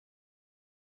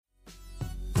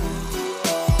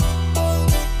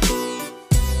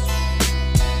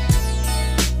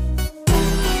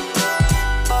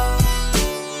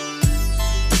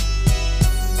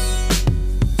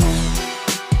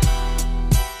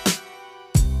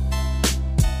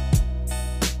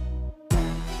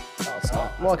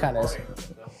Well, it kind of is.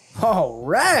 All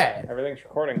right. Everything's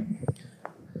recording.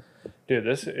 Dude,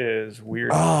 this is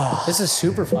weird. This is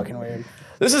super fucking weird.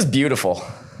 This is beautiful.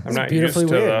 I'm not beautifully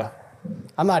used to weird.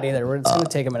 I'm not either. It's going to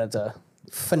take a minute to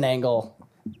finagle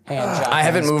hand jobs. I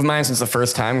haven't moved mine since the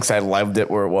first time because I loved it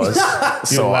where it was.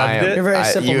 So loved it? You're a very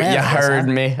simple man. You I guess, heard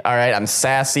huh? me. All right, I'm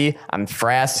sassy. I'm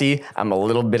frassy. I'm a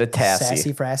little bit of tassy.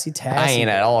 Sassy, frassy, tassy. I ain't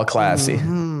at all classy.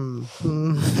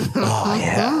 Oh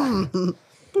yeah.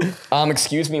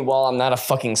 Excuse me while I'm not a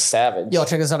fucking savage. Yo,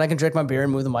 check this out. I can drink my beer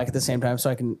and move the mic at the same time so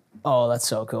I can... Oh, that's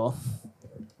so cool.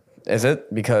 Is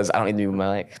it? Because I don't need to move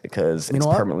my mic because know it's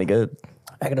what? permanently good.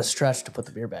 I got to stretch to put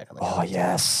the beer back on the Oh, counter.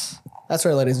 yes. That's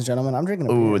right, ladies and gentlemen. I'm drinking a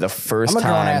beer. Ooh, the first I'm a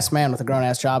time. grown-ass man with a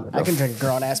grown-ass job. I can drink a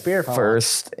grown-ass beer if I want.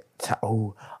 First time.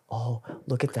 Oh,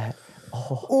 look at that.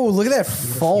 Oh, look at that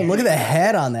foam. Look at the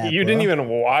head on that, You bro. didn't even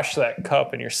wash that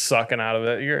cup and you're sucking out of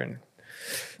it. You're in.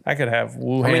 I could have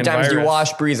Wuhan How many times do you virus.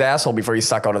 wash Bree's asshole before you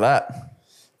suck out of that?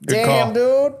 Good Damn,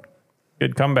 call. dude.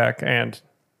 Good comeback. And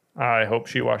I hope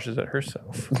she washes it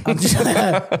herself. I'm just living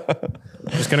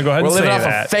Just going to go ahead We're and say living off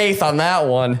that. of faith on that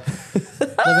one.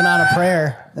 on a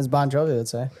prayer, as Bon Jovi would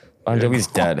say. Bon Jovi's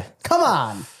dead. Come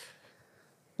on.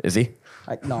 Is he?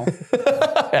 No.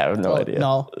 I have no idea.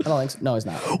 No, I don't think so. No, he's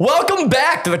not. Welcome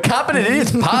back to the Competent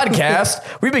Idiots podcast.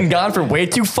 We've been gone for way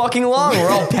too fucking long. We're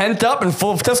all pent up and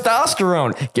full of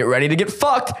testosterone. Get ready to get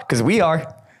fucked, because we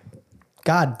are.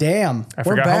 God damn. I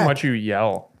We're forgot back. how much you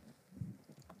yell.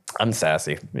 I'm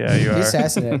sassy. Yeah, you are. He's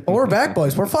sassing it. But we're back,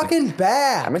 boys. We're fucking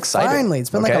back. I'm excited. Finally. It's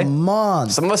been like Okay? a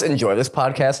month. Some of us enjoy this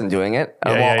podcast and doing it,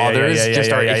 while yeah, others yeah, just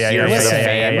yeah, are yeah, here yeah, for the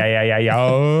yeah,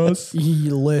 fame. Yes.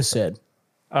 Listen.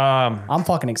 I'm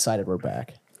fucking excited we're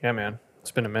back. Yeah, man.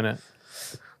 It's been a minute.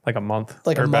 Like a month.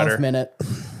 Like or a better. month, minute.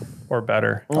 Or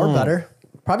better. Or better.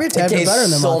 Probably a tad bit better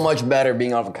than a so month. much better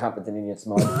being off a Competent Idiots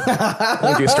mode.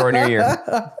 Thank you, extraordinary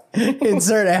year.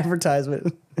 Insert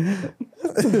advertisement.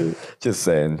 Just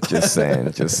saying.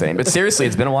 But seriously,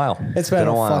 it's been a while. It's been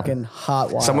a while. fucking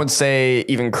hot while. Some would say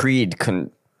even Creed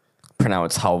couldn't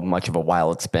pronounce how much of a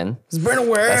while it's been. It's been a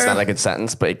while. That's not a good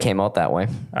sentence, but it came out that way.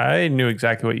 I knew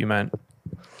exactly what you meant.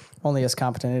 Only as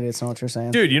competent idiots know what you're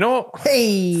saying. Dude, you know,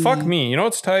 Hey. fuck me. You know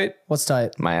what's tight? What's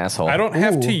tight? My asshole. I don't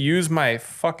have to Ooh. use my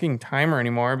fucking timer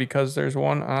anymore because there's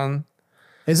one on.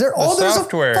 Is there? Oh, there's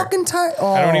software. a fucking time.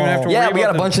 Oh, I don't even have to Yeah, worry we got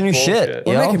about a bunch of new this shit. bullshit.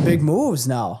 We're Yo. making big moves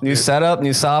now. New setup,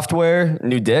 new software,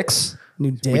 new dicks.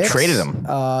 New dicks. traded 'em.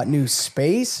 New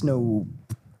space. New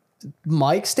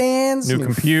mic stands. New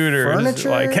computers. Furniture.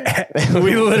 Like,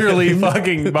 we literally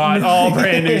fucking bought all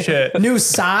brand new shit. new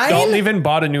sign. Dalton even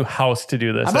bought a new house to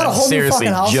do this. I bought a whole new Seriously,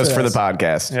 fucking house just for for the this.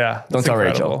 podcast. Yeah. Don't it's tell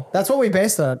incredible. Rachel. That's what we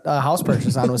based the house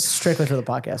purchase on. Was strictly for the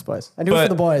podcast, boys. I do it But- for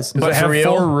the boys. Does But it for have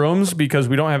real? 4 rooms because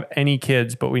we don't have any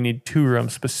kids, but we need 2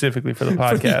 rooms specifically for the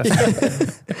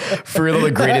podcast. For real, the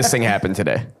greatest thing happened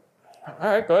today. All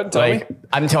right, go ahead and tell me. Like,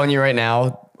 I'm telling you right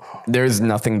now, there's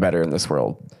nothing better in this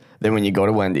world than when you go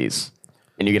to Wendy's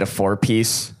and you get a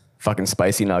 4-piece fucking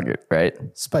spicy nugget, right?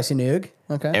 Spicy noog.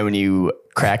 Okay. And when you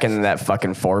crack into that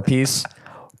fucking 4-piece,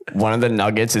 one of the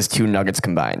nuggets is 2 nuggets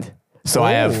combined. So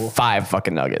I Oh. have 5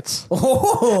 fucking nuggets.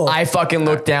 Oh. I fucking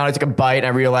looked down, I took a bite, and I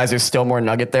realized there's still more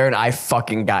nugget there, and I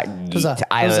fucking got was a- geeked.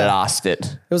 I it was a- lost it.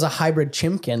 It was a hybrid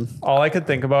chimkin. All I could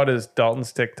think about is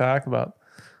Dalton's TikTok about,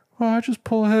 oh, I just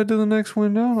pull ahead to the next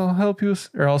window and I'll help you,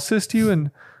 or I'll assist you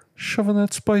in shoving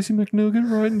that spicy McNugget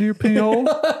right into your pee hole.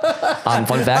 Fun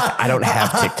fact, I don't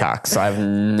have TikTok, so I have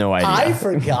no idea. I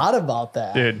forgot about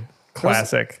that. Dude,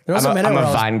 classic. There was I'm a minute a where I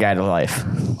was- Vine guy to life.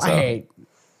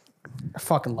 I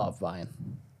fucking love Vine.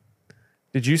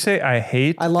 Did you say I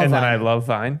hate I love and then Vine. I love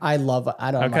Vine? I love.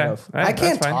 I don't Okay. know. All right, I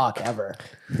can't that's fine. talk ever.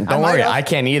 Don't worry, I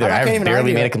can't either. I can't I've even barely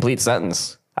argue made it. a complete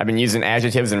sentence. I've been using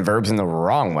adjectives and verbs in the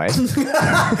wrong way.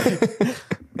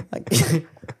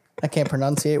 I can't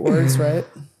pronunciate words right.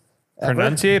 Ever?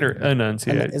 Pronunciate or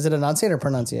enunciate? Is it enunciate or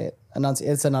pronunciate?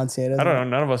 It's enunciate. I don't know.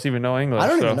 None of us even know English. I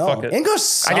don't so even know. Fuck it. English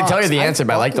sucks. I can tell you the answer,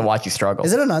 but I like to fucking- watch you struggle.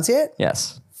 Is it enunciate?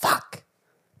 Yes. Fuck.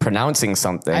 Pronouncing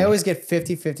something. I always get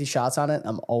 50-50 shots on it.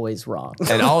 I'm always wrong.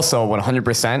 and also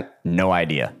 100% no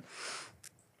idea.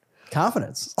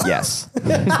 Confidence. Yes. I'm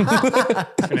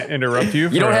gonna interrupt you.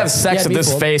 You don't have sex Yeah, with this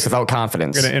people. face without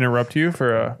confidence. I'm gonna interrupt you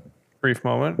for a brief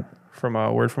moment from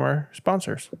a word from our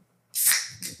sponsors.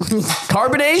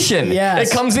 Carbonation.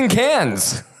 Yes. It comes in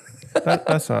cans.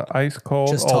 That's a ice cold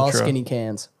Just tall, ultra. skinny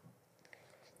cans.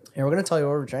 Here, we're gonna tell you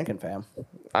what we're drinking, fam.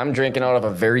 I'm drinking out of a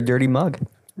very dirty mug.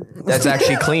 That's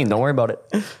actually clean. Don't worry about it.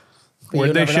 But Where'd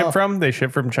you they never ship know. from? They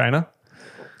ship from China.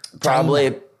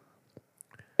 Probably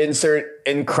insert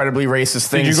incredibly racist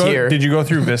things here. Did you go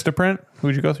through Vistaprint?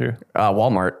 Who'd you go through?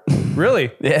 Walmart.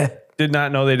 Really? Yeah. Did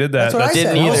not know they did that. That's what I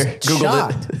didn't said. I was either. Googled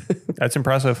shocked. That's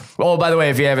impressive. Oh, by the way,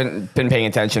 if you haven't been paying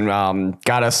attention,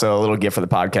 got us a little gift for the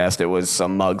podcast. It was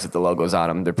some mugs with the logos on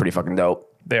them. They're pretty fucking dope.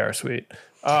 They are sweet.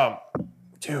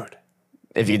 Dude.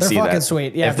 If you'd They're see fucking that,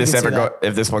 sweet. Yeah, If this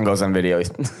if this one goes on video,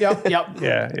 Yep.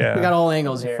 Yeah. We got all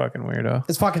angles here. Fucking weirdo.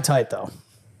 It's fucking tight though.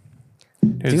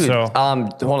 Dude, so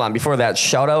hold on. Before that,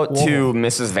 shout out to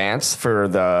Mrs. Vance for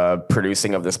the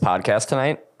producing of this podcast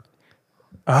tonight.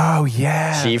 oh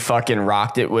yeah. She fucking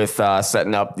rocked it with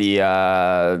setting up the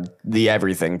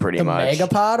everything pretty The much.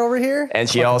 Megapod over here. And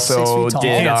she Fucking also 6 feet tall.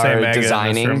 did Can't say our mega in this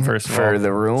designing room, first of for all.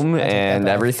 the room and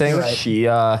back. everything. You're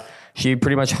right. She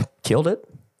pretty much killed it.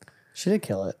 She did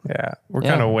kill it. Yeah, we're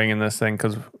Yeah. kind of winging this thing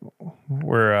because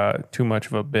we're too much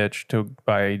of a bitch to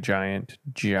buy a giant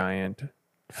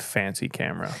fancy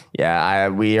camera. Yeah,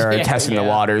 we are Yeah, testing the yeah.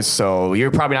 waters, so you're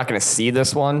probably not going to see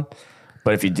this one.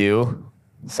 But if you do,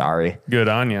 sorry. Good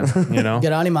on you, you know.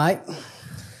 Get on him, Mike.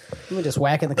 Let me just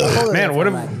whack in the corner. Man,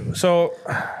 what so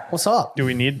What's up? do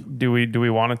we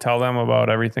want to tell them about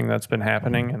everything that's been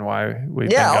happening and why we've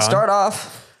been Yeah, I'll gone? start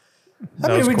off. I That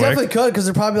mean, was we quick. definitely could because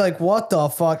they're probably like, "What the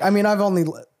fuck?" I mean, I've only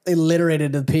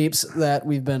alliterated to the peeps that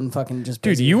we've been fucking just.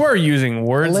 Dude, busy. you are using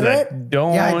words Illiterate? that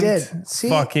don't Yeah, I did. See?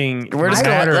 fucking We're just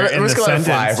matter gonna in the let it sentence.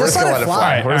 fly. We're Just just let gonna it let it fly.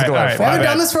 fly. We're just gonna let it We fly. haven't My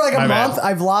done bad. this for like a My bad. month.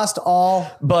 I've lost all.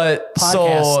 But so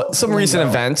Podcast some recent lingo.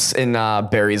 events in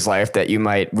Barry's life that you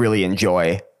might really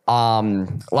enjoy.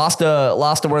 Lost to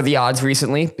What Are the Odds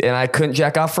recently, and I couldn't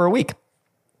jack off for a week.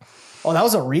 Oh, that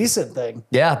was a recent thing.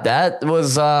 Yeah, that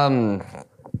was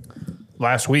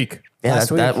Last week. yeah, Last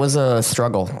that week. was a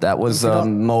struggle. That was the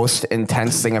most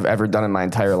intense thing I've ever done in my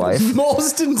entire life.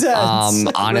 Most intense.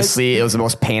 Honestly, it was the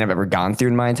most pain I've ever gone through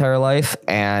in my entire life,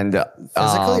 and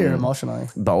Physically or emotionally?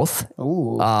 both.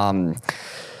 Ooh. I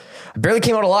barely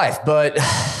came out alive, but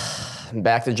I'm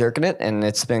back to jerking it, and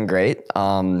it's been great.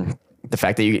 The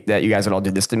fact that you guys would all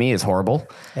do this to me is horrible,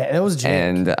 Yeah, it was Jake.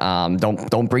 and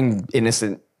don't bring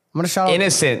innocent I'm gonna shout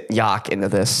out. Yacht into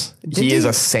this. Did He is he-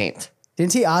 a saint.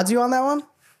 Didn't he odds you on that one?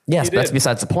 Yes, but that's did.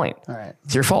 besides the point. All right.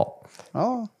 It's your fault.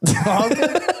 Oh.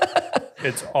 Okay.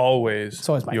 It's always, It's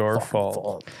always my your fucking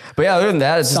fault. But yeah, other than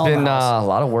that, it's just Selling been the house. a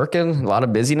lot of working, a lot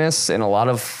of busyness, and a lot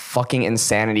of fucking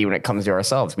insanity when it comes to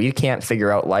ourselves. We can't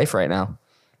figure out life right now.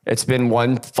 It's been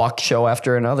one fuck show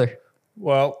after another.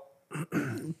 Well,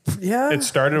 Yeah. it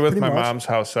started with pretty my much. mom's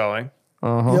house selling.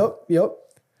 Yep.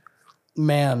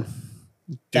 Man,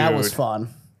 that was Dude. fun.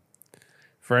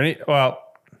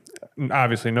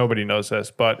 Obviously nobody knows this,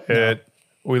 but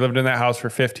we lived in that house for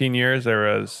 15 years.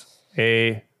 There was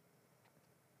a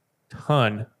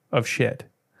ton of shit.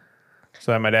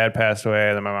 So then my dad passed away,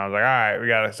 and then my mom was like, all right, we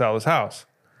got to sell this house.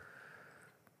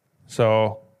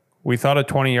 So we thought a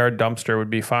 20-yard dumpster would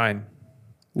be fine.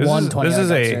 This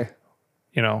is a,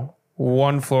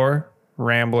 1-floor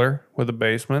Rambler with a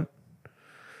basement.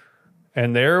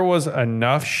 And there was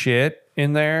enough shit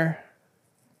in there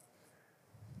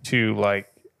to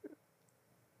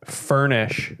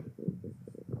furnish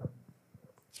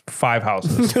 5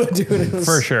 houses Dude, it was,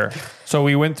 for sure. So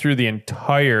we went through the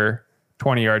entire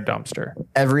 20-yard dumpster.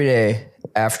 Every day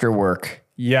after work,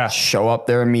 Yeah. show up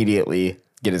there immediately,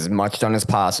 get as much done as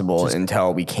possible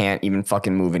until we can't even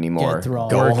fucking move anymore. Get through all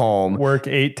Go that. home. Work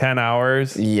 8-10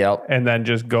 hours. Yep. And then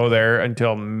just go there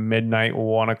until midnight,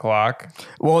 1 o'clock.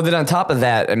 Well, then on top of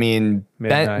that, I mean,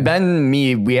 Midnight. Ben and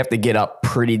me, we have to get up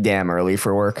pretty damn early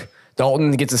for work.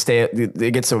 Dalton gets to stay,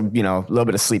 it gets a little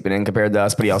bit of sleeping in compared to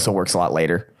us, but he also works a lot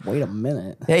later. wait a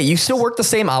minute. Hey, you still work the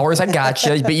same hours. I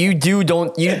gotcha. But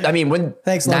when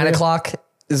Thanks, 9 love you. o'clock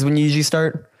is when you usually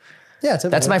start. Yeah, typically.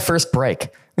 That's my first break.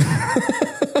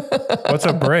 What's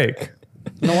a break?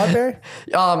 You know what, Barry?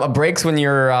 A break's when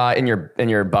you're in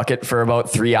your bucket for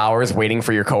about 3 hours waiting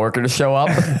for your coworker to show up.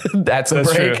 That's a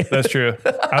That's break. true. That's true.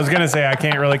 I was going to say I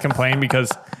can't really complain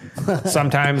because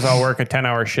sometimes I'll work a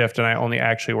 10-hour shift and I only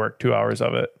actually work 2 hours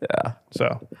of it. Yeah.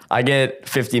 So I get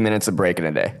 50 minutes of break in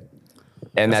a day.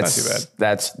 And That's not too bad.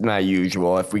 that's my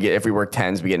usual. If we work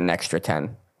 10s, we get an extra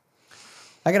 10.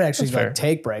 I could actually That's fair.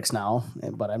 take breaks now,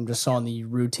 but I'm just on the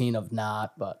routine of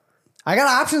not. But I got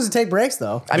options to take breaks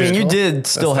though. I mean, you did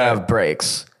still That's have fair.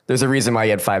 breaks. There's a reason why you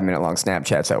had 5-minute long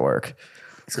Snapchats at work.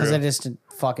 Because I just did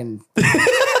fucking.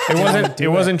 it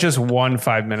wasn't just one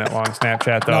 5-minute long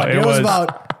Snapchat though. It was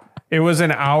about. It was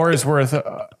an hour's worth,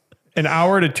 an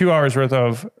hour to 2 hours worth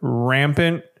of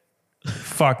rampant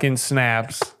fucking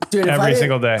snaps Dude, if I every didn't-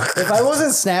 single day. If I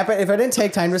wasn't snapping, if I didn't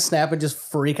take time to snap and just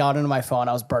freak out into my phone,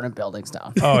 I was burning buildings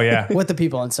down Oh yeah, with the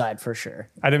people inside for sure.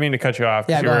 I didn't mean to cut you off.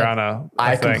 'Cause Yeah, you go were ahead. on a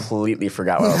I thing. completely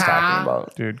forgot what I was talking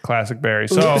about. Dude, classic Barry.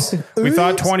 So we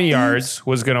thought 20 yards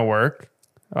was going to work.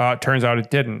 Turns out it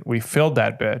didn't. We filled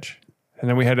that bitch. And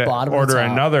then we had to Bottom of the order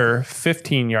top. another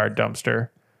 15-yard dumpster,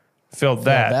 filled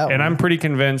that. that And one. I'm pretty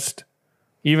convinced,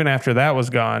 even after that was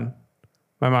gone,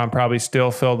 my mom probably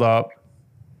still filled up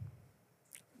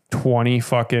 20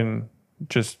 fucking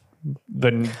just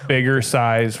the bigger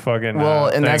size fucking. Well,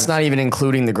 and that's things. not even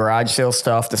including the garage sale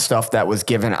stuff, the stuff that was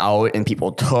given out and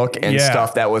people took, and Yeah.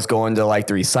 stuff that was going to like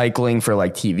the recycling for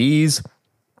like TVs.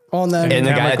 Oh, and then And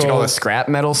the guy that took all the Chemicals. scrap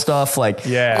metal stuff. Like,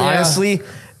 Yeah. honestly,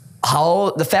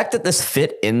 how the fact that this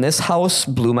fit in this house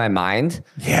blew my mind.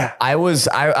 Yeah. I was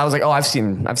like, oh, I've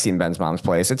seen Ben's mom's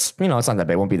place. It's, you know, it's not that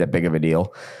big. It won't be that big of a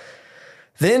deal.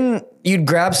 Then you'd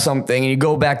grab something and you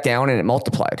go back down and it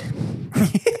multiplied.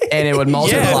 And it would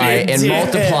multiply it and did.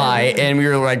 multiply. And we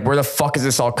were like, where the fuck is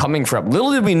this all coming from?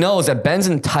 Little did we know is that Ben's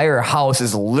entire house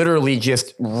is literally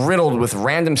just riddled with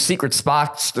random secret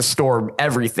spots to store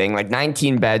everything, like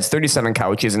 19 beds, 37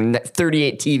 couches, and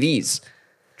 38 TVs.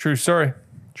 True story.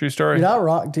 True story. you're not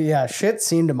wrong. Dude, yeah, shit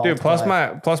seemed to multiply.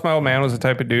 Dude, plus my old man was the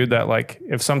type of dude that like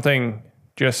if something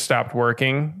just stopped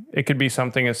working, it could be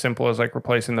something as simple as like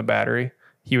replacing the battery.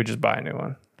 He would just buy a new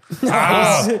one.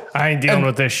 Oh, I ain't dealing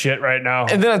with this shit right now.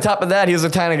 And then on top of that, he was the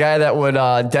kind of guy that would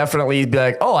definitely be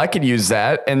like, oh, I could use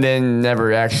that, and then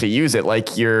never actually use it,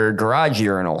 like your garage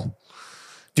urinal.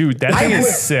 Dude, that thing I is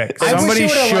wish- sick. I wish Somebody he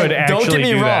would've, should like, actually Don't get me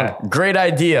do wrong. that. Great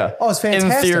idea. Oh, it's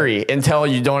fantastic. In theory, until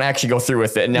you don't actually go through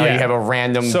with it. And now Yeah. you have a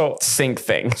random So- sink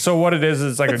thing. So what it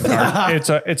is like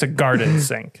a it's a garden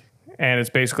sink. And it's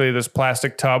basically this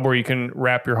plastic tub where you can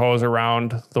wrap your hose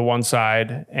around the one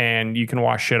side and you can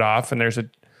wash shit off. And there's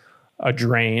a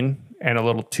drain and a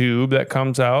little tube that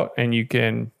comes out and you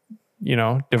can, you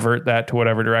know, divert that to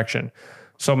whatever direction.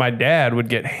 So my dad would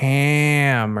get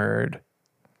hammered.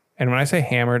 And when I say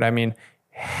hammered, I mean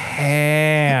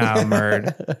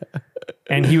hammered.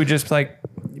 And he would just like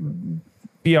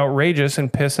be outrageous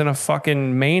and piss in a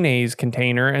fucking mayonnaise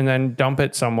container and then dump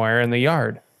it somewhere in the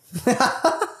yard.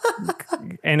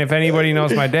 And if anybody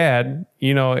knows my dad,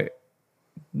 you know,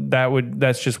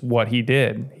 that's just what he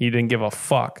did. He didn't give a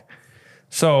fuck.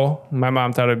 So my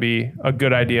mom thought it'd be a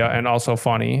good idea and also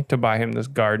funny to buy him this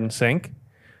garden sink.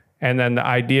 And then the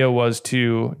idea was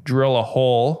to drill a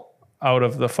hole out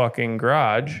of the fucking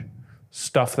garage,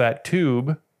 stuff that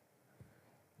tube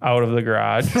out of the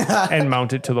garage and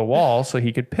mount it to the wall so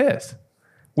he could piss.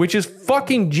 Which is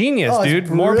fucking genius, Oh, it's dude.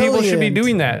 More people should be brilliant.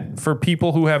 doing that for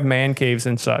people who have man caves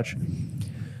and such.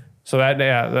 So that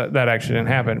actually didn't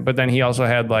happen. But then he also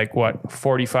had like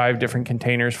 45 different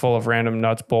containers full of random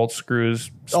nuts, bolts,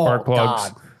 screws, spark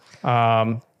plugs,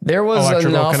 There was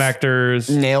electrical enough connectors.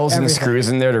 nails and Everything. screws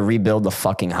in there to rebuild the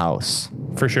fucking house.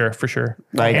 For sure.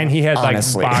 Like, And he had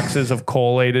honestly. like boxes of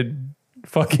collated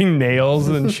fucking nails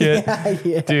and shit.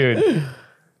 Yeah. Dude.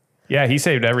 Yeah, he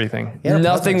saved everything. Yeah,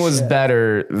 Nothing shit. was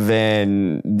better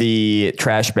than the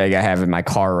trash bag I have in my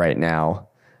car right now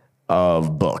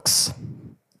of books.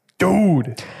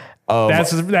 Dude. Of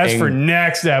That's for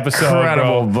next episode,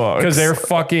 incredible bro. books. Because they're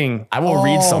fucking I will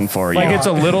read some for you. like it's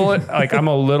a little like I'm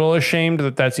a little ashamed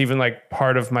that that's even like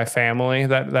part of my family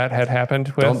that had happened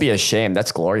with. Don't be ashamed.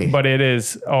 That's glory. But it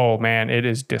is, oh man, it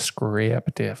is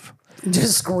descriptive.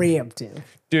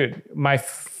 Descriptive. Dude, my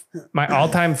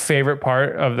all-time favorite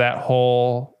part of that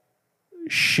whole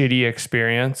shitty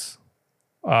experience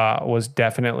was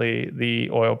definitely the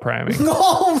oil priming.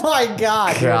 Oh my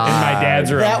god. In my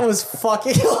dad's room. That was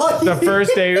fucking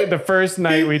the first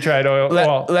night we tried oil.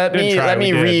 Let didn't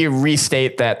me we did.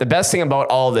 restate that. The best thing about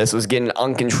all this was getting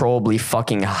uncontrollably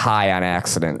fucking high on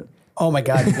accident. Oh my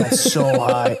god, you got so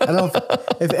high. I don't know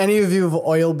if any of you have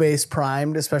oil-based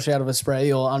primed, especially out of a spray,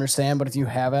 you'll understand. But if you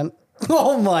haven't,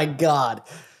 oh my god,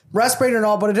 respirator and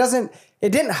all, but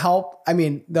it didn't help. I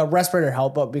mean, the respirator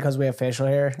helped, but because we have facial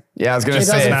hair, Yeah, I was gonna it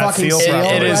say doesn't not fucking seal seal.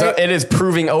 properly. it is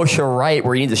proving OSHA right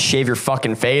where you need to shave your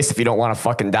fucking face if you don't want to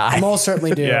fucking die. Most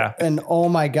certainly do. Yeah. And oh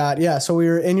my god, yeah. So we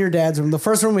were in your dad's room. The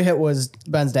first room we hit was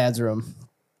Ben's dad's room,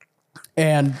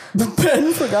 and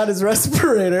Ben forgot his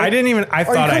respirator. I didn't even, I Or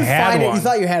you thought I couldn't had find one. it. You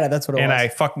thought you had it. That's what it And was. I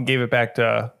fucking gave it back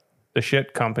to the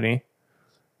shit company.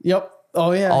 Yep.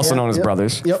 Oh yeah. Also yep, known as yep.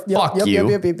 brothers. Yep. Yep. Fuck yep,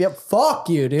 you. Yep. Fuck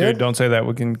you, dude. Dude, don't say that.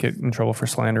 We can get in trouble for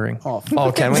slandering. Oh,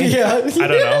 Oh, can we? yeah. I don't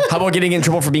know. How about getting in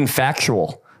trouble for being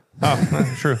factual? Oh,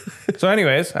 that's true. So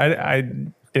anyways, I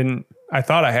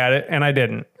thought I had it and I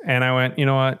didn't. And I went, you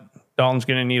know what? Dalton's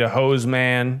going to need a hose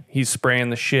man. He's spraying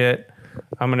the shit.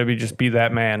 I'm going to just be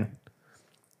that man.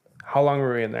 How long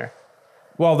were we in there?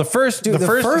 Well, the first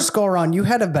go around, you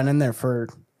had to have been in there for.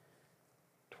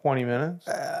 20 minutes.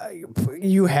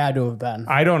 You had to have been.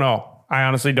 I don't know. I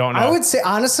honestly don't know. I would say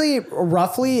honestly,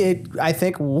 roughly, it I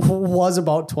think was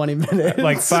about 20 minutes.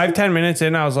 like 5-10 minutes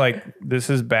in, I was like, this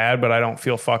is bad, but I don't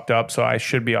feel fucked up, so I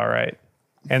should be all right.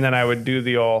 and then I would do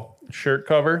the old shirt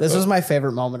cover. This was my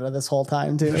favorite moment of this whole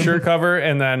time, too. Shirt cover,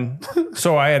 and then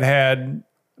so I had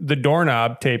the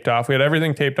doorknob taped off. We had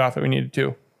everything taped off that we needed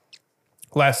to.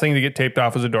 Last thing to get taped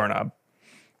off was a doorknob.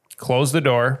 Close the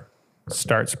door,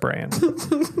 start spraying.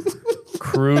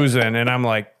 Cruising, and I'm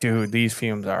like, dude, these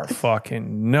fumes are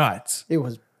fucking nuts. It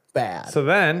was bad. So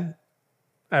then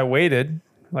I waited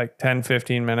like 10,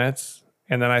 15 minutes,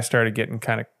 and then I started getting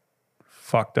kind of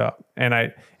fucked up. And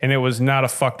it was not a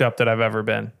fucked up that I've ever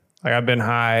been. Like, I've been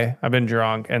high, I've been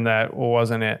drunk, and that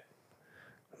wasn't it.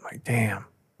 I'm like, damn.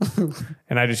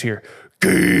 And I just hear,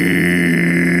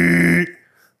 "Geet."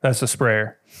 That's the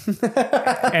sprayer. And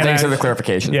Thanks for the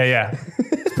clarification. Yeah.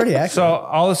 It's pretty accurate. So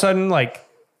all of a sudden, like,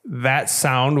 that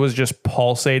sound was just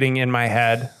pulsating in my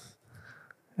head.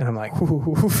 And I'm like,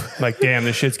 damn,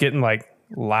 this shit's getting like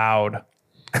loud.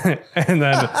 And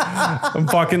then I'm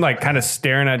fucking like kind of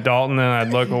staring at Dalton, and I'd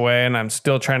look away, and I'm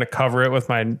still trying to cover it with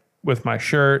my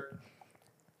shirt.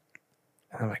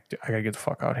 And I'm like, I gotta get the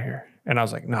fuck out of here. And I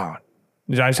was like, no,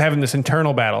 I was having this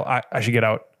internal battle. I should get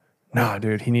out. No,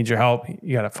 dude, he needs your help.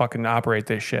 You gotta fucking operate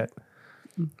this shit.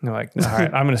 And they're like, all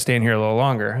right, I'm gonna stay in here a little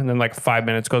longer. And then like 5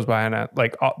 minutes goes by, and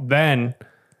then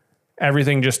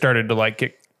everything just started to like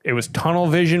get. It was tunnel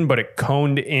vision, but it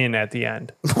coned in at the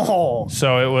end. Oh,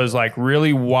 So it was like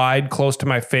really wide, close to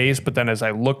my face. But then as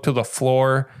I looked to the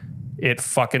floor, it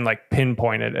fucking like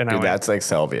pinpointed. And Dude, that's like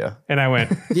salvia. I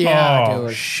went, Yeah, oh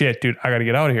dude. shit, dude, I gotta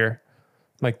get out of here.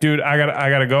 Like, dude, I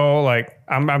gotta go. Like,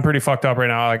 I'm pretty fucked up right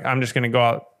now. Like, I'm just gonna go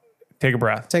out, take a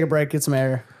breath. take a break, get some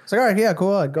air. It's like, all right, yeah,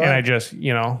 cool. Go And I ahead. just,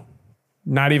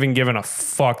 not even giving a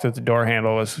fuck that the door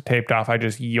handle was taped off. I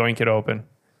just yoink it open.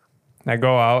 And I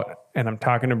go out, and I'm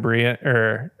talking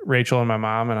to Rachel and my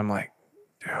mom, and I'm like,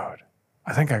 dude,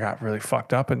 I think I got really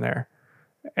fucked up in there.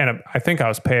 And I think I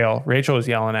was pale. Rachel was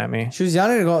yelling at me. She was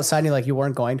yelling to go outside, and you're like, you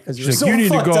weren't going because you were She's so like, you need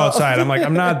to fucked go up. outside. I'm like,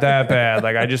 I'm not that bad.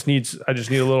 Like, I just need a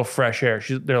little fresh air.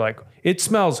 They're like, it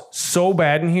smells so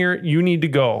bad in here. You need to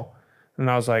go. And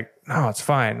I was like, no, it's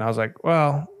fine. And I was like,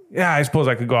 well, yeah, I suppose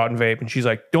I could go out and vape. And she's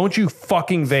like, don't you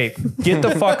fucking vape. Get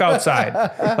the fuck outside.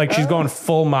 Like, she's going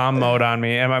full mom mode on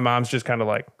me. And my mom's just kind of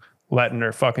like letting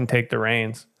her fucking take the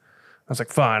reins. I was like,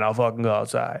 fine, I'll fucking go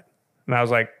outside. And I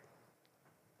was like,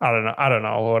 I don't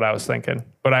know what I was thinking.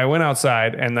 But I went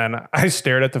outside, and then I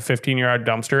stared at the 15-yard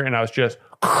dumpster, and I was just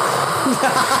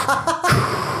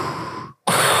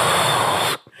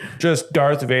just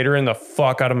Darth Vader in the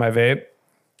fuck out of my vape.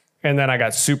 And then I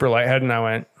got super lightheaded, and I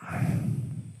went,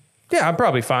 yeah, I'm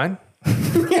probably fine.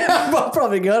 Yeah, I'm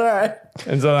probably good. All right.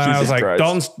 And so then I was Jesus like,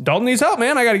 Christ. Dalton needs help,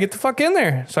 man. I got to get the fuck in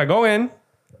there. So I go in,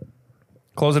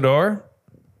 close the door.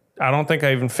 I don't think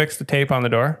I even fixed the tape on the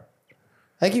door.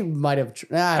 I think you might have.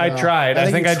 I tried.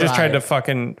 I think you I just tried tried. to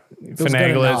fucking good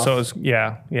finagle it. enough. So it was,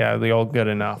 yeah, the old good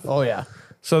enough. Oh yeah.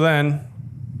 So then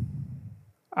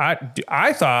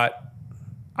I thought,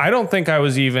 I don't think I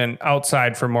was even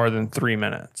outside for more than 3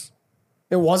 minutes.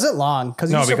 It wasn't long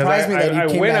because you No, because surprised me that you I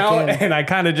came went back out in. and I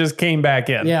kind of just came back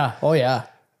in. Yeah. Oh yeah.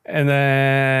 And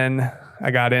then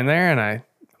I got in there, and I'm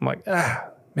like,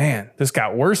 man, this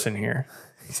got worse in here.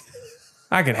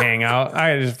 I could hang out.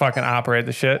 I could just fucking operate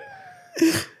the shit.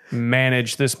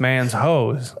 Manage this man's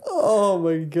hose. Oh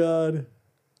my god.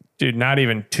 Dude, not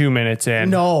even 2 minutes in.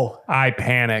 No. I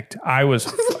panicked. I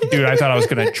thought I was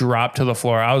going to drop to the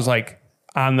floor. I was like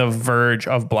on the verge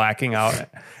of blacking out.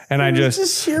 And I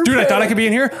just sheer dude, I thought I panic. could be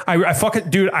in here. I fucking,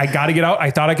 dude, I got to get out.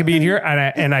 I thought I could be in here,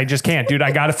 and I just can't, dude.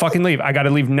 I got to fucking leave. I got to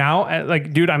leave now. And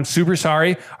like, dude, I'm super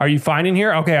sorry. Are you fine in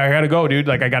here? Okay, I got to go, dude.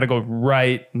 Like, I got to go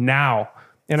right now.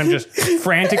 And I'm just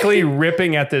frantically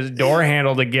ripping at this door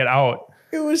handle to get out.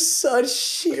 It was such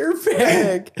sheer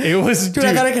panic. It was, Dude,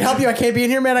 I gotta help you. I can't be in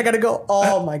here, man. I gotta go.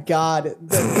 Oh my god.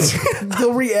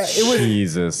 It was.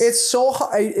 Jesus. It's so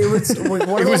hard. It was one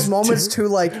of those moments too.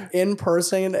 Like in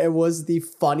person, it was the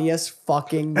funniest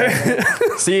fucking moment.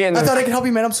 See, and I thought I could help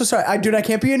you, man. I'm so sorry. I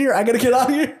can't be in here. I gotta get out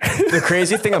of here. the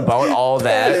crazy thing about all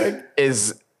that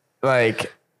is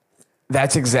like,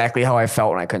 that's exactly how I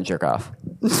felt when I couldn't jerk off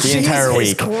the entire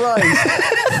week.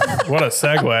 Christ. what a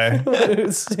segue.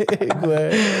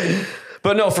 Segue.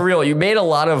 But no, for real, you made a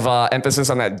lot of emphasis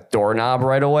on that doorknob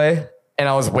right away. And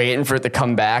I was waiting for it to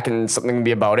come back and something to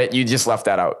be about it. You just left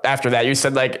that out. After that, you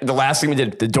said like the last thing we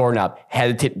did, the doorknob, had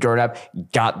to tape the doorknob,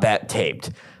 got that taped.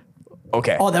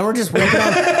 Okay. Oh, then we're just ripping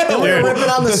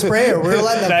on the sprayer. We're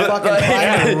letting that fucking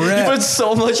primer You rip. put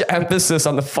so much emphasis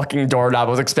on the fucking doorknob.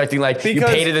 I was expecting like you Because-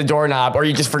 painted the doorknob, or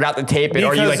you just forgot to tape it,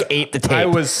 or you Because like ate the tape. I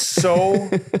was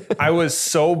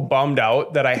so bummed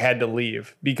out that I had to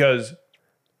leave because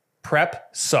prep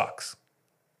sucks.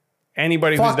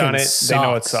 Anybody who's Fucking done it, they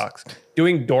know it sucks. sucks.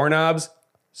 Doing doorknobs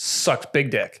sucks big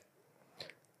dick.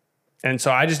 And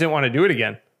so I just didn't want to do it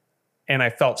again. And I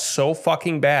felt so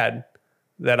fucking bad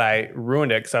that I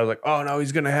ruined it because I was like, oh no,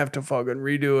 he's going to have to fucking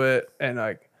redo it. And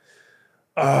like,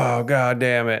 oh, God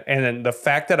damn it. And then the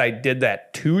fact that I did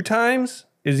that 2 times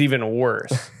is even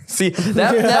worse. See,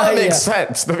 that makes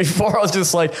sense. But before I was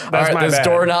just like, all right, my this bad.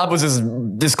 doorknob was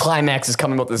this climax is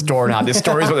coming with this doorknob. This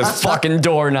story's with this fucking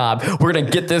doorknob. We're going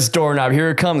to get this doorknob. Here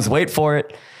it comes. Wait for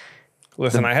it.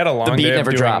 Listen, I had a long beat day of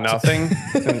never doing dropped. nothing.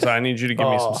 And so I need you to give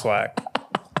me some slack.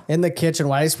 In the kitchen,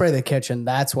 when I spray the kitchen,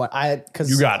 that's what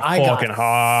because You got fucking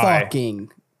high.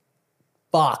 fucking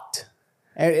fucked.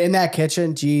 And in that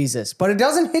kitchen, Jesus. But it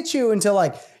doesn't hit you until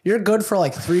like you're good for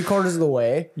like 3/4 of the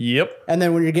way. Yep. And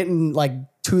then when you're getting like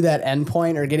to that end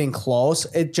point or getting close,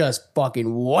 it just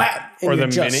fucking wet. And Or the you're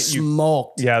just minute you-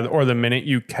 smoked. Yeah. Or the minute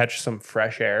you catch some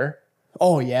fresh air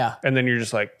Oh yeah. and then you're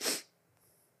just like,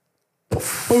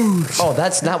 Oh,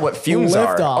 that's not what fumes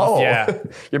Lift are. off. Oh, Yeah.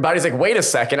 Your body's like, wait a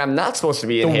second. I'm not supposed to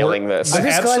be inhaling this. I'm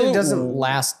just glad it absolute- doesn't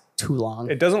last too long.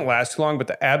 it doesn't last too long, but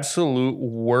the absolute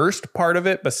worst part of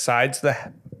it, besides the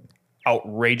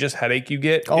outrageous headache you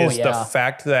get, is the yeah.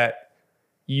 fact that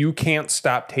you can't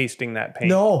stop tasting that pain.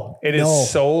 No, It is no.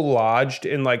 so lodged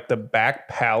in like the back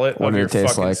palate What of do your it taste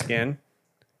fucking like? skin.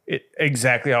 It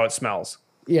exactly how it smells.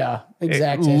 Yeah, It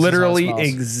exactly. literally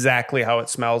It's exactly how it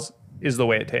smells is the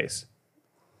way it tastes.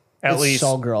 At least,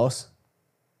 so gross.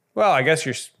 well, I guess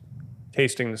you're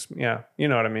tasting this. Yeah, you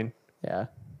know what I mean. Yeah.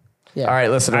 All right,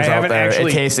 listeners I out haven't there,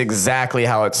 actually- it tastes exactly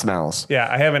how it smells. Yeah,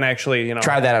 I haven't actually,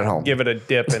 Try that at home. give it a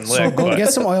dip and lick. So go but get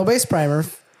some oil-based primer,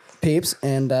 peeps,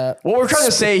 and What we're trying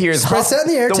to say here is Spritz it in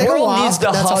the air, the take a world waft, needs to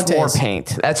that's how huff it more tastes.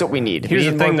 paint. That's what we need. here's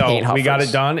we the need thing, more paint though. We got huffers.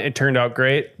 it done. It turned out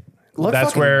great. look That's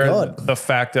fucking where good. the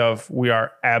fact of we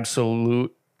are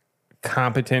absolute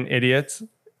competent idiots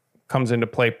comes into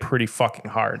play pretty fucking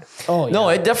hard. Oh yeah. No,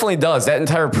 it definitely does. That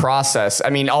entire process. I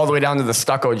mean, all the way down to the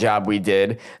stucco job we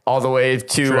did, all the way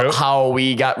to True. how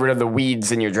we got rid of the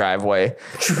weeds in your driveway.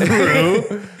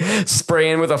 True.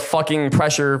 Spraying with a fucking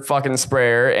pressure fucking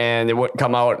sprayer and it wouldn't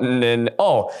come out. And then,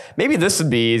 oh, maybe this would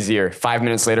be easier. 5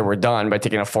 minutes later, we're done by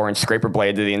taking a 4-inch scraper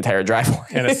blade to the entire driveway.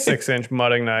 And a 6-inch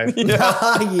mudding knife.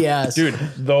 yes. Dude,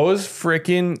 those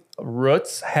freaking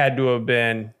roots had to have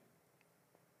been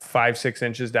 5-6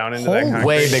 inches down into that Holy concrete.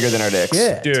 Way bigger than our dicks.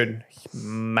 Shit. Dude,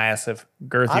 massive,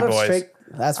 girthy Out of boys. straight,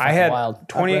 that's I fucking had wild.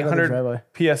 2,800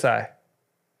 PSI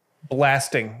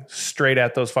blasting straight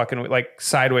at those fucking, like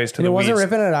sideways to And the it wasn't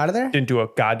weeds. ripping it out of there? Didn't do a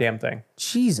goddamn thing.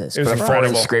 Jesus. It was Christ. incredible.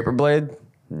 4-inch scraper blade,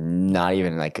 not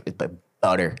even like it's like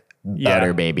butter.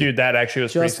 Butter, baby. Dude, that actually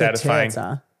was pretty Just the satisfying. tits,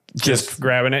 huh? Just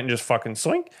Grabbing it and just fucking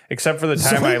swing. Except for the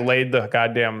time I laid the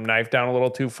goddamn knife down a little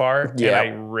too far Yeah. and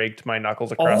I raked my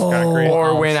knuckles across concrete.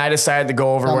 Or when I decided to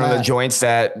go over one of the that. joints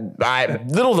that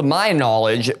little to my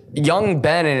knowledge, young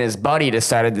Ben and his buddy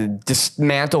decided to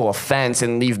dismantle a fence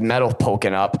and leave metal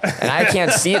poking up. And I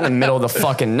can't see it in the middle of the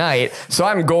fucking night. So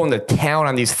I'm going to town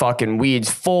on these fucking weeds,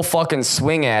 full fucking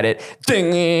swing at it.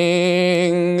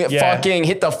 Ding! Yeah. Fucking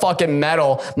hit the fucking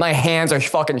metal. My hands are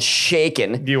fucking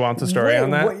shaking. Do you want the story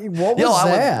on that? What was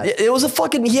that? It was a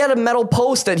fucking, he had a metal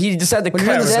post that he decided to you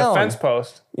cut Yeah, it was a down. fence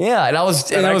post. Yeah, and I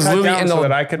was And I was cut literally down in the so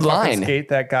that I could fucking line. skate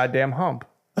that goddamn hump.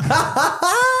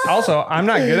 Also, I'm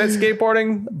not good at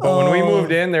skateboarding, but when we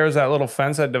moved in, there was that little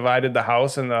fence that divided the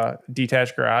house and the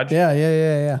detached garage.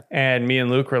 Yeah. And me and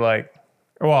Luke were like,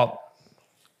 well,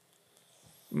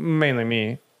 mainly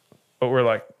me, but we're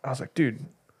like, I was like, dude,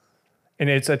 and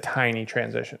it's a tiny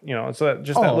transition, you know, it's that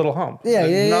little hump. Yeah, Like,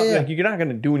 yeah. Like, you're not going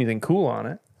to do anything cool on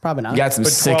it. Probably not. You got some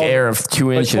sick 12 air of 2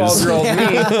 But inches.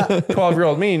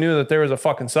 12-year-old me knew that there was a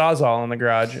fucking Sawzall in the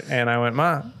garage. And I went,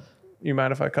 Ma, you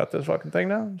mind if I cut this fucking thing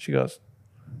down? She goes,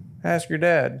 ask your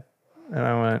dad. And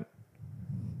I went,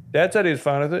 Dad said he was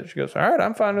fine with it. She goes, all right,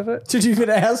 I'm fine with it. Did you even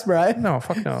ask, Brian? No,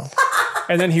 fuck no.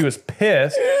 And then he was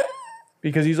pissed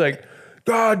because he's like,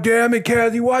 God damn it,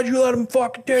 Kathy, why'd you let him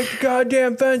fucking take the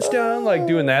goddamn fence down? Like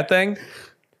doing that thing.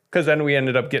 Because then we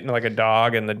ended up getting like a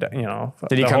dog and Did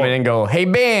he come in and go, hey,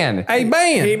 Ben, Hey,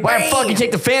 man. why the fuck you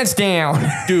take the fence down?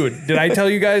 Dude, did I tell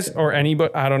you guys or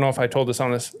anybody? I don't know if I told this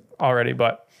on this already,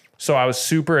 but so I was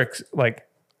super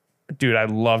dude, I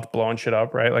loved blowing shit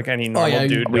up, right? Like any normal yeah,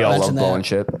 dude. We all does. love Imagine that. blowing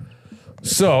shit.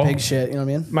 So Big shit, you know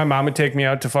what I mean? my mom would take me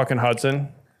out to fucking Hudson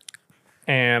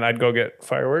and I'd go get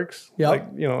fireworks, Yep. like,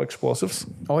 you know, explosives.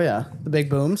 Oh yeah, the big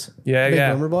booms. Yeah, big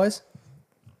yeah. boomer boys.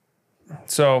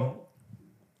 So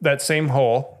that same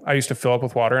hole, I used to fill up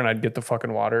with water and I'd get the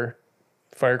fucking water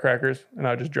firecrackers and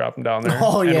I'd just drop them down there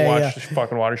Oh, and yeah, watch yeah. the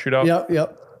fucking water shoot up.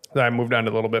 Yep. Then I moved on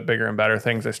to a little bit bigger and better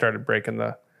things. I started breaking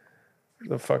the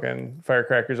fucking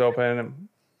firecrackers open and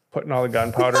putting all the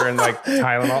gunpowder in like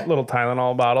Tylenol, little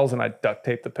Tylenol bottles, and I duct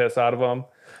taped the piss out of them.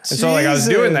 And so like I was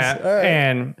doing that, All right.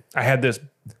 and I had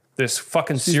this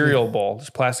fucking cereal bowl, this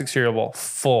plastic cereal bowl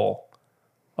full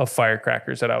of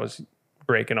firecrackers that I was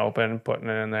breaking open, putting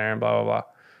it in there, and blah blah blah.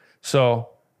 So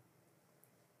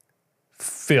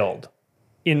filled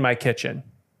in my kitchen.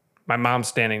 My mom's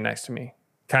standing next to me,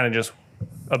 kind of just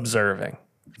observing.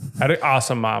 I had an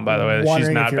awesome mom, by the way. She's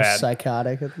Wondering not if you're bad.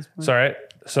 psychotic at this point. So, right.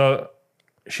 So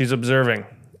she's observing,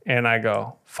 and I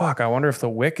go, fuck, I wonder if the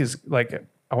wick is like,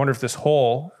 I wonder if this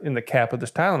hole in the cap of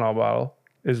this Tylenol bottle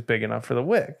is big enough for the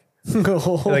wick.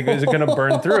 Like, is it going to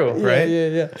burn through? Right.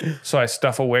 Yeah. So I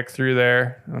stuff a wick through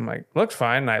there, and I'm like, looks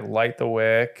fine. And I light the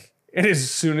wick. And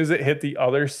as soon as it hit the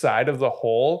other side of the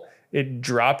hole, it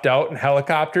dropped out and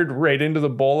helicoptered right into the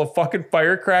bowl of fucking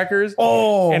firecrackers.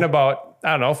 Oh. And about,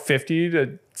 I don't know, 50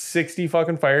 to 60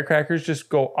 fucking firecrackers just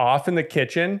go off in the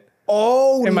kitchen.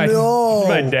 Oh, And my no.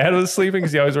 my dad was sleeping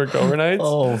because he always worked overnights.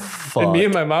 Oh, fuck. And me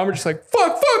and my mom were just like,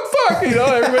 fuck. You know,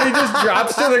 everybody just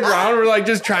drops to the ground. We're like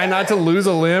just trying not to lose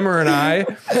a limb or an eye.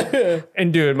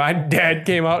 And dude, my dad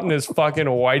came out in his fucking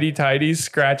whitey tighties,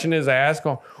 scratching his ass,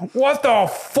 going, what the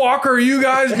fuck are you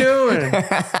guys doing?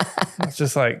 It's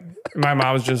just like, my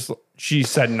mom was just, she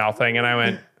said nothing. And I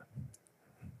went,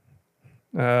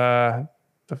 the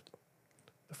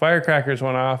firecrackers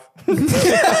went off.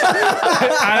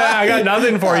 I got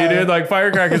nothing for you, dude. Like,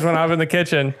 firecrackers went off in the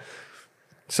kitchen.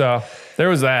 So there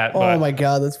was that. Oh but my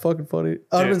God, that's fucking funny.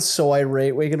 I'd have Dude. been so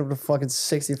irate waking up to fucking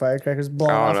 60 firecrackers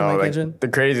blowing I off don't in know. my Like, kitchen. the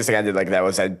craziest thing I did like that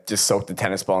was I just soaked the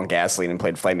tennis ball in gasoline and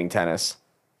played flaming tennis.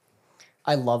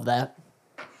 I love that.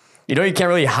 You know, you can't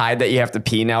really hide that you have to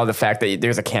pee now. The fact that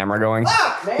there's a camera going.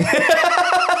 Fuck, man.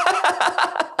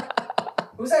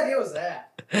 Whose idea was that?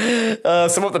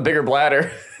 Someone with a bigger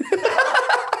bladder.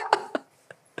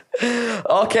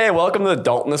 Okay, welcome to the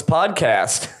Daltonist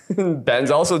podcast.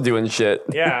 Ben's also doing shit.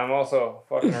 yeah, I'm also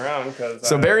fucking around because.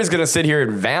 So Barry's going to sit here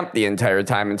and vamp the entire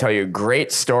time and tell you a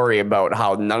great story about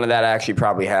how none of that actually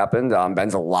probably happened.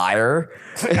 Ben's a liar.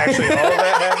 Actually, all of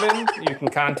that happened. You can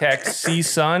contact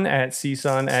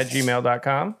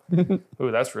csun@gmail.com.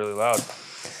 Ooh, that's really loud.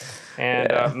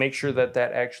 And make sure that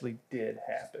actually did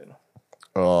happen.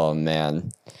 Oh,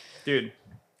 man. Dude,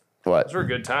 What? those were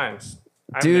good times.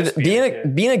 I Dude, miss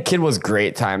being a kid was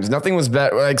great times. Nothing was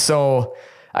better. Like, so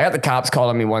I got the cops called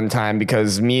on me one time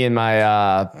because me and my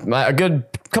a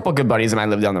couple of good buddies of mine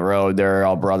lived down the road. They're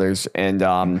all brothers, and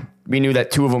we knew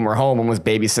that two of them were home. One was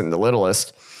babysitting the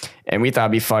littlest, and we thought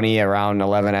it'd be funny around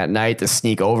 11 at night to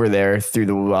sneak over there through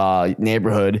the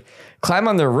neighborhood, climb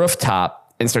on their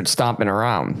rooftop, and start stomping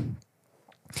around.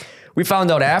 We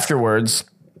found out afterwards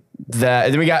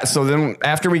that then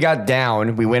after we got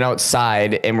down, we went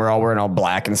outside and we're all wearing all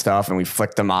black and stuff, and we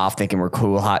flicked them off thinking we're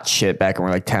cool, hot shit back when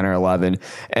we're like 10 or 11.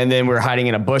 And then we were hiding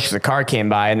in a bush as a car came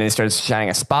by, and then they started shining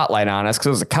a spotlight on us because it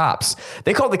was the cops.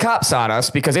 They called the cops on us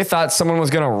because they thought someone was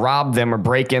going to rob them or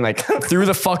break in like through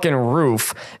the fucking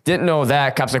roof. Didn't know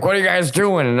that. Cops like, what are you guys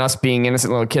doing? And us being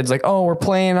innocent little kids like, oh, we're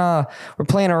playing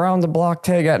around the block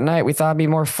tag at night. We thought it'd be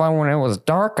more fun when it was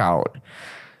dark out.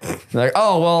 Like,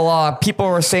 oh, well, people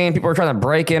were saying people were trying to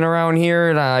break in around here,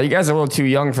 and you guys are a little too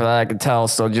young for that, I could tell.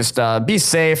 So just be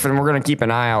safe, and we're going to keep an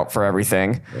eye out for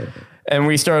everything. And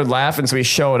we started laughing, so we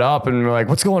showed up, and we're like,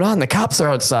 what's going on? The cops are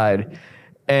outside.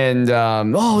 And,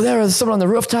 there was someone on the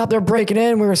rooftop. They're breaking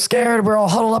in. We were scared. We're all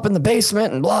huddled up in the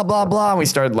basement, and blah, blah, blah. And we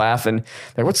started laughing.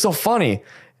 Like, what's so funny?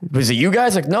 Was it you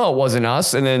guys? Like, no, it wasn't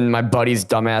us. And then my buddy's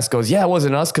dumbass goes, yeah, it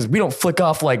wasn't us because we don't flick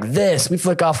off like this. We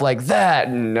flick off like that.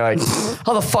 And they're like,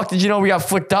 how the fuck did you know we got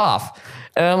flicked off?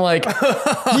 And I'm like,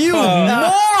 you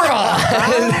moron.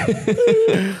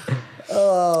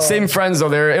 Same friends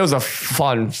though. It was a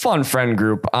fun friend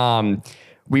group.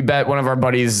 We bet one of our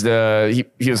buddies,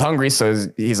 he was hungry. So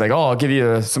he's like, oh, I'll give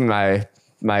you some of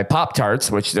my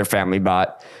Pop-Tarts, which their family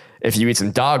bought, if you eat some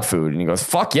dog food. And he goes,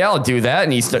 fuck yeah, I'll do that.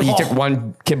 And he took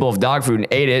one kibble of dog food and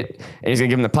ate it. And he's going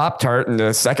to give him the Pop-Tart. And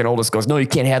the second oldest goes, no, you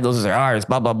can't have those. They're ours,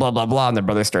 blah, blah, blah, blah, blah. And their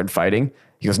brothers started fighting.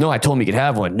 He goes, no, I told him he could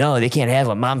have one. No, they can't have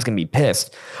one. Mom's going to be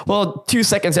pissed. Well, 2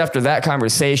 seconds after that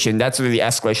conversation, that's where the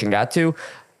escalation got to.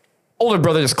 Older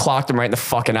brother just clocked him right in the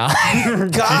fucking eye.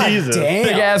 God Jesus. damn.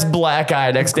 Big ass black eye.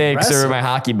 Next day, because they were Impressive. my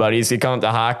hockey buddies. He come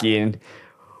to hockey, and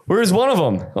where's one of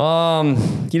them?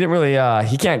 He didn't really.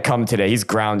 He can't come today. He's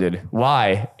grounded.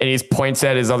 Why? And he points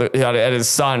at his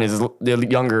son, the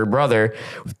younger brother.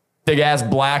 Big ass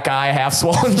black eye, half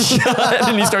swollen shut,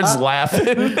 and he starts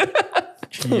laughing.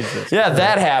 Jesus. Yeah,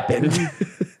 that happened.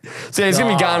 So he's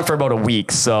gonna be gone for about a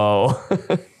week. So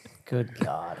Good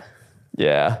God.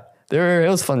 yeah, it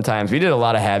was fun times. We did a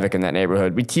lot of havoc in that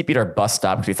neighborhood. We TP'd our bus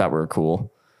stop because we thought we were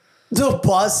cool. The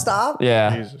bus stop?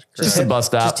 Yeah. Jesus Just the bus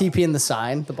stop. Just TP in the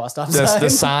sign, the bus stop Just sign. the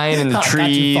sign and the Got you,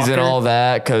 trees and fucker. all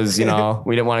that. Cause we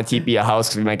didn't want to TP a house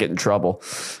because we might get in trouble.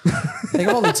 I think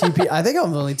I've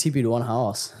only TP'd one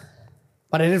house.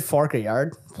 But I did fork a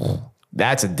yard.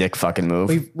 That's a dick fucking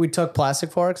move. We took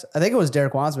plastic forks. I think it was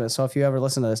Derek Wansmith. So if you ever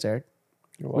listen to this, Derek,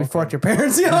 we forked your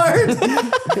parents' yard.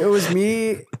 It was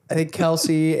me, I think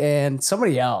Kelsey, and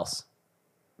somebody else.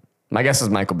 My guess is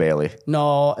Michael Bailey.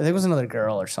 No, I think it was another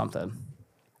girl or something.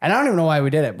 And I don't even know why we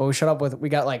did it, but we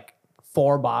got like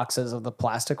 4 boxes of the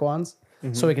plastic ones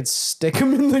so we could stick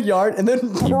them in the yard and then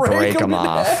break them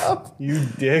off. half. You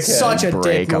dickhead. Such a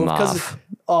Break dick 'em move.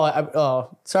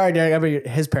 off. Sorry, Derek. I mean,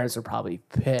 his parents are probably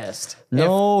pissed.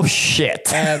 No shit.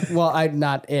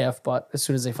 Not if, but as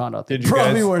soon as they found out, they Did you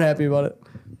probably guys- weren't happy about it.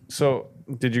 So,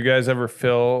 did you guys ever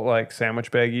fill like sandwich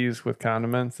baggies with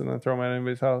condiments and then throw them at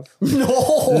anybody's house?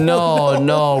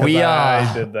 No. We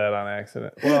I did that on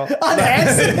accident. Well, On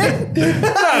accident.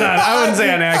 I wouldn't say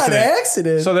on On accident.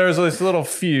 accident. So there was this little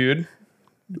feud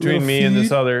between Little me and this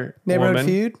feud? other Neighborhood woman.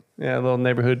 feud? Yeah, a little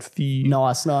neighborhood feud. No,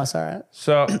 all right.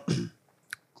 So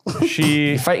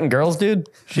she Fighting girls, dude.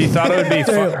 thought it would be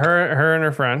her and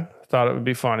her friend thought it would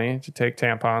be funny to take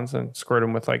tampons and squirt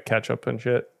them with like ketchup and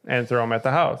shit and throw them at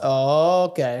the house.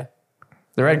 Okay.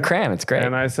 The red crayon. It's great.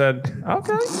 And I said,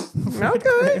 okay.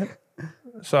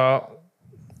 So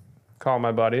call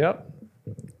my buddy up,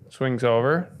 swings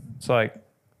over. It's like,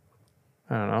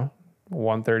 I don't know,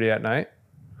 1:30 at night.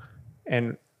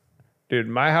 And dude,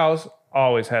 my house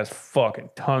always has fucking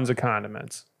tons of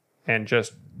condiments. And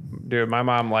just, dude, my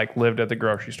mom like lived at the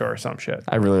grocery store or some shit.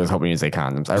 I really was hoping you'd say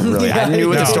condoms. I knew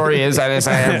what the story is.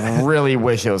 I really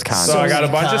wish it was condoms. So I got a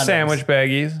many bunch of condoms. sandwich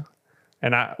baggies.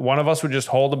 And one of us would just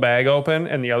hold the bag open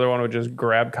and the other one would just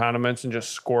grab condiments and just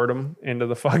squirt them into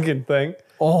the fucking thing.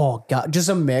 Oh god, just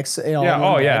a mix. Yeah.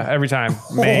 Oh, yeah. Every time.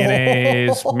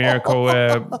 Mayonnaise, Miracle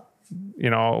Whip,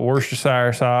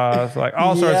 Worcestershire sauce, like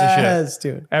all sorts of shit. Yes,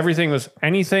 dude. Anything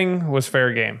was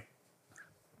fair game.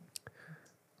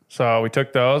 So we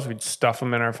took those, we'd stuff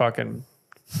them in our fucking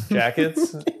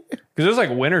jackets. Because it was like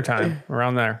wintertime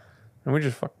around there. And we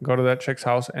just fucking go to that chick's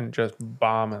house and just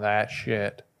bomb that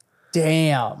shit.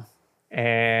 Damn.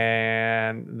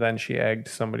 And then she egged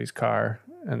somebody's car.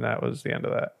 And that was the end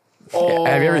of that.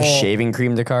 Have you ever shaving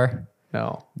creamed a car?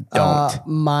 No. Don't.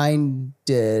 Mine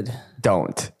did.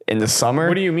 Don't. In the summer,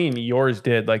 What do you mean yours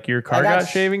did? Like your car I got got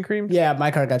shaving cream? Yeah,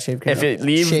 my car got shaved cream.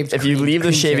 if you leave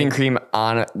the shaving cream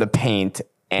on the paint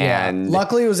and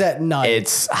luckily it was at night.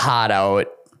 it's hot out,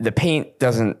 the paint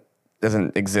doesn't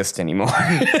exist anymore.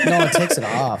 No, it takes it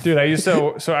off. Dude, I used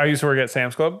to work at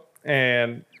Sam's Club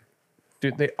and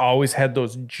dude, they always had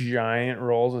those giant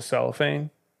rolls of cellophane.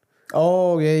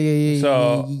 Oh yeah.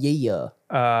 So-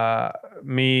 yeah.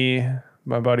 Me,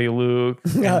 my buddy Luke,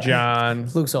 and John.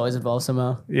 Luke's always involved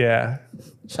somehow. Yeah.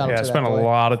 Shout Yeah, out I to spent that a boy.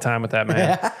 lot of time with that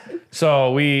man.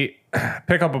 So we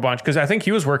pick up a bunch because I think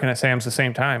he was working at Sam's the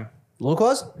same time. Luke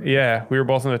was? Yeah, we were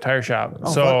both in the tire shop.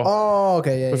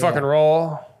 Okay, yeah. We fucking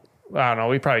roll. I don't know.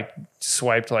 We probably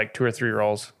swiped like 2 or 3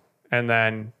 rolls. And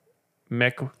then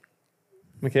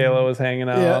Michaela was hanging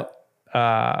out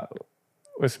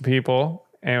with some people.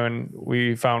 And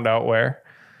we found out where.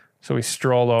 So we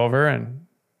strolled over and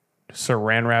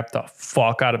saran wrapped the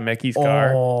fuck out of Mickey's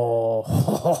car.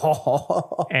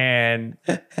 Oh. And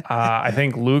I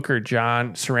think Luke or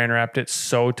John saran wrapped it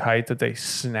so tight that they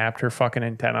snapped her fucking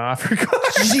antenna off her car.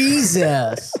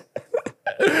 Jesus.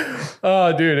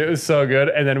 Oh, dude, it was so good.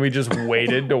 And then we just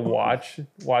waited to watch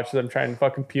them try and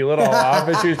fucking peel it all off.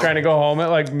 And she was trying to go home at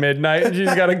like midnight, and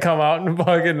she's got to come out and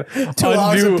fucking 2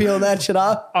 hours of peeling that shit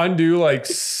off. undo like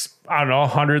I don't know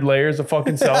 100 layers of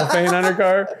fucking cellophane on her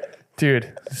car.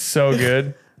 Dude, so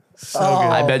good, so good.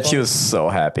 I bet she was so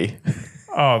happy.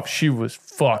 Oh, she was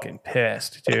fucking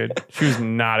pissed, dude. She was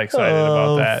not excited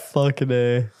about that. Fucking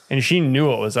A. And she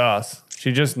knew it was us.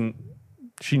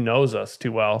 She knows us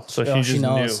too well, so she just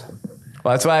knew.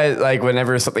 Well, that's why, like,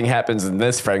 whenever something happens in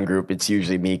this friend group, it's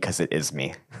usually me because it is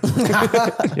me.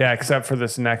 Yeah, except for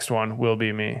this next one will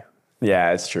be me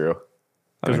Yeah, it's true.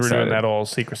 because we're doing that old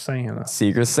Secret Santa.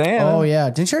 Secret Santa. Oh yeah.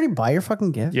 Didn't you already buy your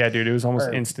fucking gift? Yeah, dude, it was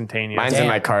almost instantaneous. Mine's in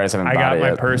my car. I just haven't I bought got it my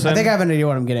yet. person. I think I have an idea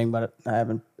what I'm getting, but I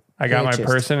haven't. I got my purchased.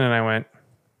 person, and I went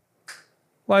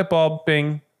light bulb,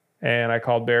 bing, and I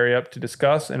called Barry up to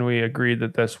discuss, and we agreed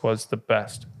that this was the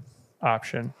best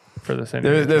option for this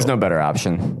individual. There's no better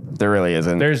option. There really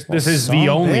isn't. This is son the of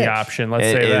a only bitch. option. Let's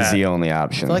It say is that. the only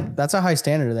option. Like that's a high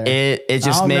standard there. It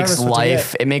just I'm makes nervous what to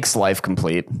life. It makes life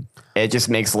complete. It just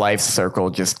makes life's circle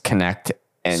just connect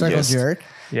and Circle just jerk.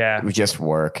 Yeah, just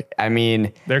work. I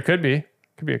mean, there could be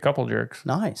a couple jerks.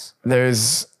 Nice.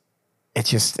 there's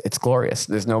it's glorious.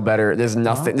 There's no better. There's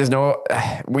nothing. There's no.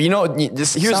 Well, here's the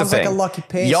Sounds thing. like a lucky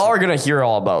pace. Y'all are gonna hear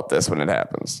all about this when it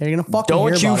happens. You're gonna fucking Don't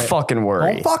hear you about it. fucking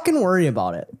worry. Don't fucking worry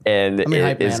about it. And I'm your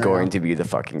hype it is man right going now. to be the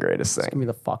fucking greatest It's thing. gonna be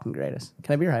the fucking greatest.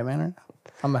 Can I be your hype man right now?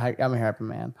 I'm a hyper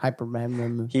man. Hyper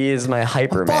man. He is my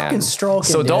hyper man. fucking stroking,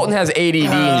 So dude. Dalton has ADD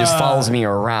and just follows me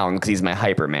around because he's my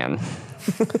hyper man.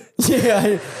 Yeah,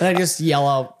 and I just yell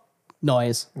out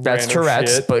noise. That's Random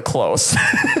Tourette's, shit. but close.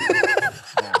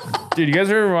 Dude, you guys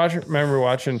remember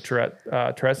watching Tourette's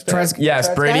Day? Tourette's- Yes, Tourette's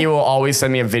Brady guy? will always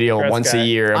send me a video Tourette's once guy. a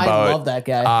year I about love that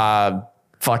guy.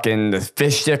 fucking the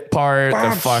fish stick part, the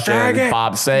Bob fucking Saget.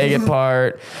 Bob Saget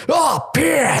part. Oh,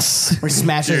 piss! Where he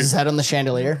smashes his head on the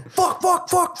chandelier. Fuck.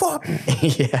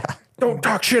 Yeah. Don't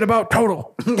talk shit about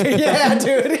Total. Yeah,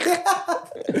 dude.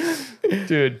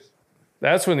 Dude,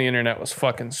 that's when the internet was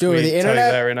fucking sweet. Dude, the Tell you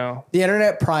internet- that right now. The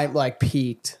internet prime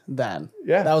peaked then.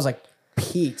 Yeah. That was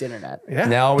peaked internet. Yeah.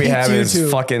 Now we Peak have is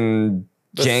YouTube. fucking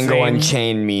The Django same-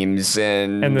 Unchained memes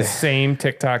and And the same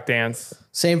TikTok dance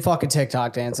Same fucking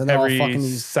TikTok dance. And they're all every fucking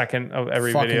these second of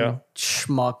every fucking video.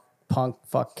 schmuck punk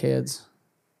fuck kids.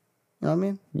 You know what I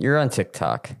mean? you're on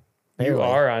TikTok. You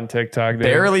are on TikTok, dude.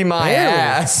 Barely my Barely.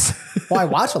 ass. Well, I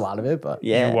watch a lot of it, but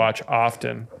Yeah. You watch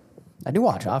often. I do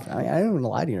watch often. I don't even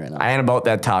lie to you right now. I ain't about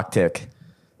that talk tick.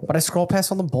 But I scroll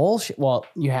past all the bullshit. Well,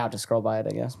 you have to scroll by it,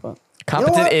 I guess. But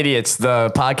Competent what? Idiots,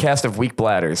 the podcast of weak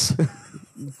bladders.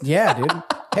 yeah, dude.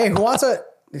 Hey, who wants a?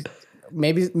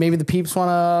 Maybe the peeps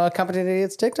want a Competent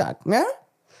Idiots TikTok. Yeah.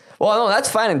 Well, no, that's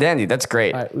fine and dandy. That's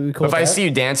great. All right, we But cool if with I that? see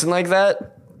you dancing like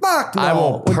that, Fuck no. I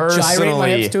will With gyrating my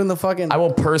personally hips doing the fucking. I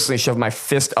will personally shove my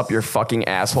fist up your fucking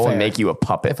asshole and Fair. make you a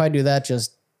puppet. If I do that,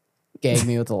 just gag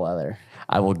me with the leather.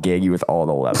 I will gag you with all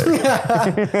the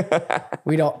leather.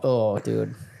 We don't. Oh,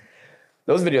 dude.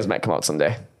 Those videos might come out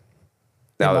someday.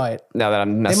 Now might. that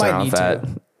I'm messing might around with need that. to.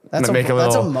 I'm That's gonna make a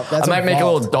that's little. that's I might make a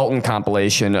little vault. Dalton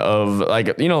compilation of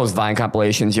those Vine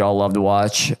compilations y'all love to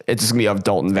watch. It's just gonna be of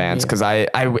Dalton Vance because I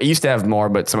used to have more,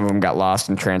 but some of them got lost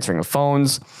in transferring of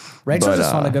phones. Rachel But,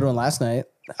 just found a good one last night.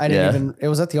 I didn't yeah. even. It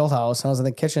was at the old house, and I was in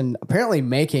the kitchen, apparently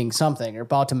making something or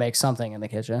about to make something in the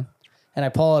kitchen. And I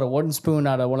pull out a wooden spoon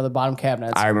out of one of the bottom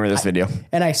cabinets, I remember this video.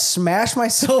 and I smashed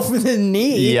myself in the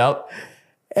knee. Yep.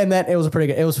 And then it was pretty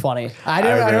good. It was funny. I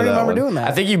don't that remember one. doing that.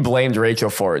 I think you blamed Rachel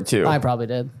for it too. I probably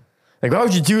did. Like, why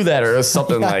would you do that? Or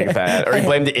something like that. Or you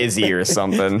blamed Izzy or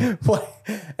something. What?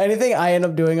 Anything I end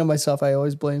up doing on myself, I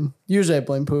always blame. Usually, I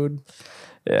blame Pood,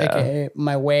 Yeah. aka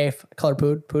my wife, color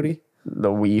Pood, Pooty, The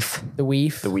weef. the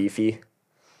weef, The weefy.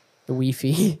 the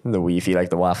weefy, The weefy, like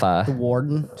the Wi-Fi.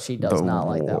 warden. She does not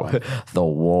like that one. The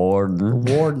warden.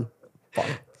 Warden. Fuck.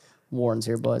 Warden's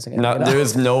here, boys. I gotta No, get out. there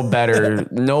is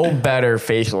no better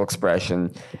facial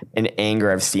expression and anger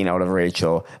I've seen out of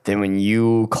Rachel than when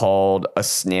you called a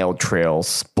snail trail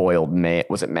spoiled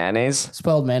was it mayonnaise?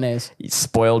 Spoiled mayonnaise.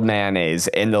 Spoiled mayonnaise,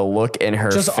 and the look in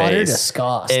her Just face. utter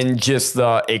disgust. And just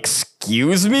the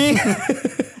excuse me?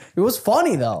 It was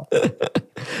funny though.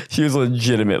 She was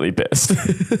legitimately pissed.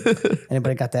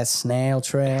 Anybody got that snail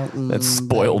trail? That's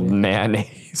spoiled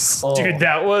mayonnaise. Oh, Dude,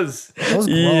 that was that was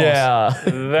gross. Yeah.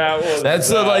 that was That's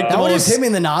the like the That one most just hit me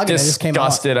in the noggin. It just came out.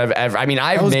 disgusted I've ever. I mean,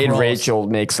 I've was made gross. Rachel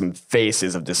make some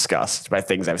faces of disgust by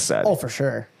things I've said, Oh, for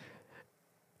sure.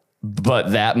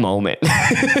 but that moment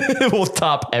will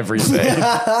top everything.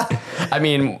 I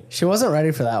mean, She wasn't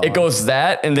ready for that one. it goes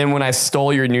that, and then when I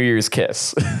stole your New Year's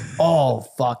kiss, Oh,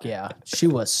 fuck yeah. She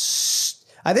was.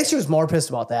 I think she was more pissed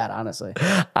about that, honestly.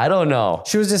 I don't know,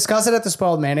 She was disgusted at the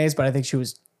spoiled mayonnaise, but I think she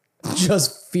was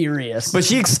just furious. but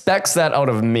she expects that out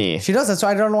of me. She does that, so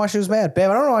I don't know why she was mad. Babe,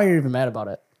 I don't know why you're even mad about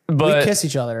it. But We kiss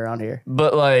each other around here.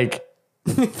 but like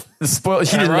the spoil,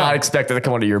 she did wrong. not expect it to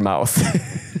come out of your mouth.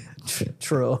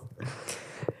 True.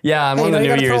 Yeah, on Hey, one of the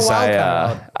you New gotta throw Year's, a wild card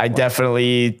out. I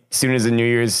definitely, as soon as the New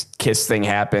Year's kiss thing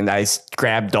happened, I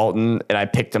grabbed Dalton and I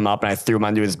picked him up and I threw him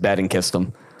onto his bed and kissed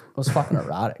him. It was fucking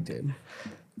erotic, dude.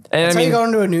 And That's I how you mean, go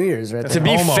into a New Year's, right? to there. be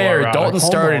Homoerotic. fair, Dalton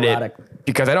started Homoerotic. it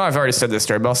because I know I've already said this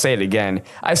story, but I'll say it again.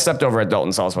 I stepped over at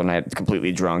Dalton's house one night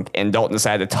completely drunk, and Dalton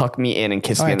decided to tuck me in and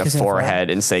kiss me yeah, in the kiss me in the forehead. forehead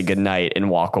and say goodnight and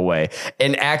walk away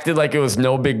and acted like it was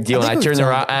no big deal. I And I think it was turned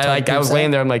around, tongue- I tongue was kiss, laying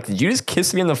eh? there. I'm like, did you just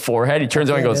kiss me in the forehead? He turns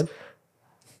around and I goes, did.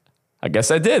 I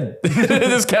guess I did.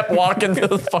 Just kept walking to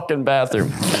the fucking bathroom.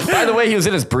 By the way, he was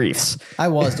in his briefs. I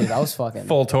was, dude. I was fucking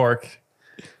full torque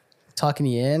tucking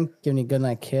you in, giving you a good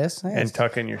night kiss. and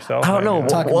tucking yourself. I don't know. in.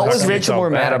 Talking What about was something Rachel so more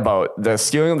mad bad. about? The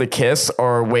stealing of the kiss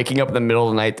or waking up in the middle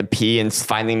of the night to pee and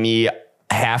finding me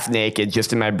half naked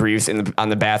just in my briefs on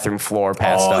the bathroom floor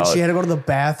passed Oh, out? and she had to go to the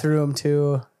bathroom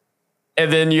too.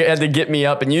 And then you had to get me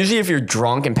up. And usually if you're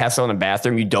drunk and pass out in the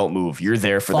bathroom, you don't move. You're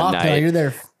there for the Fuck night. no, you're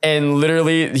there. And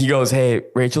literally he goes, hey,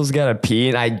 Rachel's got to pee.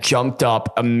 And I jumped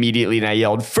up immediately and I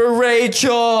yelled, for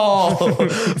Rachel,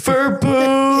 for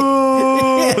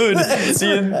Boone.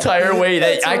 The entire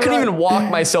way. I couldn't even walk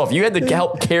myself. You had to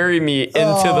help carry me into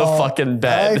the fucking I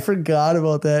bed. forgot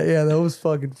about that. Yeah, that was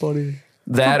fucking funny.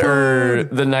 That or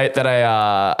the night that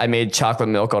I made chocolate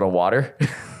milk out of water.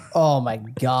 Oh my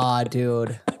God,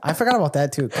 dude. I forgot about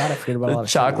that too. God, I forget about a lot of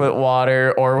Chocolate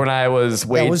water. Or when I was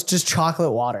shit. It was just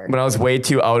chocolate water. when I was way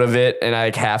too out of it and I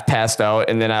like half passed out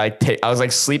and then I was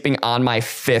like sleeping on my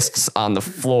fists on the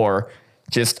floor,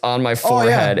 just on my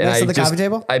forehead. Next to And the coffee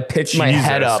table? I picked my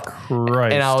head Jesus up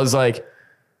Christ. and I was like,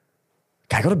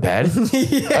 can I go to bed? Like,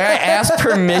 I asked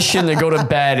permission to go to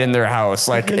bed in their house.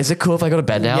 Like, is it cool if I go to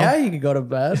bed now? Yeah, you could go to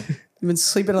bed. You've been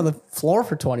sleeping on the floor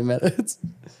for 20 minutes.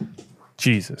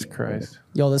 Jesus Christ.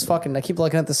 Yo, I keep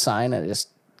looking at the sign and I just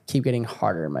keep getting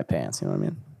harder in my pants. You know what I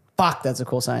mean? Fuck, that's a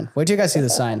cool sign. Wait till you guys see the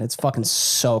sign. It's fucking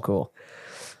so cool.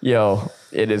 Yo,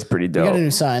 it is pretty We got a dope.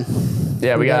 new sign.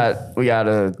 Yeah, we got a We got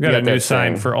a new that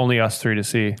sign thing. for only us three to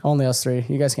see. Only us three.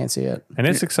 You guys can't see it. And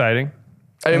it's exciting.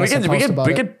 I mean, we Unless I could post about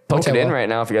it, poke which I it in will. right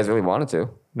now if you guys really wanted to.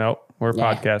 Nope. We're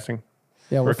Nah. podcasting.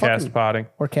 Yeah, We're cast potting.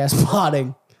 We're cast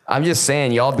potting. I'm just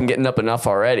saying, y'all have been getting up enough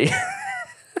already.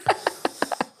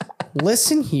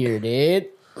 Listen here, dude.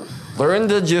 Learn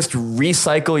to just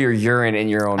recycle your urine in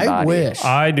your own I body. wish.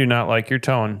 I do not like your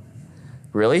tone.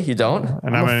 Really? You don't?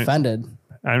 And I'm I'm gonna offended.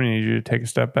 need you to take a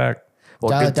step back.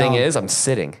 Well, Dial good it thing down. is I'm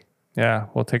sitting. Yeah,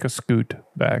 we'll take a scoot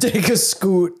back. Take a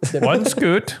scoot. One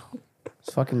scoot.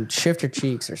 Fucking shift your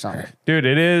cheeks or something. Dude,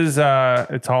 it's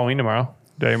Halloween tomorrow.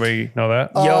 Did anybody know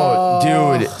that? Yo,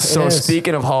 dude. it So is.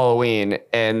 speaking of Halloween,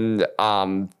 and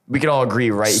we could all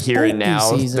agree right here and Spooky now,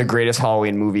 season. the greatest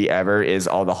Halloween movie ever is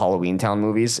all the Halloween Town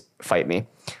movies. Fight me.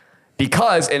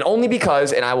 Because, and only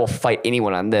because, and I will fight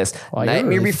anyone on this, Wow, you're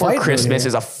Nightmare really Before fighting Christmas here.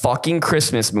 is a fucking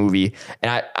Christmas movie.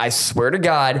 And I swear to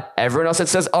God, everyone else that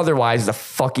says otherwise is a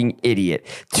fucking idiot.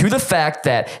 To the fact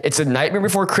that it's a Nightmare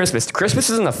Before Christmas. Christmas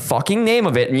is in the fucking name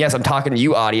of it. And yes, I'm talking to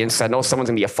you, audience. I know someone's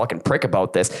gonna be a fucking prick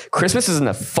about this. Christmas is in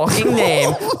the fucking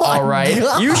name. All right.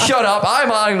 God. You shut up.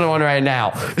 I'm on the one right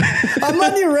now. I'm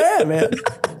on your ram, man.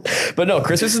 But no,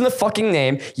 Christmas is in the fucking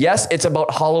name. Yes, it's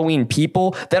about Halloween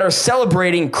people that are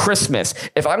celebrating Christmas.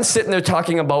 If I'm sitting there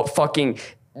talking about fucking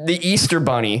the Easter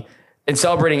Bunny and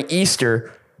celebrating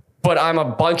Easter, but I'm a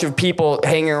bunch of people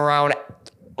hanging around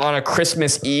on a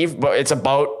Christmas Eve, but it's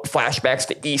about flashbacks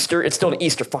to Easter, it's still an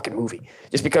Easter fucking movie.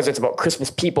 Just because it's about Christmas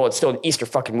people, it's still an Easter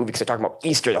fucking movie because they're talking about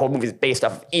Easter. The whole movie is based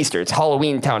off of Easter. It's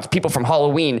Halloween Town. It's people from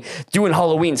Halloween doing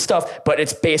Halloween stuff, but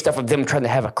it's based off of them trying to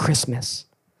have a Christmas.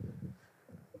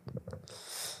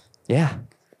 Yeah.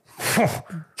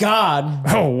 God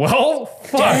Oh, well,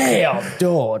 fuck. damn,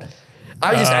 dude.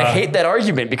 I hate that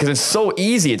argument because it's so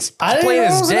easy. It's I didn't plain know it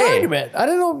as was an day. argument. I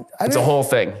didn't know. It's a whole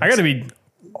thing. I got to be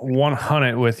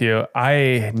 100 with you.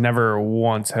 I never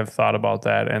once have thought about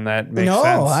that, and that makes No,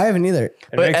 sense. I haven't either.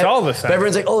 It makes all the sense. But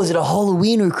everyone's like, oh, is it a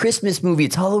Halloween or Christmas movie?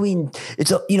 It's Halloween.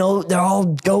 It's, they're all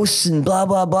ghosts and blah,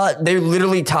 blah, blah. They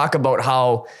literally talk about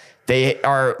how they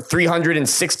are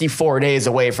 364 days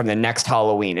away from the next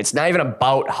Halloween. It's not even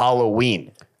about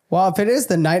Halloween. Well, if it is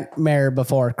the Nightmare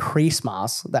Before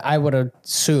Christmas, that I would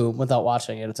assume without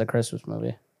watching it, it's a Christmas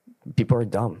movie. People are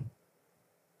dumb.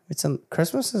 It's in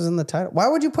Christmas is in the title. Why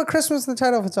would you put Christmas in the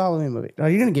title if it's a Halloween movie? Oh,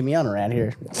 you're gonna get me on around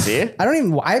here. See? I don't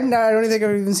even think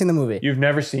I've even seen the movie. You've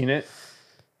never seen it?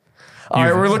 All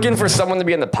right, we're looking for someone to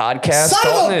be on the podcast. Son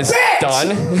of a Dalton is bitch!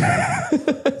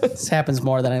 done. This happens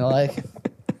more than I like.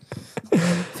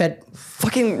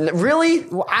 Fucking really?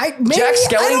 Jack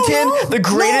Skellington, the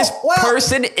greatest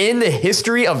person in the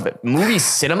history of movie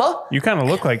cinema? You kind of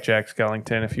look like Jack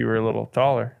Skellington if you were a little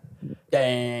taller.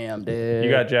 Damn, dude.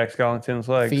 You got Jack Skellington's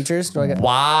legs. features? Do I get?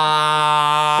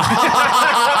 Wow.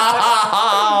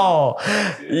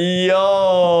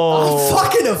 Yo. I'm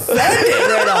fucking offended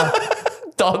right now.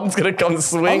 Dalton's going to come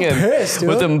swinging I'm pissed, dude.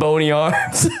 with them bony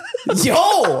arms.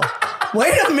 Yo,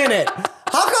 wait a minute.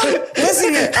 How come?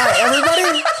 Listen here, all right,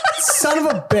 everybody. Son of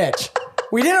a bitch.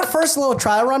 We did a first little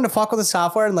trial run to fuck with the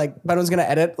software, and like Ben was gonna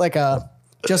edit like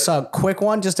just a quick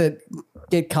one just to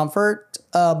get comfort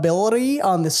ability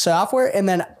on the software, and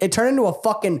then it turned into a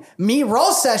fucking me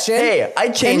roast session. Hey, I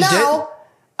changed it.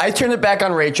 I turned it back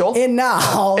on Rachel. And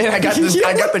now, And I got this.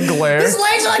 I got the glare. his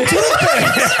legs are like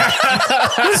toothpicks.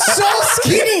 He's so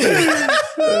skinny.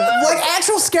 Like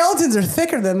actual skeletons are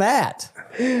thicker than that.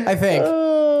 I think.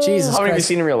 Jesus. How many have you Christ.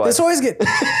 seen in real life? This always get. Dude,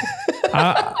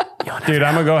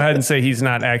 I'm going to go ahead and say he's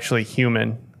not actually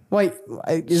human. Wait,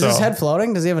 is his So- head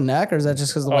floating? Does he have a neck, or is that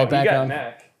just because of the white background?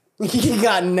 neck. He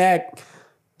got neck.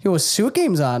 He was Suit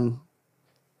Game's on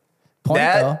point,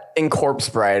 That and Corpse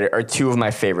Bride are two of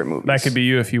my favorite movies. That could be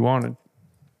you if you wanted.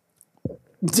 though.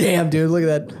 Damn, dude, look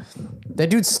at that. That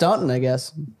dude's stunting, I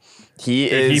guess. He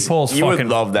Dude, is. he pulls You would fucking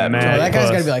love that movie. mad. That guy's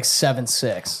Puss. got to be like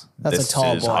 7'6". That's a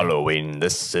tall boy. Halloween.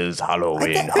 This is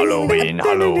Halloween. Halloween.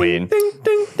 Halloween.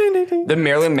 The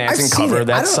Marilyn Manson I've seen cover it. of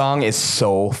I that don't- song is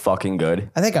so fucking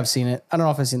good. I think I've seen it. I don't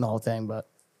know if I've seen the whole thing, but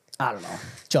I don't know.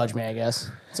 Judge me, I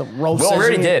guess. It's a roast. Well, we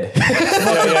already session.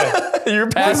 did. You're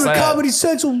past that. Comedy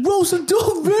Central roast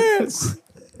adult fans.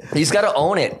 He's got to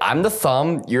own it. I'm the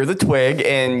thumb, you're the twig,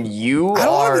 and you I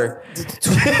don't are.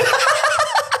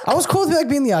 I was cool with like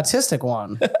being the autistic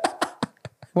one.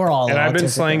 We're all And I've been autistic,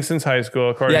 slaying since high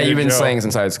school. According Yeah, to you've been Joe. slaying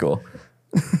since high school.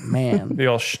 man. The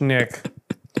old schnick.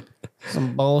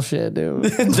 Some bullshit, dude.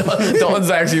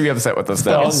 Dalton's actually gonna be upset with us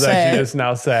now. Dalton's sad. actually just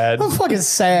now sad. I'm fucking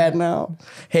sad now.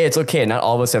 Hey, it's okay. Not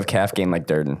all of us have calf game like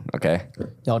Durden. Okay,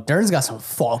 Yo, Dern's got some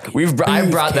fucking. I've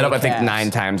brought that up I think calves.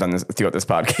 9 times on this throughout this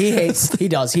podcast. He hates. He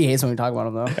does. He hates when we talk about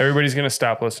him though. Everybody's gonna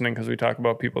stop listening because we talk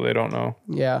about people they don't know.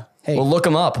 Yeah. Hey, Well, look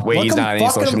him up. Wait, Look he's him, not on any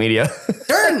fuck social him. media.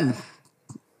 Dern.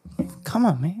 Come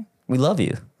on, man. We love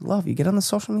you, Love you. Get on the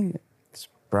social media.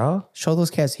 bro. Show those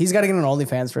calves. He's got to get an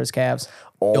OnlyFans for his calves.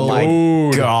 Oh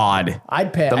my god.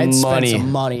 I'd pay. The I'd money. spend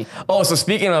some money. Oh, so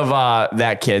speaking of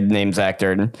that kid named Zach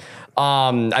Durden,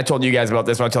 I told you guys about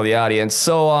this, but I'll tell the audience.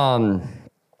 So,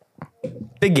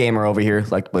 big gamer over here,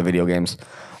 like to play video games. Big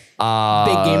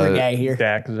gamer guy here.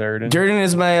 Dak Zerden. Durden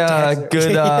is my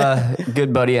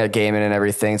good buddy at gaming and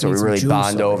everything, so Need we some really juice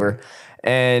bond over over.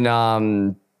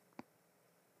 And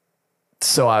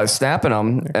so I was snapping him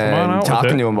on out and with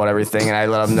talking it. to him about everything, and I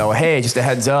let him know, hey, just a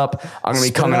heads up, I'm gonna be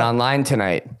Spit it coming up. online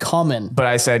tonight. Coming. But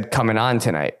I said coming on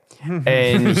tonight.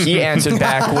 And he answered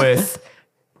back with,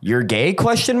 you're gay,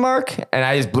 question mark? And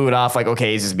I just blew it off like,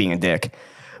 okay, he's just being a dick.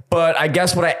 But I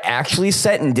guess what I actually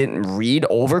said and didn't read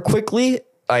over quickly,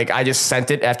 like I just sent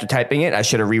it after typing it. I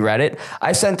should have reread it.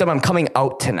 I sent him, I'm coming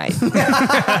out tonight.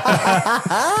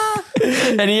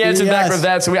 And he answered back Yes. with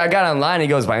that. So I got online. He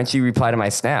goes, why don't you reply to my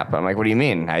snap? I'm like, what do you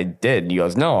mean? I did. He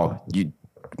goes, no,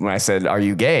 when I said, are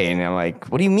you gay? And I'm like,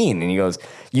 what do you mean? And he goes,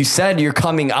 you said you're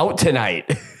coming out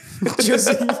tonight.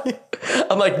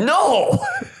 I'm like, no.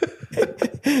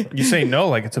 You say no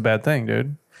like it's a bad thing,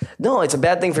 dude. No, it's a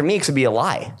bad thing for me because it'd be a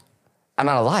lie. I'm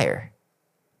not a liar.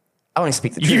 I want to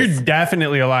speak the You're truth.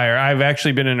 definitely a liar. I've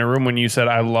actually been in a room when you said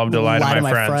I love to lie to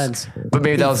my friends. But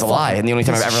maybe that was a lie. And the only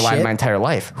time I've piece of ever lied in shit. my entire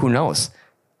life. Who knows?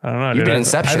 I don't know. You've dude. been I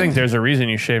Inception. think there's a reason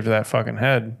you shaved that fucking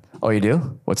head. Oh, you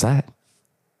do? What's that?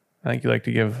 I think you like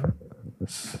to give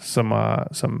some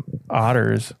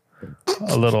otters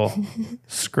a little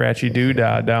scratchy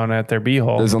doodah down at their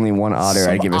beehole. There's only one otter.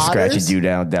 Some I'd give a scratchy otters? doo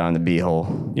down the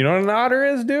beehole. You know what an otter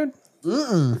is, dude?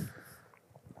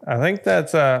 I think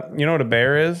that's you know what a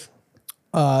bear is?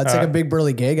 It's like a big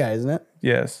burly gay guy, isn't it?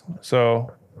 Yes.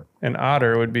 So an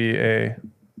otter would be a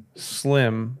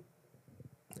slim,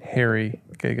 hairy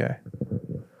gay guy.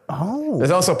 Oh.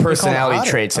 There's also personality otter.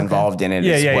 traits Okay. involved in it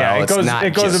Yeah, as yeah, well. yeah. It's not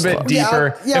It goes just a bit looks.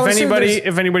 deeper. Yeah, I would assume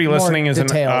if anybody more listening is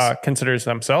details. considers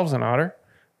themselves an otter,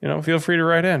 feel free to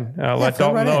write in. Let fill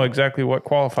Dalton right know in. exactly what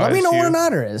qualifies. Let me know you. what an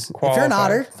otter is. If you're an Qualifies.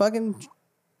 otter, fucking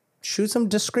shoot some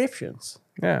descriptions.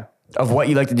 Yeah. Of what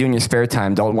you like to do in your spare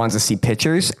time. Dalton wants to see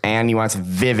pictures and he wants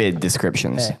vivid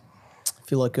descriptions. Hey, if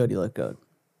you look good, you look good.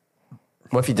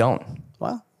 What if you don't?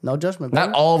 Well, no judgment. Not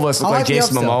baby. all of us look I'll like hype you up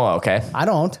Jason still. Momoa, okay? I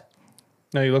don't.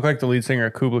 No, you look like the lead singer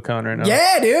of Kubla Khan right now.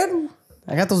 Yeah, dude.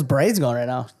 I got those braids going right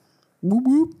now. Whoop,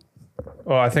 whoop.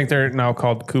 Well, I think they're now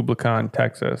called Kubla Khan,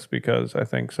 Texas, because I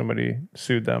think somebody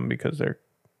sued them because they're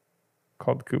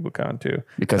called Kubla Khan too.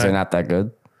 Because they're not that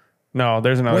good. No,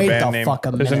 there's another Wait band the named. fuck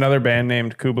a There's minute. another band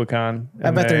named Kubla Khan.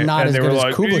 I bet they're not as good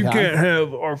as Kubla You Khan." can't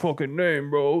have our fucking name,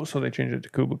 bro. So they changed it to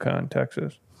Kubla Khan,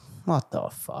 Texas. What the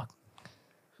fuck?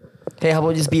 Hey, how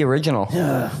about just be original?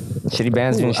 Shitty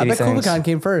bands doing I shitty bet Kubla things. Khan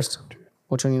came first.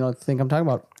 Which one you think I'm talking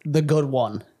about? The good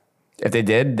one. If they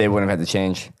did, they wouldn't have had to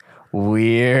change.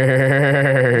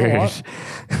 Weird. What?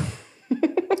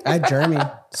 I had Jeremy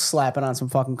slapping on some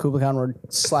fucking Kubla Khan. We're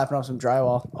slapping on some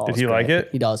drywall. Oh, Did it's he like great. it?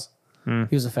 He does. He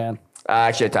was a fan.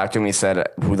 Actually, I talked to him. He said,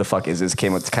 "Who the fuck is this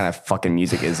kid? What kind of fucking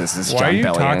music is this? This is Why John are you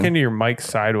Bellion." talking to your mic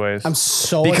sideways? I'm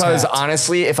so Because attacked.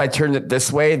 honestly, if I turned it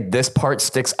this way, this part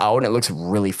sticks out and it looks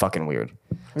really fucking weird.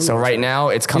 So right now,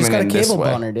 it's coming got a in this cable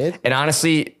way. bunner, dude. And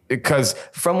honestly, because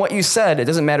from what you said, it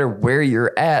doesn't matter where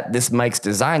you're at. This mic's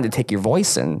designed to take your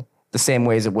voice in the same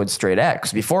way as it would straight at.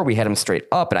 Because before we had him straight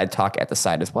up, and I'd talk at the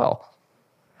side as well.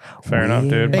 Fair enough,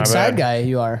 dude. Big My side bad. guy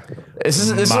you are. This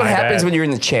is what My happens bad. when you're in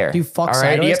the chair. You fuck all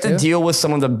right? You sideways, have to too? deal with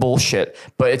some of the bullshit,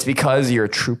 but it's because you're a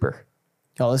trooper.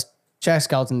 Yo, this Jack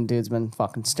Skeleton dude's been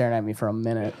fucking staring at me for a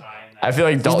minute. I feel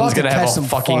like Dalton's about to gonna have catch a some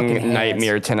fucking hands.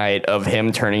 nightmare tonight of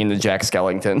him turning into Jack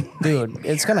Skellington. Dude,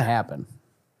 it's gonna happen.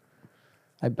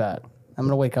 I bet. I'm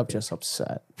gonna wake up just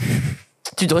upset.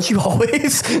 Dude, don't you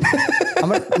always?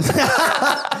 I'm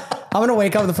gonna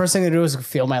wake up. The first thing to do is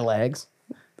feel my legs.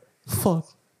 Fuck.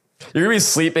 You're gonna be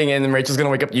sleeping and then Rachel's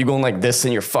gonna wake up you going like this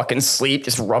in your fucking sleep,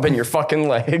 just rubbing your fucking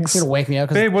legs. You're gonna wake me up.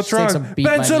 Babe, what's wrong?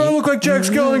 Ben said I look like Jack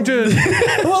Skellington.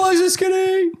 Well, I was just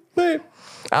kidding. Babe.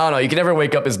 I don't know. You can never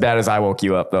wake up as bad as I woke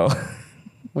you up though.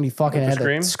 When you fucking had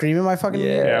scream? to scream in my fucking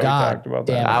Yeah, we God talked about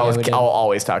that. damn it, I'll we did.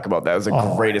 always talk about that. It was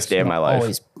the greatest day of my life.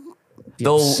 Always be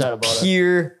upset The about it.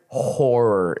 pure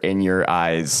horror in your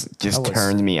eyes just was-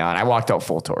 turned me on. I walked out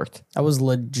full torqued. I was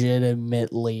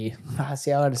legitimately.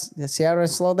 See how I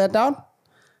slowed that down?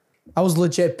 I was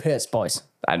legit pissed, boys.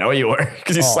 I know you were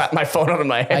because you slapped my phone out of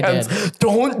my hands. did.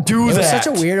 Don't do It that. was such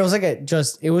a weird. It was like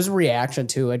it was a reaction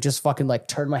to. I just fucking like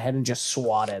turned my head and just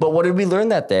swatted. But what did we learn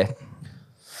that day?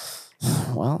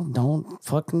 Well, don't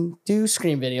fucking do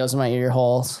scream videos in my ear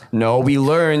holes. No, we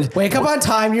learned Wake up on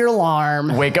time to your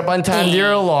alarm. wake up on time to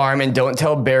your alarm and don't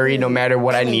tell Barry no matter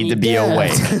what I need to be Yeah.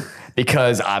 awake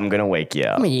because I'm gonna wake you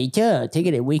up. Take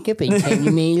it and wake up and tell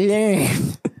me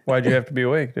learn. Why'd you have to be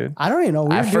awake, dude? I don't even know.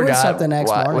 We I were doing forgot. something next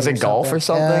What? morning. Was it golf or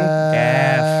something?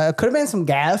 Gaff. It could have been some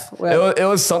gaff. It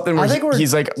was something where I think we're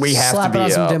he's like, we have to slapping be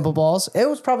on some up. dimple balls. It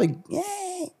was probably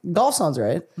golf sounds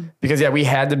right. Because, yeah, we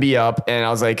had to be up. And I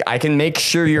was like, I can make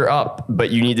sure you're up, but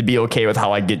you need to be okay with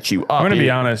how I get you up. I'm gonna be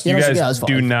honest. Yeah, You yeah, guys it's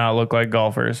do fine. not look like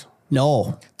golfers.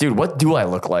 No, Dude, what do I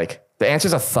look like? The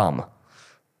answer's a thumb.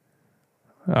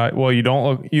 Well, you don't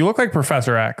look. You look like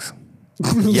Professor X.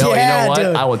 Yo, you know what?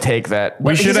 dude. I will take that.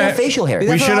 We He should doesn't have have facial hair. We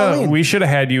We That's should for have. Halloween. We should have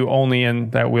had you only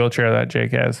in that wheelchair that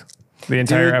Jake has. The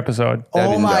entire Dude. episode. That'd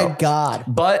oh be my dope. god.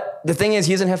 But the thing is,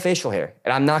 he doesn't have facial hair.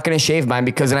 And I'm not going to shave mine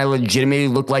because then I legitimately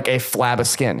look like a flab of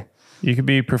skin. You could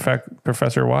be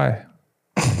Professor Y.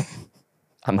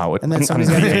 I'm out. And then somebody's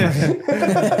got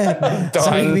to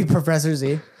somebody done. be Professor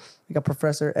Z. We got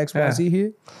Professor XYZ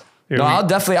here. Here No, we- I'll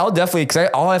definitely, because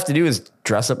all I have to do is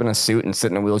dress up in a suit and sit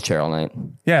in a wheelchair all night.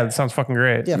 yeah, that sounds fucking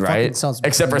great. Yeah, fucking Right? sounds.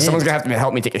 Except for mint. someone's going to have to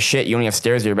help me take a shit. You only have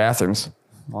stairs to your bathrooms.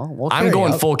 Well, we'll I'm carry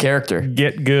going up. full character.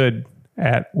 Get good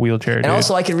at wheelchair. And dude.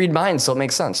 also, I can read minds, so it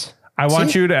makes sense. I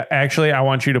want See? you to I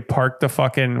want you to park the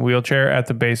fucking wheelchair at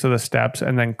the base of the steps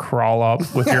and then crawl up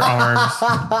with your arms.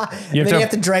 You Then you have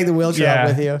to drag the wheelchair up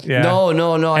with you. Yeah. No. I And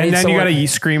need then you someone- gotta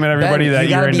scream at everybody Ben, that you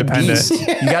you're gotta be independent.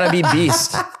 Beast. You gotta be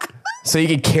beast. So you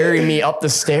can carry me up the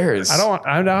stairs. I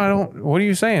don't. What are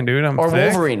you saying, dude? I'm Or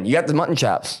thick. Wolverine. You got the mutton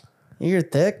chops. You're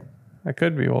thick. I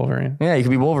could be Wolverine. Yeah, you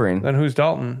could be Wolverine. Then who's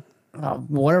Dalton?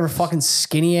 Whatever fucking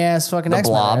skinny ass fucking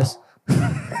X-Men Blob. is.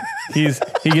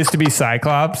 He gets to be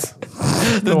Cyclops,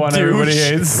 the one everybody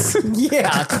hates.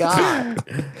 Yeah, God.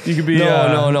 You could be No.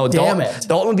 Damn Dalton, it.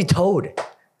 Dalton would be Toad.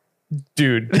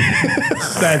 dude.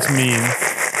 That's mean.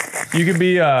 You could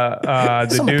be the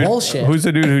Some dude. bullshit. Who's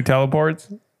the dude who teleports?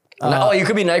 Oh, you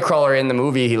could be Nightcrawler in the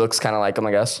movie. He looks kind of like him,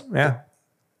 I guess. Yeah.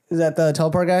 Is that the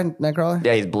teleport guy, Nightcrawler?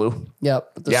 Yeah, he's blue.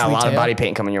 Yep. with the Yeah, a sweet lot of tail. body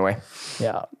paint coming your way.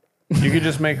 Yeah. You could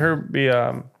just make her be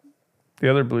the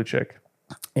other blue chick.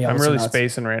 Yeah, I'm what's really nuts?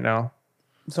 spacing right now.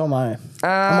 So am I.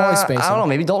 I'm always spacing. I don't know.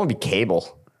 Maybe Dalton would be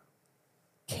Cable.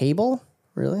 Cable?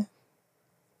 Really?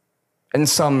 And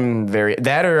some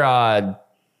that or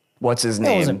what's his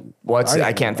name? wasn't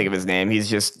I can't think of his name.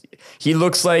 He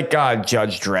looks like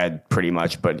Judge Dredd pretty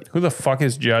much, but Who the fuck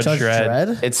is Judge, Judge Dredd?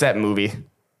 Dredd? it's that movie.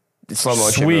 The slow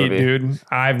motion Sweet, movie. dude.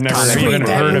 I've never Sweet, even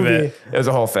that heard of movie. it. It was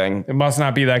a whole thing. It must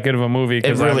not be that good of a movie. It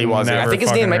 'cause really I've wasn't. I never think his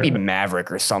fucking name might be heard of it.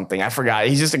 Maverick or something. I forgot.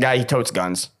 He's just a guy. He totes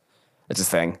guns. It's his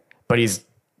thing. But he's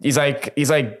like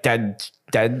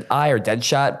Dead Eye or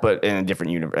Deadshot, but in a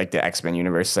different universe, like the X-Men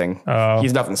universe thing. Oh.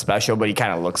 He's nothing special, but he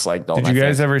kind of looks like Dalton. Did you I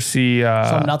guys think. ever see?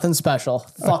 So nothing special.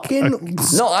 Fucking.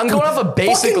 No, I'm going off a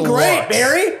basic fucking great, looks.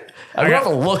 Barry. I'm going off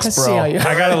of looks, Let's see how bro. you-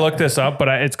 I gotta look this up, but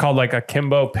it's called like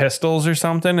Akimbo Pistols or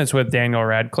something. It's with Daniel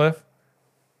Radcliffe.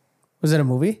 Was it a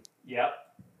movie? Yep.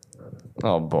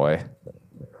 Oh boy,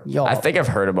 Yo, I think I've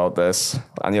heard about this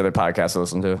on the other podcast I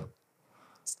listened to.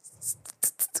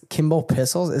 Kimbo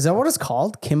Pistols. Is that what it's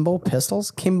called? Kimbo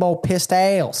Pistols? Kimbo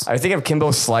Pistols. I think of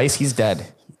Kimbo Slice. He's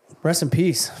dead. Rest in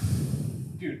peace.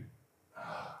 Dude.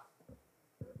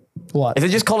 What? Is it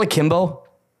just called a Kimbo?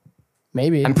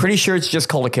 Maybe. I'm pretty sure it's just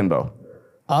called a Kimbo.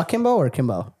 A Kimbo or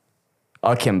Kimbo?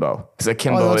 A Kimbo. Because a Oh, it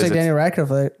Kimbo looks is like Daniel Radcliffe.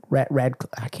 Like,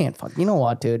 Radcliffe. I can't fuck. You know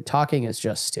what, dude? Talking is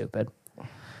just stupid.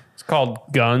 It's called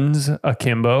Guns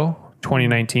Akimbo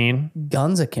 2019.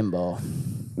 Guns Akimbo.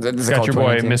 Is it Got called your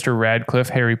boy 2019? Mr. Radcliffe,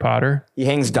 Harry Potter. He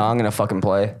hangs dong in a fucking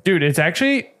play. Dude, it's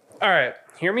actually all right.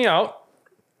 Hear me out.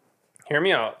 Hear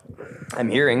me out. I'm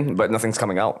hearing, but nothing's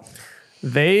coming out.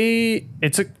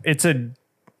 It's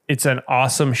an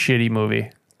awesome shitty movie.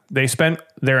 They spent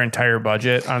their entire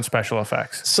budget on special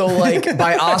effects. So like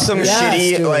by awesome Yes,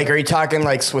 shitty, dude. like are you talking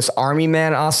like Swiss Army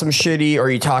Man awesome shitty, or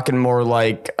are you talking more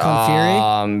like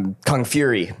Kung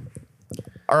Fury,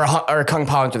 or Kung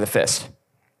Pao into the Fist?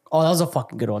 Oh, that was a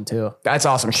fucking good one too. That's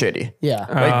awesome shitty. Yeah.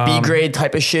 Like B grade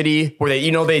type of shitty, where they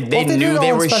they Well, they did knew it they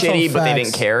all in were special shitty, but they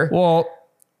effects. didn't care. Well,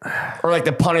 Or like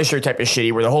the Punisher type of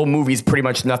shitty, where the whole movie's pretty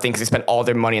much nothing because they spent all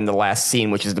their money in the last scene,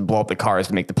 which is to blow up the cars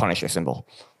to make the Punisher symbol.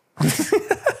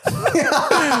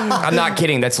 I'm not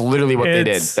kidding. That's literally what they did.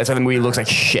 It's- That's why the movie looks like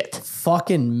shit.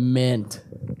 Fucking mint.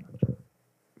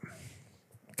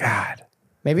 God.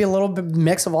 Maybe a little bit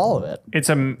mix of all of it. It's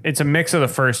a mix of the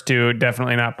first two,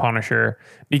 definitely not Punisher,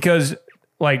 because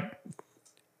like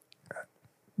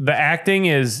the acting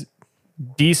is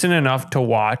decent enough to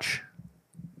watch,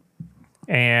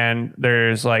 and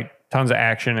there's like tons of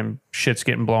action and shit's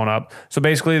getting blown up. So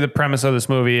basically the premise of this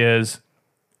movie is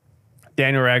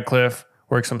Daniel Radcliffe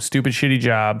works some stupid shitty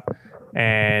job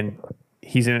and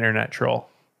he's an internet troll.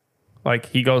 Like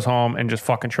he goes home and just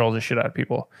fucking trolls the shit out of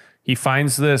people. He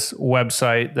finds this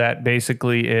website that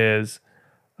basically is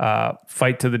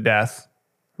fight to the death,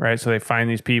 right? So they find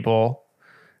these people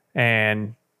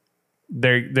and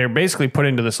they're basically put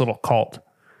into this little cult.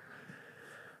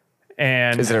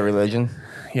 And Is it a religion?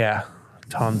 yeah,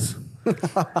 tons.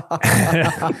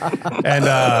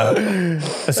 And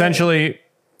essentially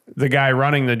the guy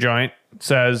running the joint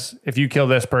says, if you kill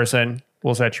this person,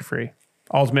 we'll set you free.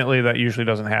 Ultimately, that usually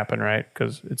doesn't happen, right?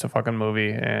 Because it's a fucking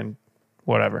movie and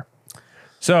whatever.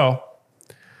 So,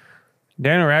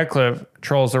 Daniel Radcliffe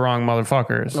trolls the wrong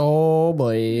motherfuckers. Oh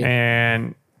boy.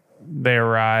 And they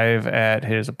arrive at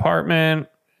his apartment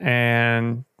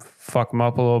and fuck him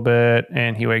up a little bit.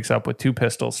 And he wakes up with 2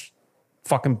 pistols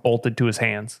fucking bolted to his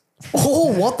hands.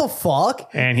 Oh, what the fuck?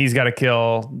 And he's got to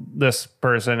kill this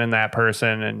person and that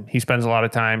person. And he spends a lot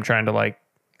of time trying to like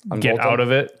get Unbolt them? out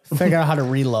of it. Figure out how to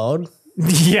reload.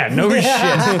 Yeah, no shit.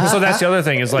 So that's the other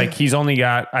thing is like he's only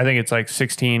got, I think it's like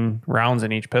 16 rounds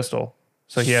in each pistol.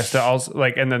 So he has to also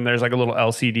like, and then there's like a little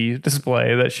LCD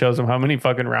display that shows him how many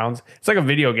fucking rounds. It's like a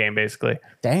video game basically.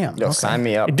 Damn. Yo, okay. sign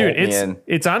me up. Dude, bolt me in.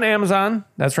 it's on Amazon.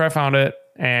 That's where I found it.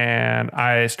 And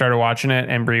I started watching it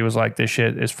and Bree was like, this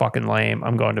shit is fucking lame.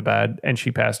 I'm going to bed. And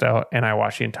she passed out and I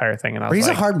watched the entire thing and I was He's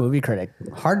like, a hard movie critic,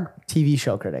 hard TV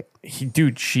show critic.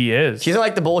 dude, she is. She doesn't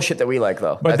like the bullshit that we like,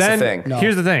 though. But That's then the thing. No.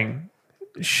 here's the thing.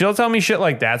 She'll tell me shit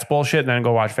like that's bullshit and then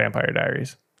go watch Vampire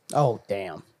Diaries. Oh,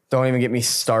 damn. Don't even get me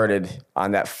started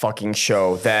on that fucking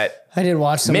show that I did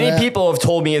watch some of many that. people have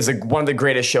told me is one of the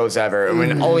greatest shows ever. I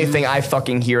mean, the only thing I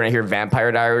fucking hear when I hear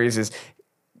Vampire Diaries is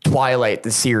Twilight,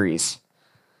 the series.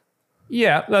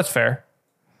 Yeah, that's fair.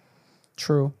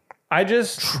 True. I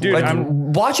just, dude, Like,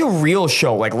 watch a real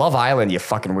show like Love Island, you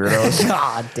fucking weirdos.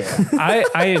 God damn.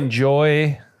 I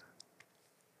enjoy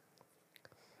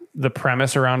the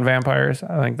premise around vampires.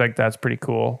 I think like that's pretty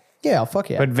cool. Yeah, fuck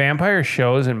yeah. But vampire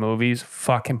shows and movies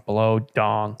fucking blow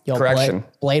dong. Yo, Correction.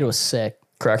 Blade was sick.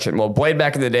 Correction. Well, Blade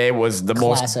back in the day was the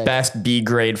most Classic. best B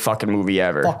grade fucking movie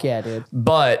ever. Fuck yeah, dude.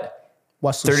 But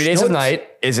Wesley 30 Days of Snipes. Night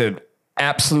is an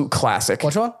absolute classic.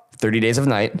 Which one? 30 Days of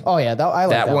Night. Oh yeah, I like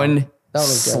That one That one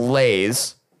was good.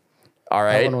 slays. All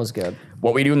right. That one was good.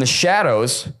 What We Do in the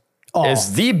Shadows Oh,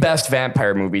 is the best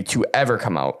vampire movie to ever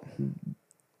come out.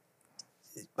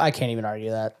 I can't even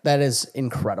argue that. That is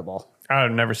incredible.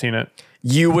 I've never seen it.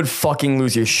 You would fucking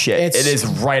lose your shit. It's- It is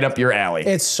right up your alley.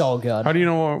 It's so good. How do you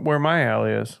know where my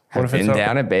alley is? What if Been it's up-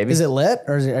 down it, baby. Is it lit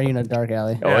or are you in a dark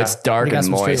alley? Oh, it's dark You got and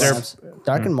some street moist. lamps.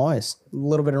 Dark and moist. A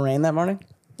little bit of rain that morning.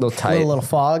 A little tight. Little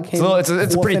fog.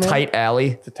 It's a pretty tight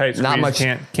alley. It's a tight squeeze. Not much.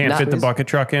 Can't not- fit the bucket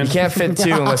truck in. You can't fit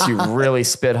 2 unless you really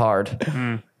spit hard.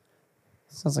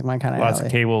 Sounds like my kind of Lots alley.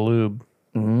 of cable lube.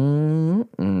 It's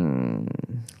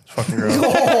fucking gross.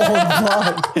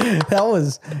 That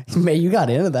was, man, you got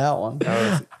into that one.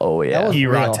 Oh yeah. That was-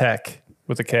 Erotech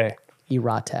with a K.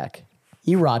 Erotech.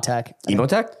 Erotech.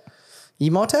 Emotech?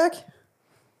 Emotech?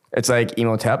 It's like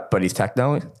Emotep, but he's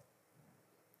techno.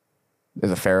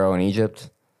 There's a pharaoh in Egypt.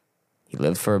 He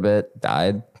lived for a bit,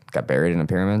 died, got buried in a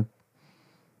pyramid.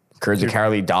 Courage the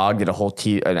Cowardly Dog did a whole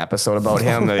an episode about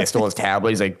him. They stole his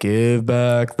tablet. He's like, give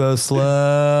back the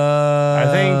slab.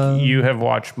 I think you have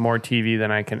watched more TV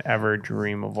than I can ever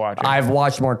dream of watching. I've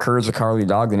watched more Courage the Cowardly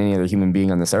Dog than any other human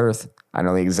being on this earth. I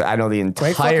know the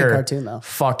Great fucking entire cartoon, though.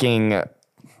 fucking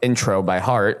intro by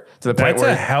heart to the point That's a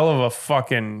where hell of a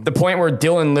fucking. the point where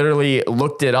Dylan literally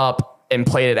looked it up and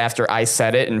played it after I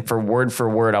said it, and for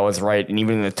word, I was right, and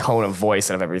even in the tone of voice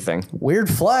and of everything. Weird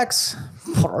flex.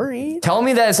 Tell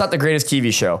me that it's not the greatest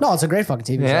TV show. No, it's a great fucking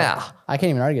TV Yeah. show. I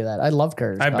can't even argue that. I love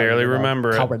Curtis. I barely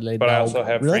remember Cowardly it, but I Dog. also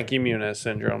have Really? Frankie Muniz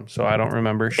syndrome, so I don't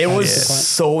remember It shit. was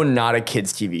so not a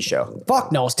kid's TV show.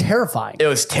 Fuck no, it's terrifying. It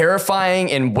was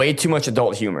terrifying and way too much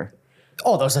adult humor.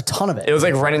 Oh, there's a ton of it. It was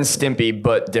like Ren and Stimpy,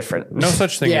 but different. No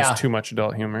such thing Yeah. as too much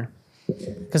adult humor.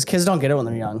 Because kids don't get it when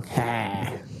they're young.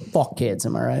 Fuck kids,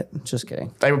 am I right? Just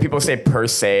kidding. Like when people say per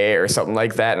se or something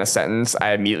like that in a sentence,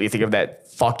 I immediately think of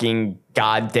that fucking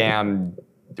goddamn,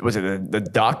 was it the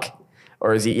duck?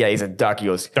 Or is he, yeah, he's a duck. He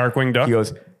goes, Darkwing Duck. he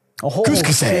goes, Oh,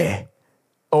 Kuskase,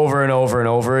 over and over and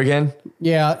over again.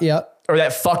 yeah, yeah. Or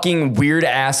that fucking weird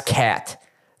ass cat.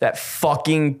 That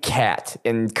fucking cat.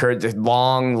 And Kurt, this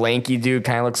long, lanky dude,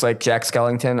 kind of looks like Jack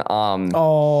Skellington.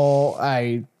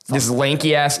 This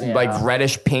lanky ass, like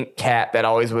reddish pink cat that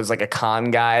always was like a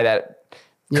con guy that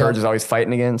Kurt was always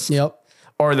fighting against. Yep.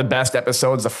 Or the best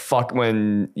episodes,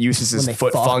 when Eustace's they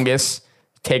foot fuck. fungus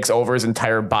takes over his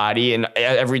entire body and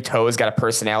every toe's got a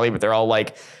personality, but they're all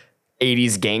like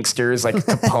 80s gangsters, like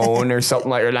Capone or something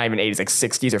like, or not even 80s, like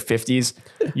 60s or 50s.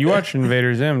 You watched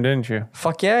Invader Zim, didn't you?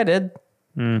 Fuck yeah, I did.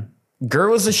 Gur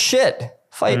was a shit.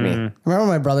 Fight me. Remember when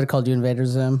my brother called you Invader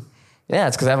Zim? Yeah,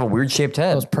 it's because I have a weird shaped That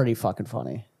head. was pretty fucking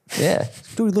funny. Yeah.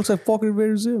 Dude, he looks like fucking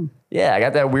Invader Zim. Yeah, I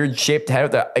got that weird shaped head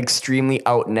with the extremely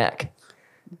out neck.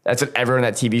 That's what everyone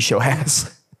on that TV show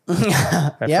has.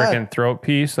 That Yeah. freaking throat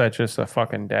piece, that's just a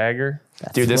fucking dagger.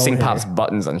 Dude, this thing throat pops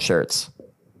buttons on shirts.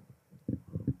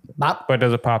 Bop. But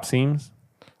does it pop seams?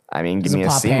 I mean, give Does it me a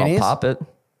pop seam, panties? I'll pop it.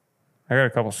 I got a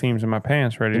couple seams in my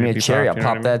pants ready Give me to a be cherry, I'll popped, you know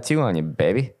pop what I mean? that too on you,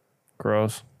 baby.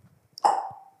 Gross.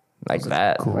 Like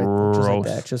that. Right, just like Gross.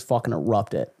 that. Just fucking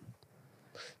erupt it.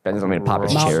 Ben doesn't want me to pop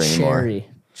his Mount cherry anymore. Cherry.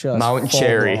 Just Mountain full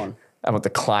cherry. blown. I want to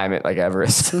climb it like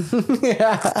Everest.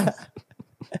 I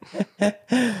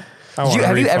want a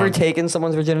Have you ever refund. taken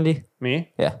someone's virginity? Me?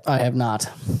 Yeah. I have not.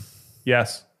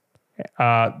 Yes.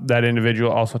 That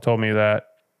individual also told me that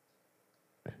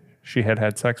she had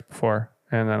had sex before,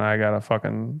 and then I got a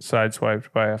fucking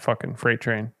sideswiped by a fucking freight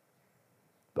train.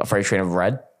 A freight train of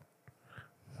red?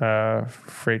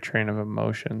 Freight train of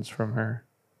emotions from her.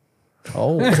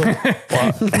 Oh, I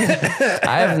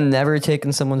have never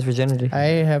taken someone's virginity.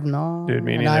 I have not. Dude,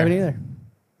 me And I haven't neither. either.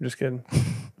 Just kidding.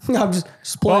 I'm just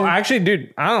playing. Well, actually,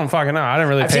 dude, I don't fucking know. I didn't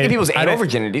really I've pay. taken people's I anal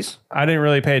didn't- virginities. I didn't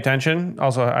really pay attention.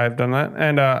 Also, I've done that.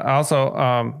 And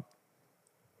also,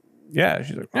 yeah,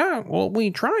 she's like, yeah, well,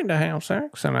 we tried to have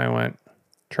sex. And I went,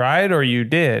 tried or you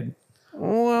did?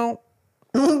 Well,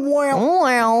 And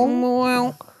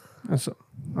so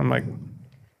I'm like,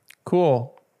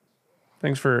 cool.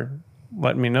 Thanks for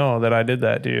letting me know that I did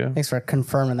that to you, Thanks for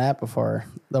confirming that before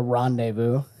the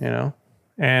rendezvous. you know?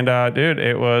 And, dude,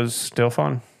 it was still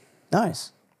fun.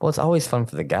 Nice. Well, it's always fun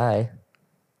for the guy.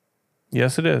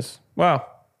 Yes, it is. Well,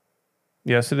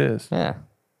 yes, it is. Yeah.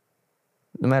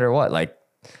 No matter what, like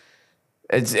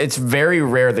it's very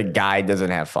rare the guy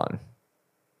doesn't have fun.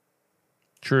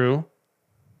 True.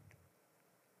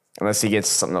 Unless he gets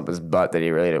something up his butt that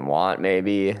he really didn't want,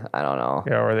 maybe. I don't know.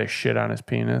 Yeah, or they shit on his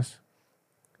penis.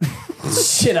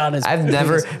 Shit on his. I've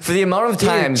never, for the amount of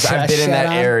times I've been in chest that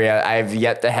shot on? area, I've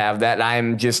yet to have that.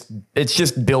 And it's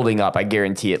just building up. I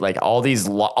guarantee it. Like all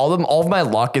of my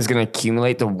luck is going to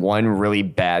accumulate to one really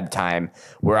bad time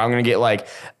where I'm going to get like,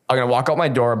 I'm going to walk out my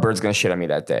door, a bird's going to shit on me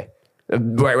that day.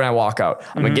 Right when I walk out,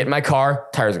 I'm going to get in my car,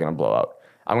 tires are going to blow out.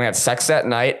 I'm going to have sex that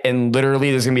night, and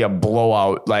literally there's going to be a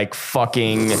blowout, like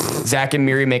fucking Zach and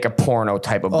Miri make a porno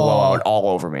type of blowout all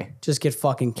over me. Just get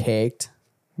fucking caked.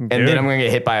 And Dude. then I'm going to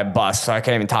get hit by a bus, so I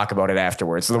can't even talk about it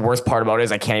afterwards. So the worst part about it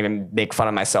is I can't even make fun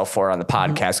of myself for it on the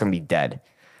podcast. I'm going to be dead.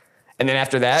 And then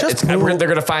after that, Just cool. they're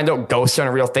going to find out ghosts aren't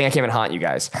a real thing. I can't even haunt you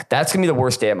guys. That's going to be the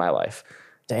worst day of my life.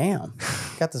 Damn.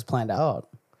 Got this planned out.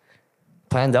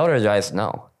 Planned out or just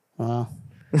no? Well,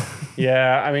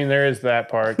 Yeah, I mean, there is that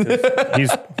part. 'Cause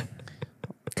he's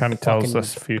kind of tells Fucking-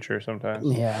 us future sometimes.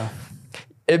 yeah.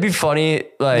 It'd be funny,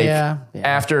 like, Yeah.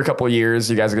 after a couple of years,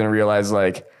 you guys are going to realize,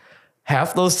 like,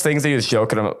 half those things that he was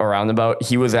joking around about,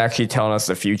 he was actually telling us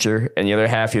the future. And the other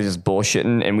half, he was just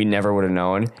bullshitting, and we never would have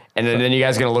known. And then you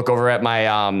guys are going to look over at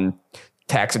my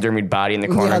taxidermied body in the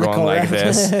corner Yeah, the going corner. like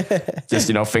this. Just,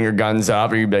 finger guns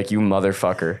up, or you'd be like, you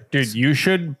motherfucker. Dude, you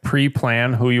should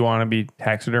pre-plan who you want to be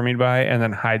taxidermied by and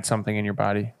then hide something in your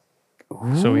body.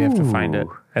 So we have to find it.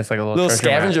 It's like a little Little treasure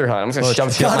scavenger map. hunt. I'm just going to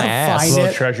shove shit in my Gotta ass. find Little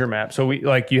it. treasure map. So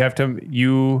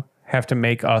you have to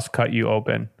make us cut you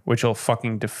open, which will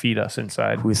fucking defeat us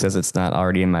inside. Who says it's not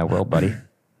already in my world, buddy?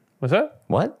 What's that?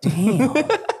 What?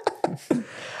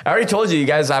 I already told you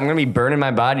guys, I'm going to be burning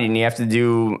my body, and you have to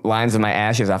do lines of my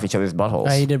ashes off each other's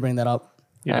buttholes. He did bring that up.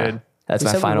 You Yeah. did. That's We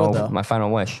my said we would, though.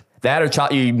 final wish. That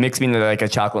or you mix me into like a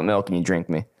chocolate milk and you drink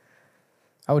me.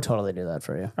 I would totally do that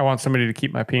for you. I want somebody to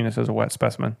keep my penis as a wet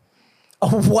specimen.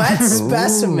 A wet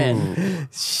specimen.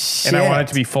 And I want it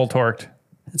to be full torqued.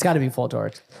 It's got to be full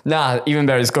torque. Nah, even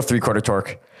better. Just go 3/4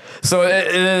 torque. So you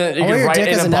wear can your write dick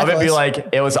as in a above it, be necklace. like,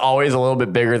 it was always a little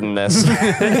bit bigger than this.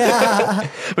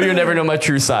 But you'll never know my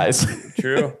true size.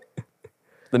 True.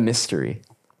 The mystery.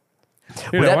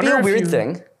 Dude, Would I that be wonder a if weird you-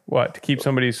 thing? What, to keep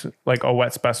somebody's like a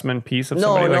wet specimen piece of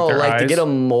No, somebody like their like eyes? to get a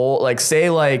mold.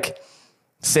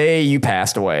 Say you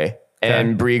passed away, and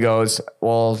Okay. Bree goes,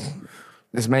 well,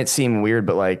 this might seem weird,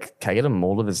 but like, can I get a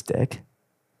mold of his dick?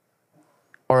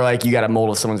 Or like, you got a mold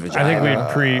of someone's vagina? I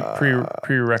think we'd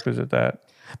prerequisite that.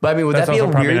 But I mean, would That's that be a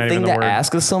also probably weird not thing even to the word.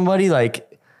 ask of somebody?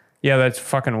 Like, Yeah, that's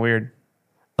fucking weird.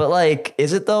 but like,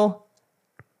 is it though?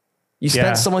 You spent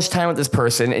Yeah. so much time with this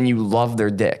person and you love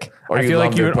their dick. Or I feel like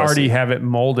love you their would already pussy. have it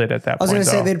molded at that I was point, going to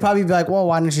say, though, they'd probably be like, well,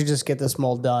 why don't you just get this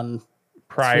mold done?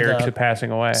 prior the- to passing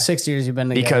away. 6 years you've been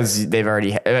together. because they've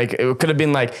already, like, it could have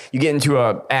been like, you get into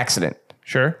a accident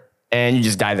Sure. and you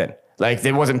just die then. Like,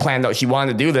 it wasn't planned out. She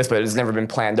wanted to do this, but it's never been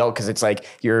planned out because it's like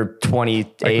you're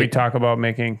 28. Like we talk about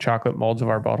making chocolate molds of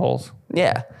our buttholes.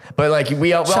 Yeah. But like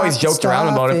we always joked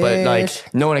around about it, but like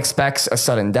no one expects a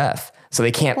sudden death. So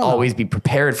they can't always be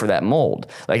prepared for that mold.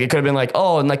 Like it could have been like,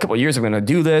 oh, in like a couple of years, I'm going to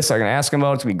do this. I'm going to ask him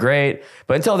about it. It's going to be great.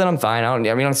 But until then, I'm fine. I don't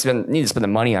need to spend the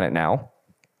money on it now.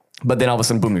 But then all of a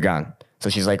sudden, boom, you're gone. So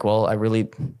she's like, well, I really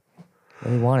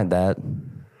wanted that.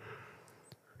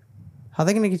 How are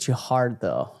they going to get you hard,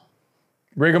 though?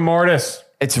 Rigor mortis.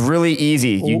 It's really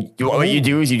easy. What you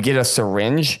do is you get a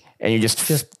syringe and you just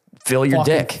fill your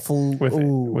Fucking dick.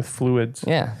 With fluids.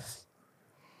 Yeah.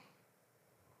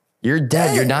 You're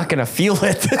dead. You're not going to feel it.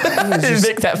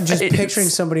 Make that Just face. picturing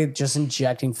somebody just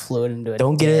injecting fluid into it.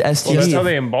 Don't get it STD. Well, that's how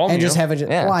they embalm and you. just have it.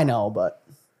 Yeah. Well, I know, but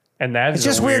And that's It's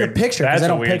just weird to picture, 'cause That's I a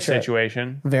don't weird picture it.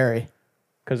 situation very.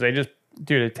 because they just,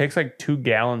 dude, it takes like 2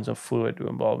 gallons of fluid to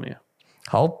embalm you.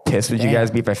 How pissed would you Damn.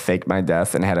 guys be if I faked my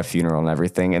death and had a funeral and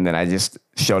everything, and then I just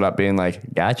showed up being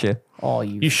like, "Gotcha." Oh,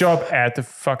 you. You show up at the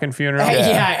fucking funeral,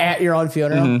 yeah. At your own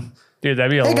funeral. dude.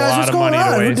 That'd be a Hey guys, lot what's of going money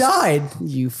on? to Who waste. died?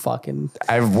 You fucking.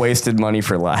 I've wasted money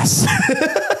for less.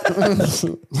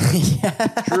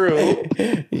 True,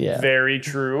 Yeah. very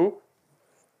true.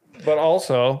 But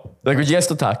also, Like, would you guys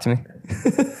still talk to me?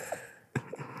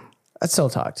 I'd still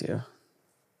talk to you.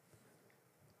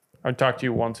 I'd talk to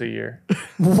you once a year.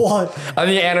 What? On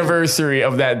the anniversary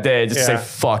of that day, just Yeah. say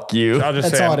 "fuck you." I'll just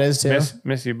That's say, all it is, too.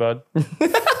 Miss you, bud.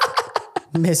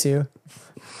 Miss you.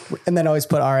 And then always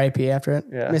put RIP after it.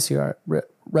 Yeah. Miss you.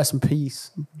 Rest in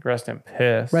peace. Rest in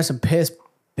piss. Rest in piss,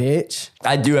 bitch.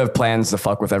 I do have plans to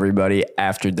fuck with everybody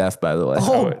after death. By the way, I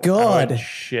Oh, would- I good. would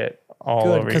shit all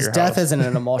Good. over Because your death house. isn't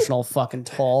an emotional fucking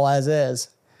toll as is.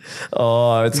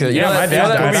 oh, it's good. Yeah, my dad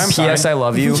that died. movie I'm P.S. fine. I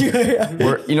Love You. You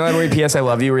know that movie P.S. I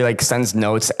Love You, where he like sends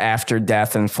notes after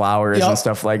death and flowers Yup. and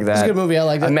stuff like that. It's a good movie. I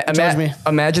like it. Judge me.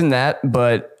 Imagine that,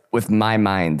 but with my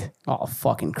mind. Oh,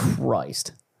 fucking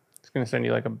Christ. It's gonna send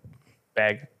you like a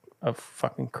bag of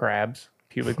fucking crabs,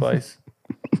 pubic lice.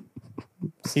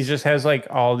 He just has like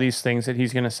all these things that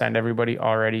he's gonna send everybody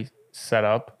already set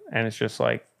up, and it's just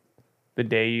like the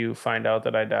day you find out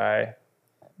that I die,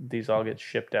 these all get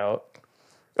shipped out.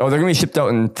 Oh, they're gonna be shipped out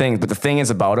in things, but the thing is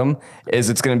about them is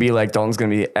it's gonna be like Dalton's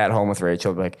gonna be at home with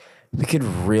Rachel, be like, we could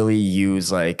really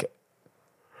use like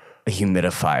a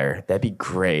humidifier. That'd be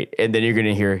great. And then you're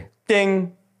gonna hear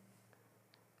ding,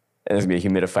 and there's gonna be a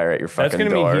humidifier at your fucking That's gonna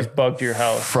door mean he's bugged your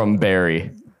house. from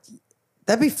Barry.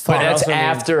 That'd be fun. But that's also means-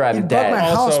 after I'm You'd bug dead. my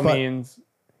house, Also but- means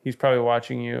he's probably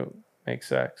watching you make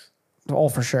sex Oh,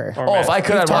 for sure. or Oh, if I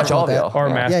could, I'd watch talked all of about y'all. or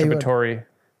Yeah, you would. masturbatory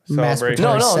celebration.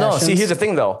 No, no, no. See, sessions. here's the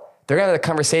thing though. They're gonna have a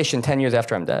conversation 10 years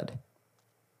after I'm dead.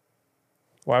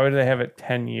 Why would they have it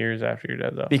 10 years after you're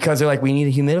dead though? Because they're like, we need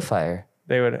a humidifier.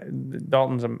 They would.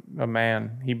 Dalton's a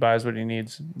man. He buys what he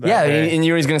needs. that Yeah, day. and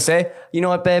you know what he's gonna say? You know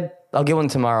what, babe? I'll get one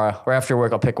tomorrow, or after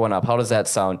work, I'll pick one up. How does that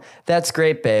sound? That's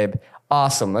great, babe.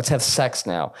 Awesome. Let's have sex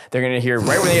now. They're gonna hear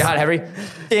right when they get hot, heavy,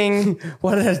 ding,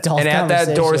 What an adult and at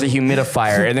that door is a conversation.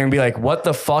 humidifier, and they're gonna be like, "What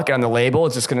the fuck?" And on the label,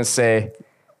 it's just gonna say,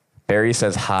 "Barry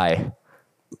says hi."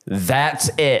 That's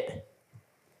it.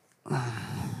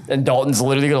 And Dalton's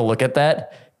literally gonna look at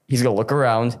that. He's gonna look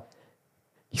around.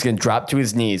 He's gonna drop to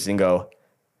his knees and go,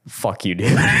 "Fuck you,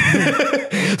 dude.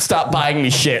 Stop buying me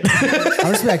shit."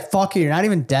 I'm just be like, fuck you. You're not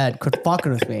even dead. Quit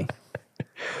fucking with me.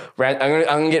 I'm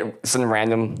gonna get some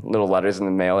random little letters in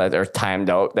the mail that are timed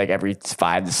out like every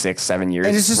 5 to 6, 7 years.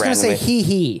 And it's just going to say randomly.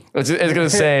 he. It's gonna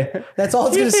say. That's all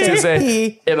it's going to It's gonna say. say.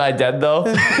 He. Am I dead though?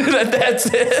 That's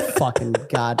it. Fucking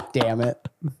god damn it.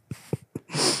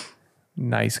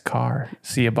 Nice car.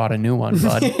 See you bought a new one,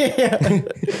 bud.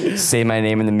 Say my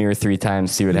name in the mirror 3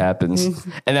 times, see what happens.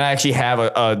 And then I actually have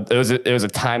it was a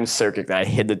time circuit that I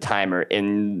hid the timer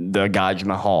in the Taj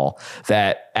Mahal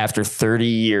that after 30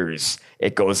 years,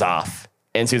 it goes off.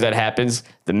 And as soon as that happens,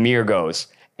 the mirror goes.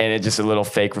 And it's just a little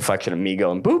fake reflection of me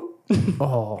going, boop.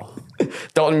 Oh,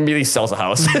 Dalton immediately sells the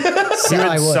house. You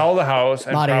I would would. sell the house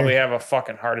and Not probably here. have a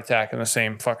fucking heart attack in the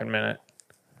same fucking minute.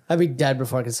 I'd be dead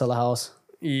before I could sell the house.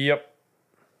 Yep.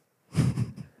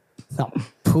 No,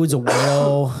 Pooh's a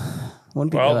widow.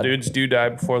 Wouldn't be Well, good. dudes do die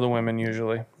before the women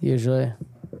usually. Usually.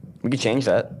 We could change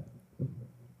that.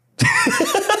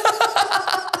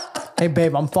 Hey,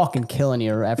 babe, I'm fucking killing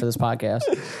you after this podcast.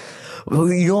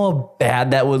 Well, you know how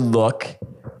bad that would look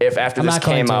if after this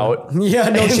going came to. out. Yeah,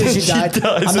 no shit, she died.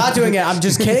 dies. I'm not doing it. I'm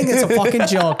just kidding. It's a fucking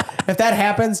joke. If that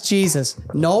happens, Jesus.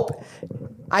 Nope.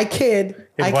 I kid.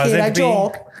 I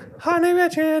joke. Honey,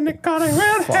 bitch, and it got a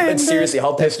red But hand. seriously,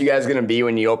 how pissed you guys gonna be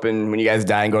when you guys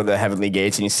die and go to the heavenly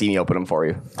gates and you see me open them for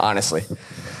you? Honestly,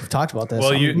 We've talked about this.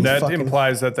 Well, I'm that fucking-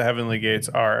 implies that the heavenly gates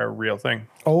are a real thing.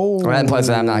 Oh. well, that implies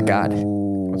that I'm not God.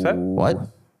 What's that? What?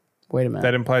 Wait a minute.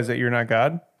 That implies that you're not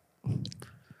God?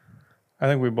 I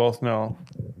think we both know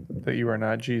that you are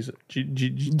not Jesus.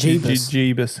 Jeebus.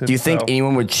 Jeebus Do you think himself.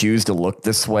 anyone would choose to look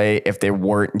this way if they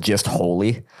weren't just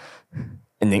holy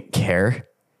and didn't care?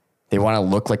 They want to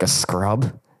look like a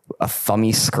scrub, a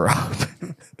thummy scrub.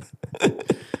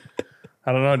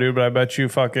 I don't know, dude, but I bet you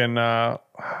fucking what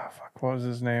was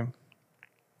his name?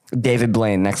 David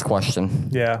Blaine. Next question.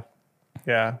 Yeah.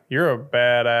 Yeah. You're a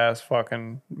badass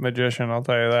fucking magician, I'll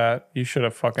tell you that. You should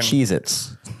have fucking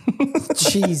Cheez-Its.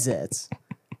 Cheez-Its.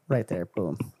 Right there.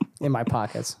 Boom. In my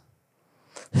pockets.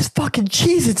 There's fucking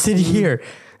Cheez-Its in here.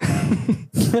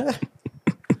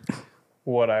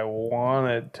 what I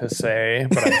wanted to say,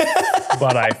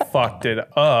 but I fucked it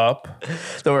up.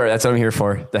 Don't worry, that's what I'm here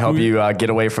for, to help you get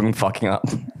away from fucking up.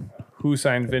 Who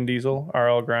signed Vin Diesel?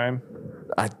 RL Grime?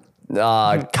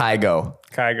 Kygo.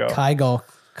 Kygo.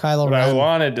 Kylo What I Ren.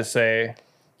 wanted to say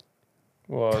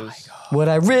was What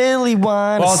I really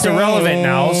want well, it's irrelevant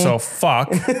now, so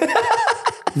fuck.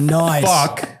 Nice.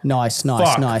 Fuck. Nice,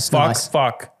 fuck. nice.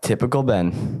 Fuck. Typical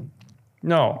Ben.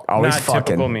 No. Always not fucking.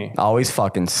 typical me. Always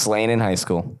fucking slaying in high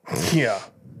school. Yeah.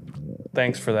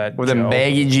 Thanks for that, With Joe. them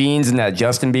baggy jeans and that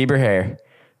Justin Bieber hair.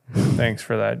 Thanks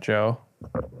for that, Joe.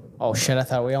 Oh shit! I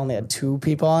thought we only had 2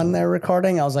 people on there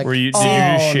recording. I was like, Did you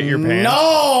just shit your pants?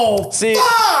 No. See,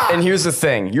 and here's the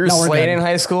thing. You're No, we're slaying good. in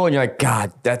high school and you're like,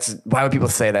 God, why would people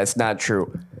say that? It's not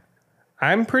true.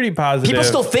 I'm pretty positive. People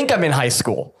still think I'm in high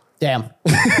school. Damn.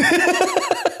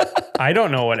 I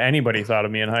don't know what anybody thought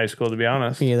of me in high school, to be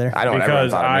honest. Me either. I don't know what everyone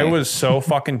Because thought of I me. was so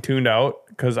fucking tuned out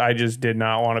because I just did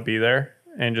not want to be there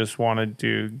and just wanted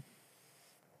to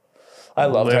I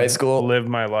loved high school. live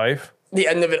my life. The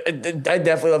end of it, I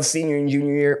definitely love senior and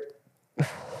junior year.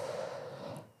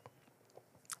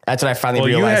 That's when I finally Well,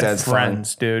 you realized had that it's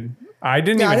friends, dude. I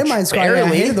didn't Yeah, I even. didn't mind school. I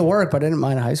barely. hated the work, but I didn't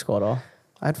mind high school at all.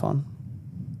 I had fun. fun.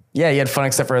 Yeah, you had fun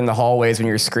except for in the hallways when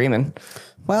you were screaming.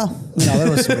 Well, there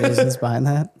was some reasons behind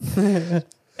that.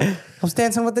 I was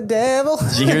dancing with the devil.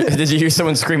 Did you hear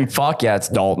someone scream, fuck? Yeah, it's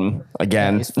Dalton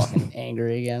again. He's fucking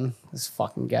angry again. This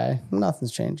fucking guy.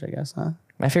 Nothing's changed, I guess, huh?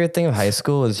 My favorite thing of high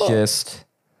school is just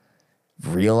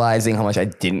realizing how much I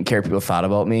didn't care people thought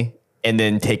about me. And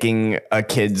then taking a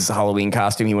kid's Halloween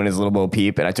costume, he went his little Bo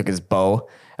Peep, and I took his bow.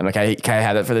 I'm like, can I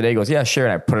have that for the day? He goes, yeah, sure.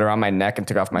 And I put it around my neck and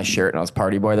took off my shirt, and I was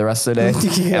party boy the rest of the day. And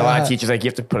a lot Yeah. of teachers like, you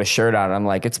have to put a shirt on. And I'm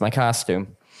like, it's my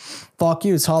costume. Fuck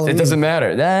you. It's Halloween. It doesn't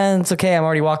matter. Then it's okay. I'm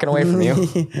already walking away from you.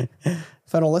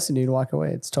 If I don't listen to you, walk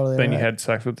away. It's totally Then you alright. had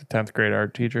sex with the 10th grade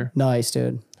art teacher. Nice,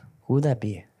 dude. Who would that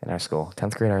be in our school?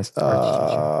 10th grade art teacher.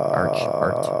 Arch.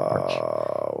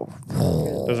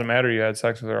 Doesn't matter. You had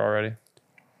sex with her already.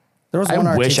 There was I one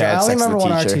art wish teacher. I had only sex with remember a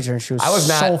one art teacher. teacher, and she was I was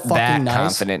not so fucking that nice.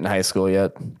 confident in high school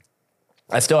yet.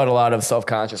 I still had a lot of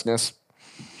self-consciousness.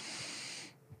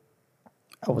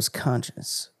 I was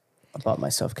conscious about my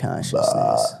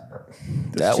self-consciousness.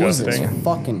 That wasn't Disgusting.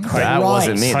 Fucking Christ. That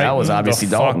wasn't me. That was Tighten obviously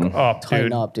the fuck Dalton. up, Tighten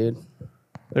dude. up, dude.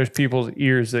 There's people's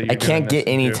ears that you I can't get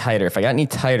any tighter. If I got any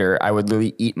tighter, I would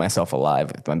literally eat myself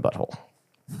alive with my butthole.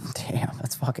 Damn,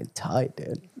 that's fucking tight,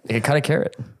 dude. I could cut a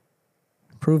carrot.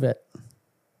 Prove it.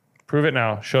 Prove it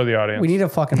now. Show the audience. We need to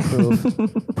fucking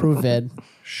prove. Prove it.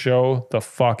 Show the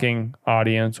fucking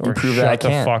audience or prove that I shut the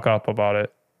can't. fuck up about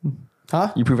it.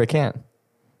 Huh? You prove I can't.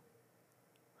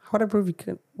 How would I prove you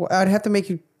could? Well, I'd have to make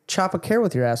you chop a carrot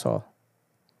with your asshole.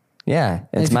 Yeah,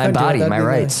 if it's you my couldn't do it, body, that'd my be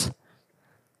rights.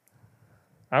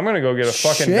 I'm going to go get a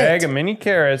fucking Shit. bag of mini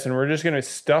carrots and we're just going to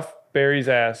stuff Barry's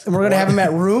ass. And we're going to have him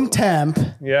at room temp.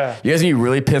 Yeah. You guys be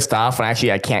really pissed off when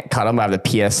actually I can't cut them. I have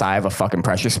the PSI of a fucking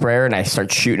pressure sprayer and I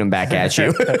start shooting them back at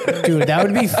you. Dude, that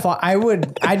would be fun.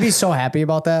 I'd be so happy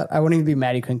about that. I wouldn't even be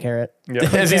mad you couldn't carry it.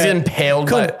 As he's impaled,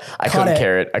 but I couldn't it.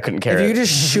 carry it. I couldn't If carry you it. could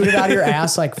just shoot it out of your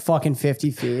ass like fucking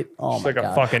 50 feet. Oh It's my like God.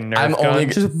 a fucking Nerf I'm gun. only,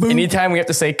 Just boom. anytime we have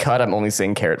to say cut, I'm only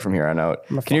saying carrot from here on out.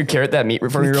 Can you carrot that meat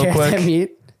for me real Carrot that quick?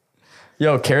 meat.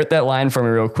 Yo, carrot that line for me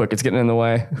real quick. It's getting in the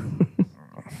way.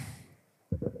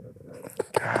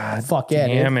 Fuck yeah,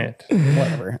 Damn dude. it.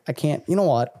 Whatever. I can't. You know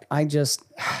what? I just.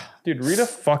 Dude, read a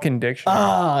fucking dictionary.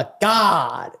 Oh,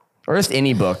 God. Or just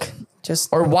any book. Just.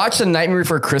 Or watch The Nightmare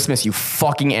Before Christmas, you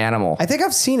fucking animal. I think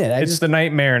I've seen it. It's the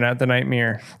nightmare, not the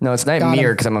nightmare. No, it's Got Nightmare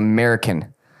him. because I'm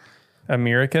American.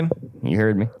 American? You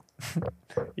heard me.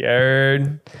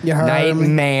 Yard. You heard me.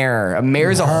 Nightmare. A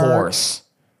mare's a horse.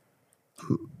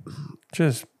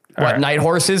 Just. What, all right. night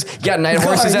horses? You got night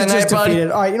horses You at night, just bud?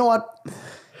 defeated. All right, you know what?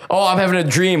 Oh, I'm having a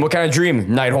dream. What kind of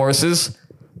dream? Night horses?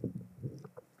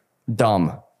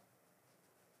 Dumb.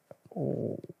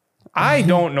 I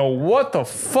don't know what the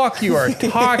fuck you are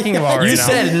talking about right You now.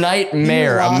 said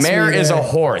nightmare. You A lost mare me is a there.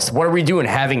 horse. What are we doing?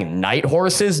 Having night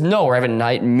horses? No, we're having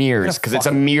nightmares because it's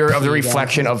a mirror of the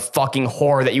reflection of fucking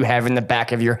horror that you have in the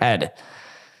back of your head.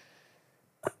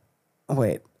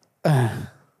 Wait.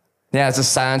 Yeah, it's a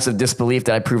silence of disbelief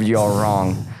that I proved you all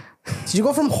wrong. Did you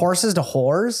go from horses to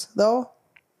whores, though?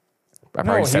 I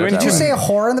probably No, said you it went that Did you way. say a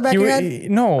whore in the back of your head?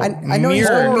 no. I know you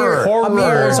said mirror. mirror. A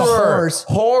mirror is a horse.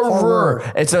 Horror.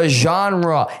 It's a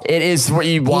genre. It is what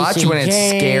you watch when it's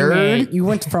scared. You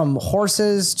went from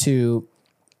horses to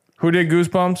Who did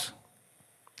Goosebumps?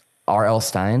 R.L.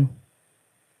 Stein.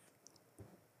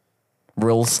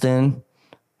 Rilston.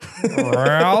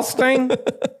 Ralsting?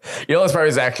 You know, that's probably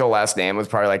his actual last name was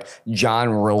probably like John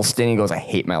Rilston. He goes, I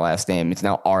hate my last name. It's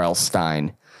now R.L.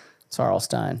 Stein.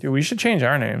 Sarlstein. Dude, we should change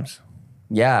our names.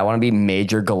 Yeah, I want to be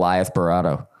Major Goliath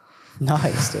Barato.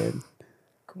 Nice, dude.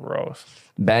 Gross.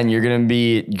 Ben, you're going to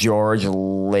be George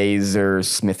Laser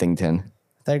Smithington.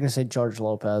 I thought you were going to say George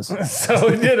Lopez. So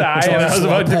did I, and I was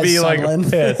about to be like Sunderland.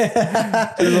 pissed.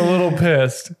 I was a little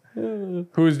pissed.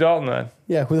 Who's Dalton then?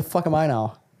 Yeah, who the fuck am I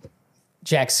now?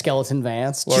 Jack Skeleton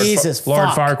Vance. Lord Jesus, Lord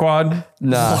fuck. Farquaad?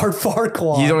 No. Lord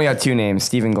Farquaad. He's only got two names,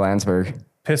 Steven Glansberg.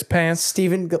 Piss Pants?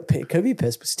 Steven, could be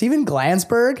pissed, but Steven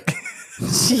Glansberg?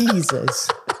 Jesus.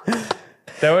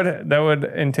 That would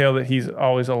entail that he's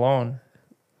always alone.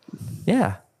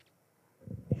 Yeah.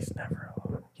 He's never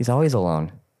alone. He's always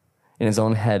alone in his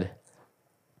own head,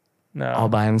 No. all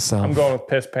by himself. I'm going with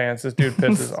Piss Pants. This dude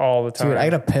pisses all the time. Dude, I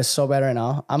gotta piss so bad right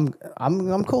now. I'm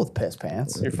cool with piss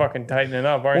pants. You're fucking tightening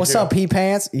up, aren't What's you? up, pee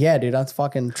pants? Yeah, dude, I'm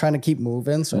fucking trying to keep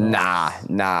moving. So Nah.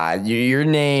 Your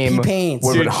name P-Paints.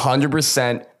 would Dude.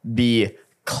 100% be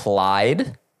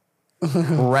Clyde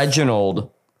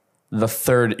Reginald the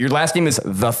Third. Your last name is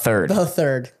the Third. the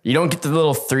third. You don't get the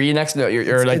little three next to it,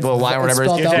 or like it's the little line or it's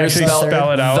whatever. spelled out You as actually the third.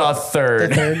 spell it out. The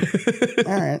Third. Third.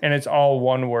 All right. And it's all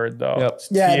one word though. Yep. It's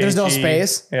Yeah, there's no T-H-E.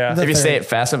 space. Yeah. The If you say third. it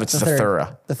fast enough, it's the third.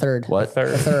 Thura. The third. What?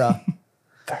 Third. Thura.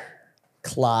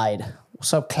 Clyde.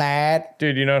 What's up, Clyde?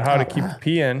 Dude, you know how to keep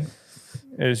pee in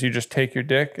is you just take your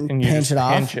dick and you Pinch just it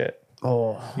off? pinch it.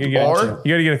 Oh, You gotta, Or-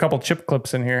 you gotta get a couple chip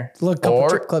clips in here. look, couple Or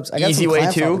trip clips. I got easy some way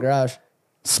clamps out to- in the garage.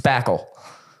 Spackle.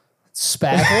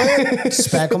 Spackle it?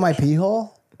 Spackle my pee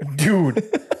hole? Dude,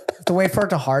 Have to wait for it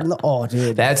to harden. Oh,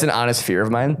 dude. That's an honest fear of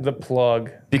mine the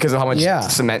plug. because of how much Yeah.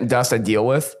 cement dust I deal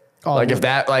with. Oh, like dude. if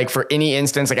that, like for any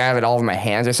instance, like I have it all over my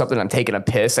hands or something, I'm taking a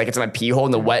piss, like it's in my pee hole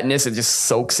and the wetness, it just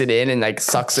soaks it in and like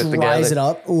sucks it together. Rise it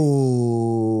up.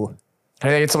 Ooh. How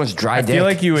do I get so much dry I dick? feel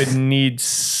like you would need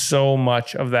so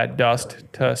much of that dust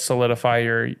to solidify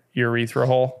your urethra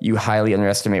hole. you highly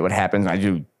underestimate what happens when I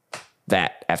do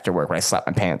that after work when I slap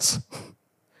my pants.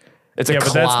 It's a Yeah, but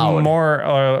cloud. that's more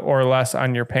or less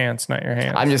on your pants, not your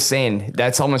hands. I'm just saying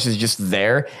that's how much is just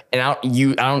there, and I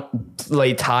don't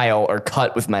lay tile or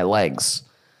cut with my legs.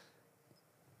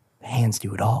 Hands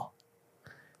do it all.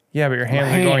 yeah, but your hands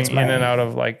are hands, going in man. and out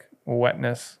of like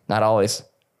wetness. Not always.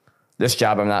 This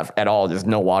job, I'm not at all. There's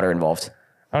no water involved.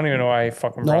 I don't even know why he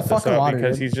fucking No brought this fucking up water,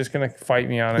 because dude. he's just gonna fight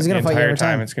me on it He's the gonna fight you entire every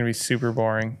time. time. It's gonna be super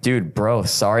boring. Dude, bro,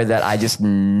 sorry that I just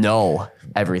know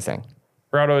everything.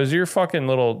 Brado, is your fucking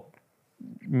little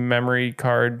memory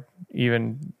card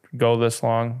even go this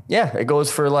long? Yeah, it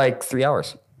goes for like 3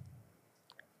 hours.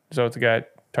 Is that what the guy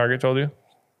at Target told you?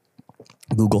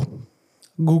 Google.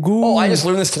 Google. Oh, I just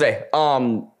learned this today.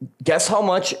 Guess how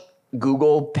much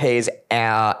Google pays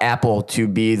Apple to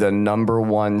be the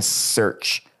 #1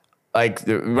 search? Like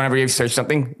whenever you search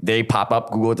something, they pop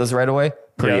up. Google does it right away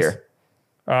per Yes. year.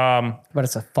 But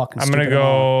it's a fucking I'm gonna stupid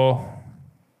amount. go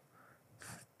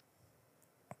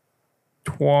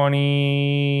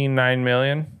 29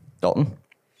 million. Dalton.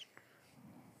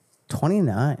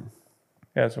 29.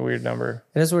 Yeah, it's a weird number.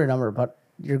 It is a weird number, but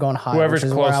you're going high. Whoever's which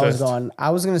is where I was closest. going.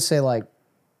 I was going to say like,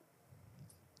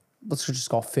 let's just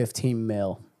go 15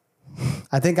 mil.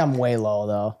 I think I'm way low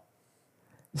though.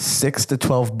 6 to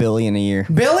 12 billion a year.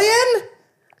 Billion?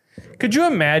 Could you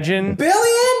imagine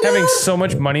Billion? having dude? so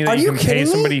much money that Are you you can pay kidding me?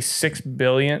 somebody 6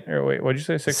 billion? Or wait, what'd you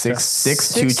say? 6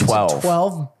 6 to 12.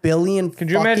 12 billion.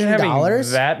 Could you imagine having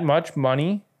dollars? that much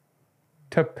money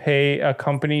to pay a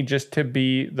company just to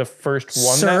be the first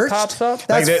one Searched? that pops up?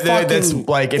 That's That's fucking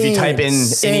like if you type in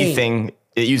insane. anything,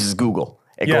 it uses Google.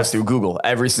 It Yeah. goes through Google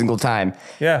every single time.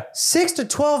 Yeah. 6 to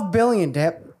 12 billion.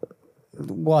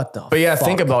 What the? But yeah, fuck?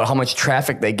 think about how much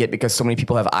traffic they get because so many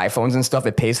people have iPhones and stuff.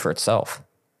 It pays for itself.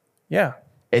 Yeah.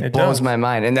 It blows does. my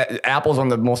mind. And that Apple's one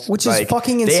of the most, Which like, is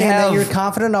fucking they insane that have- you're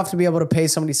confident enough to be able to pay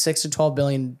somebody 6 to 12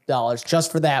 billion dollars just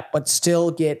for that, but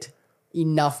still get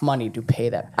enough money to pay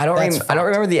that. I don't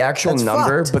remember the actual That's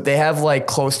number, fucked. but they have like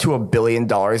close to $1 billion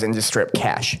in just strip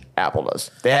cash. Apple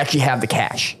does. They actually have the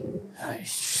cash.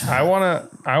 I wanna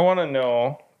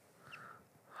know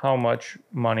how much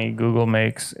money Google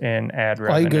makes in ad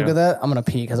While you revenue. Google that, I'm gonna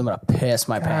pee because I'm gonna piss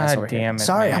my pants God over here. damn it,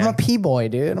 Sorry, I'm man. a pee boy,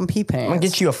 dude. I'm pee pants. I'm gonna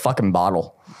get you a fucking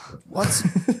bottle. What's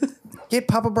get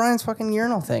Papa Brian's fucking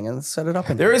urinal thing and set it up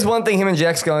in There is one thing him and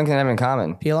Jack Skellington have in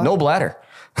common. Peel-off? No bladder.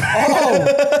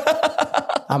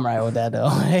 I'm right with that though.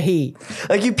 Hey,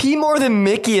 Like you pee more than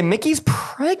Mickey, and Mickey's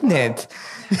pregnant.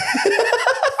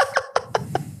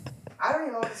 I don't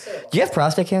even know what to say. Do you have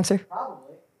prostate cancer?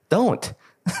 Probably. Don't.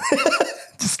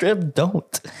 Just straight up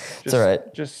don't. It's all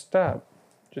right. Just stop.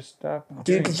 Just stop.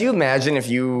 Dude, could you imagine if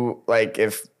you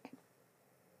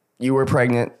were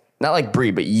pregnant? Not like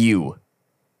Brie, but you.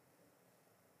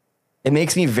 It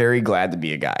makes me very glad to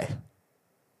be a guy.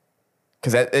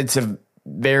 Because it's a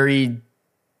very...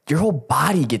 Your whole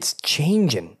body gets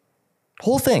changing.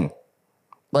 Whole thing.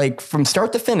 Like, from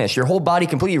start to finish, your whole body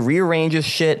completely rearranges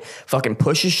shit, fucking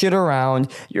pushes shit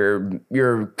around. Your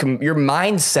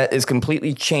mindset is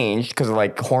completely changed because of,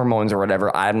 like, hormones or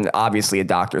whatever. I'm obviously a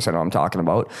doctor, so I know what I'm talking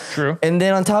about. True. And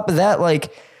then on top of that,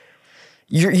 like,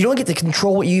 you don't get to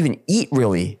control what you even eat,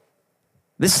 really.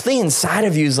 This thing inside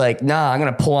of you is like, nah, I'm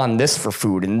going to pull on this for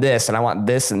food and this, and I want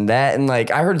this and that. And,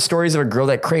 like, I heard stories of a girl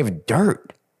that craved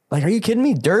dirt. Like, are you kidding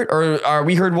me? Dirt? Or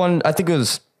we heard one, I think it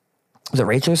was it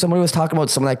Rachel or somebody was talking about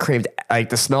someone that craved, like,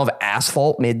 the smell of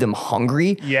asphalt made them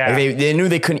hungry. Yeah. Like, they knew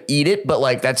they couldn't eat it, but,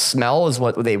 like, that smell is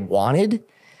what they wanted.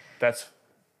 That's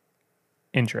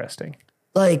interesting.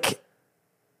 Like,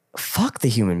 fuck the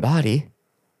human body.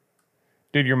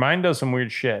 Dude, your mind does some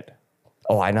weird shit.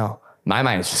 Oh, I know. My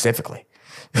mind specifically.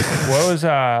 What was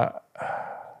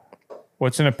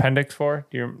what's an appendix for?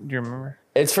 Do you remember?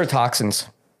 It's for toxins.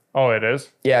 Oh, it is?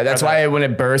 Yeah, that's why when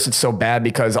it bursts, it's so bad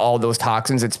because all those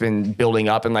toxins, it's been building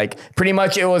up. And, like, pretty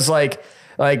much it was like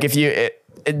if you...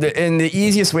 in the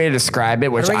easiest way to describe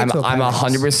it, which do I I'm get to appendix?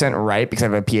 100% right because I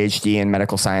have a PhD in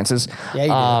medical sciences. Yeah,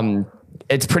 you do.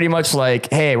 It's pretty much like,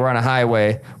 hey, we're on a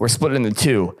highway. We're split into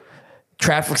two.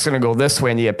 Traffic's going to go this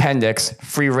way in the appendix,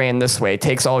 free reign this way. It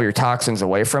takes all your toxins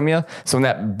away from you. So when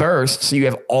that bursts, you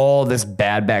have all this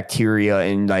bad bacteria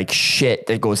and, like, shit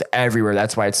that goes everywhere.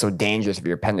 That's why it's so dangerous if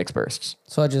your appendix bursts.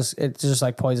 So it just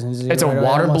like poisons you. It's a right away,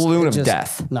 water almost. balloon It of just-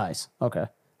 death. Nice. Okay.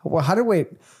 Well,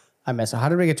 I missed it. How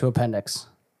did we get to appendix?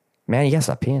 Man, you gotta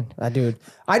stop peeing. Dude.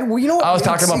 Well, you know what? I was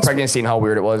talking about It's- pregnancy and how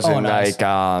weird it was, and nice.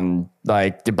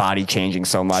 like the body changing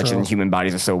so much, True. and human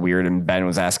bodies are so weird. And Ben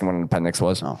was asking what an appendix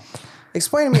was.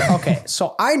 Explain to me. Okay,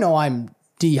 so I know I'm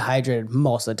dehydrated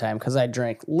most of the time because I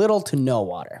drink little to no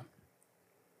water.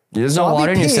 There's So no I'll be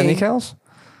water in your peeing. Syndicals?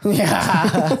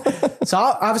 Yeah. So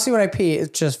obviously when I pee,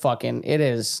 it's just fucking, it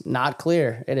is not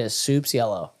clear. It is soup's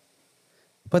yellow.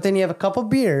 But then you have a couple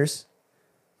beers,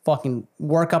 fucking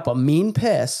work up a mean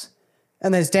piss,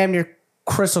 and then it's damn near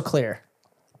crystal clear.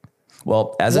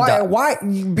 Well, as Why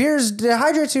beers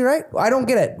dehydrates you, right? I don't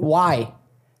get it. Why?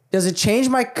 Does it change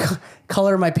my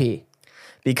color of my pee?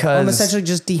 because I'm essentially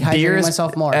just dehydrating beers-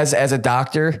 myself more. As a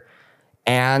doctor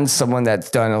and someone that's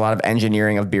done a lot of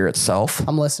engineering of beer itself,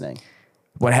 I'm listening.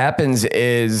 what happens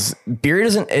is beer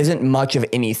isn't much of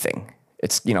anything.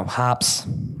 It's, hops,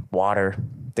 water,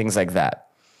 things like that.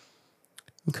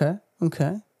 Okay.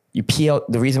 You pee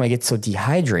out. The reason why you get so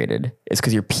dehydrated is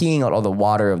because you're peeing out all the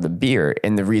water of the beer.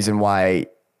 And the reason why,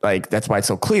 that's why it's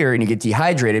so clear and you get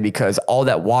dehydrated because all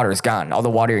that water is gone. All the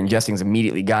water you're ingesting is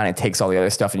immediately gone. It takes all the other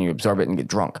stuff and you absorb it and get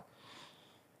drunk.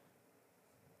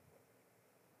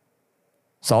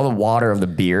 So all the water of the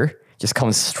beer just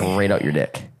comes straight out your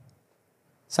dick.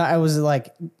 So I was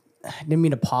like, I didn't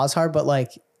mean to pause hard, but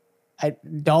I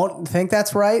don't think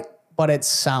that's right. but it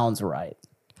sounds right.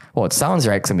 Well, it sounds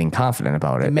right because I'm being confident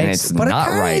about it, and it's but not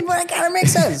right. But it kind of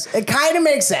makes sense. It kind of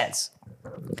makes sense.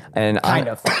 And Kind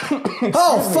of.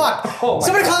 Oh, fuck.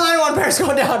 Somebody call 911. Paris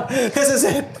going down. This is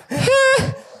it.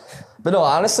 But no,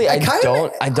 honestly, I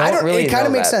don't really. It kind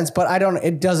of know makes that. sense, but I don't.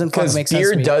 It doesn't fucking make sense.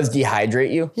 Beer to me. does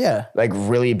dehydrate you. Yeah. Like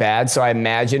really bad. So I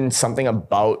imagine something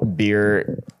about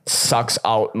beer sucks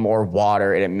out more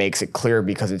water and it makes it clear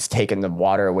because it's taken the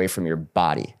water away from your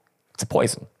body. It's a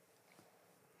poison.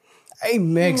 It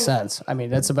makes sense. I mean,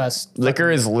 that's the best. Liquor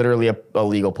is literally a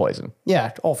legal poison.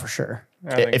 Yeah. Oh, for sure.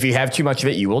 If you have too much of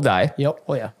it, you will die. Yep.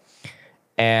 Oh, yeah.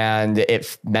 And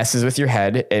it messes with your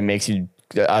head. It makes you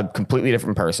a completely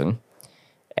different person.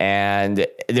 And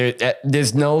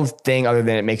there's no thing other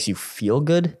than it makes you feel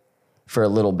good for a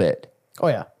little bit. Oh,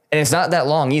 yeah. And it's not that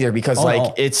long either because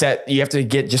no. it's that you have to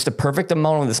get just a perfect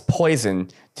amount of this poison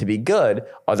to be good.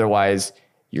 Otherwise,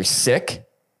 you're sick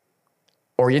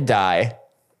or you die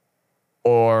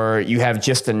or you have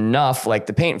just enough like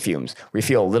the paint fumes where you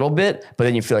feel a little bit, but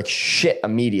then you feel like shit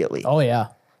immediately. Oh, yeah.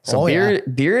 So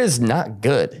beer is not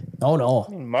good. Oh, no.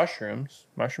 Mushrooms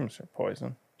are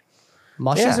poison.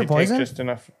 Mushrooms Yeah. are poison? Take just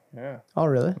enough. Yeah. Oh,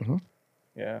 really? Mm-hmm.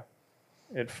 Yeah.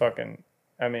 It's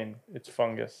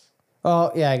fungus.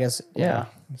 Oh, yeah, I guess. Yeah. Yeah.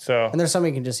 So And there's some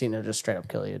you can just eat and it'll just straight up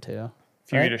kill you, too.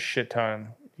 if you right? eat a shit ton,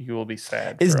 you will be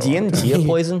sad. Is for a long time. DMT a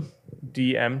poison?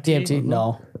 DMT? DMT?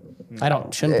 No. I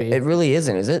don't. Shouldn't be. It really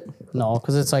isn't, is it? No,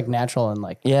 because it's like natural and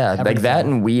like. Yeah, like everything. that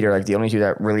and weed are like the only two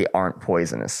that really aren't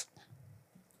poisonous.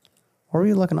 What were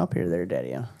you looking up here there,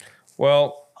 Daddy?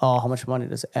 Well, Oh, how much money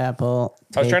does Apple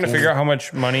I was trying to take in? figure out how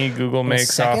much money Google makes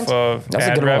second? off of That's a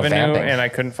ad good amount of revenue, vamping. and I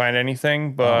couldn't find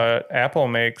anything. But Apple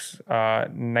makes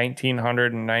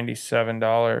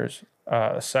 $1,997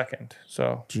 a second.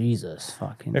 So Jesus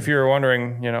fucking. if you were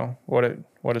wondering,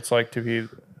 what it's like to be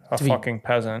a be- fucking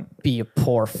peasant, be a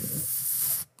poor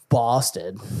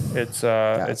bastard. it's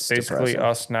That's basically depressing.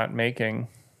 us not making.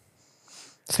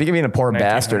 Speaking of being a poor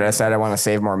 1900. bastard, I decided I want to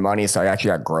save more money, so I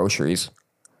actually got groceries.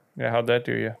 Yeah, how'd that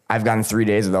do you? I've gone 3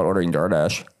 days without ordering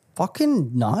DoorDash.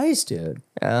 Fucking nice, dude.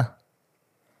 Yeah.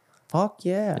 Fuck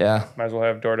yeah. Yeah. Might as well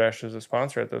have DoorDash as a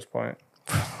sponsor at this point.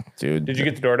 Dude. Did you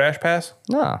get the DoorDash pass?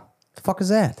 No. The fuck is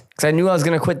that? Because I knew I was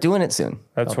going to quit doing it soon.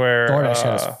 That's where DoorDash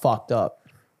shit is fucked up.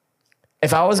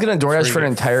 If I was going to DoorDash for an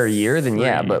entire year, then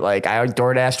yeah. free. But like I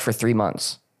DoorDashed for 3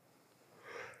 months.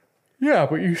 Yeah,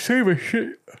 but you save a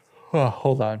shit. Oh,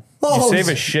 hold on. Oh, you save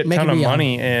a shit making ton of me young.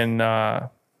 money in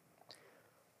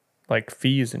like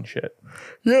fees and shit.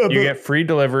 Yeah. You get free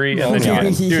delivery and then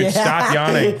yawning. dude, stop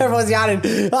yawning. Everyone's yawning.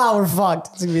 Oh, we're fucked.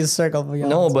 It's gonna be a circle. of yawns.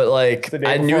 No, but like the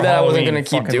day I knew before that I wasn't Halloween, going to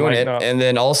keep fucking doing it. lighten up. And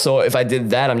then also if I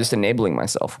did that, I'm just enabling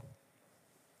myself.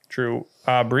 True.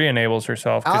 Brie enables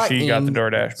herself because she got the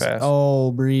DoorDash pass.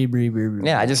 Oh, Bree.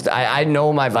 Yeah, I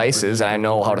know my vices and I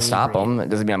know how to stop them. It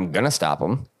doesn't mean I'm going to stop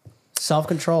them. Self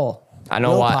control. I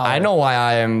know why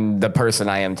I am the person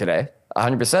I am today.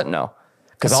 100% no.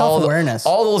 Because It's self-awareness.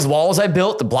 all those walls I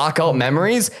built to block out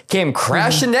memories came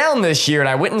crashing down this year and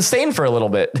I went insane for a little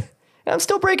bit. And I'm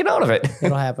still breaking out of it.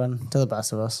 It'll happen to the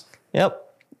best of us. Yep.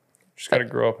 Just got to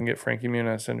grow up and get Frankie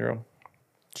Muniz syndrome.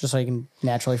 Just so you can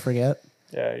naturally forget.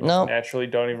 Yeah, you No. naturally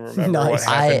don't even remember Nice.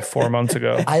 what happened I- 4 months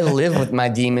ago. I live with my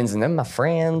demons and they're my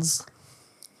friends.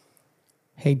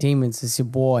 Hey, demons, it's your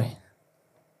boy.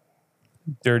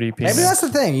 Dirty Maybe penis. that's the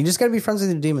thing. You just gotta be friends with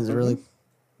your demons. It really.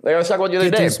 Like I was talking about the other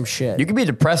Get day. through some shit. You can be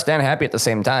depressed and happy at the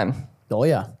same time. Oh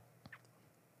yeah.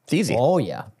 It's easy. Oh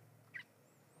yeah.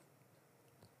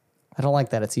 I don't like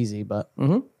that it's easy, but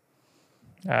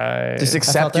Just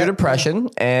accept felt your that. depression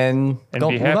and and go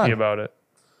be move happy on. about it.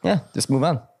 Yeah, just move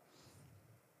on.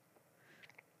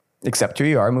 Accept who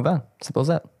you are, move on. Simple as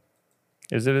that.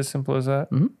 Is it as simple as that?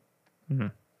 Mm-hmm.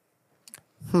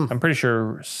 I'm pretty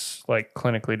sure like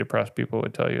clinically depressed people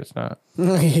would tell you it's not.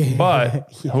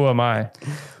 But who am I?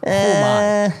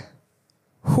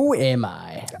 Who am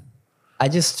I?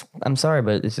 I'm sorry,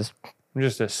 but it's just I'm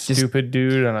just a stupid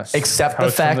dude on a accept the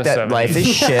couch from fact that 70s. life is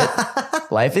shit.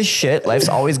 Life is shit. Life's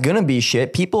always gonna be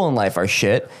shit. People in life are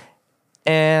shit.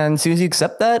 And as soon as you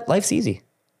accept that, life's easy.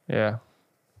 Yeah.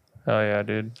 Hell yeah,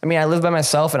 dude. I mean, I live by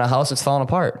myself in a house that's falling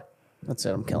apart. That's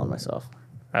it. I'm killing myself.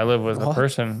 I live with a What?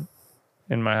 person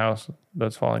in my house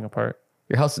that's falling apart.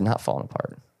 Your house is not falling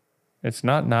apart. It's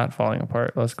not falling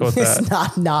apart. Let's go with It's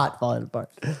that. not falling apart.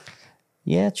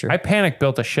 Yeah, true. I panic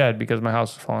built a shed because my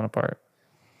house is falling apart.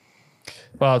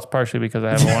 Well, it's partially because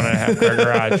I have a 1.5 car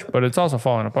garage, but it's also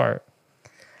falling apart.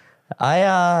 I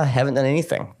haven't done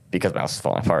anything because my house is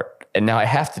falling apart. And now I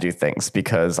have to do things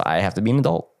because I have to be an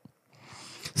adult.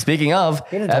 Speaking of,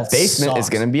 Being an that adult basement is sucks.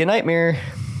 going to be a nightmare.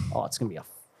 Oh, it's gonna be a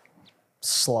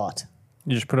slut.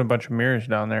 You just put a bunch of mirrors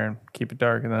down there and keep it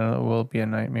dark, and then it will be a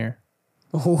nightmare.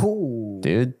 Ooh.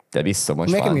 Dude, that'd be so much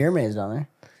Make a fun. mirror maze down there.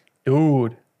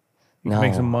 Dude, No.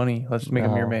 make some money. Let's make a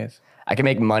mirror maze. I can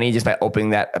make money just by opening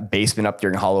that basement up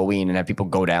during Halloween and have people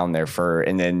go down there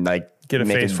and then like Get a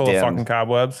make face it full of dim. fucking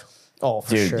cobwebs. Oh, for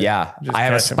Dude, sure. yeah. Just I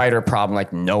have a catch 'em. spider problem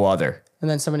like no other. And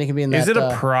then somebody can be in that. Is it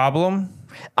a problem?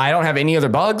 I don't have any other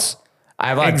bugs. I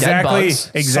have a lot of dead Exactly.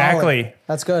 bugs. Exactly. Solid.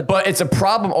 That's good. But it's a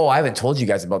problem. Oh, I haven't told you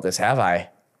guys about this, have I?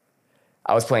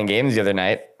 I was playing games the other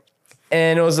night,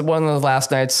 and it was one of the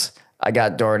last nights I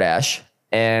got DoorDash,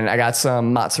 and I got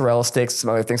some mozzarella sticks,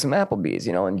 some other things from Applebee's,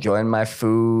 enjoying my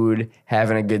food,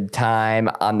 having a good time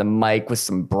on the mic with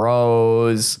some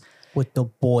bros. With the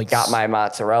boys. Got my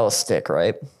mozzarella stick,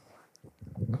 right?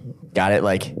 Got it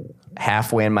like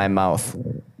halfway in my mouth.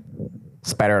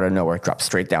 Spider out of nowhere, dropped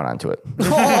straight down onto it.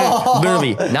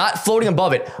 Literally, not floating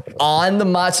above it, on the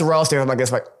mozzarella stick. I'm like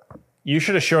this, like, You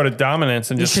should have showed a dominance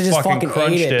and just should just fucking fucking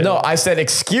crunched ate it. it. no, I said,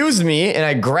 excuse me, and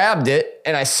I grabbed it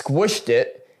and I squished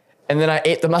it, and then I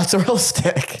ate the mozzarella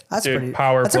stick. That's Dude, pretty.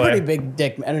 power That's play. a pretty big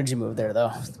dick energy move there,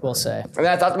 though. We'll say. And then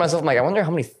I thought to myself, I'm like, I wonder how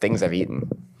many things I've eaten.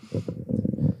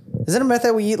 Is it a myth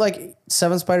that we eat like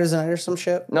 7 spiders a night or some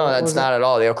shit? No, What that's was not at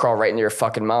all. They'll crawl right into your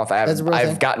fucking mouth. That's a real thing?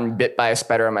 I've gotten bit by a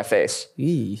spider on my face. it?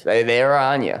 Eee. They are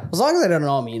on you. As long as I don't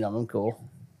know I'm eating them, I'm cool.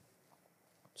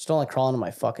 Just don't like crawling in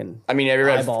my fucking I mean, have you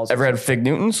Eyeballs. ever had Fig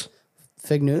Newtons?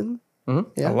 Fig Newton. I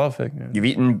Yeah. love fig Newtons. You've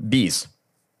eaten bees.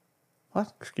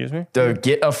 What? Excuse me? To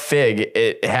get a fig,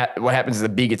 what happens is the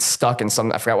bee gets stuck in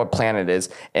I forgot what plant it is,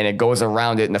 and it goes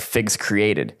around it, and the fig's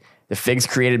created. The fig's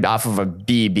created off of a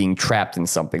bee being trapped in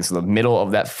something. So the middle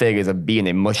of that fig is a bee, and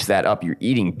they mush that up. You're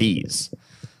eating bees.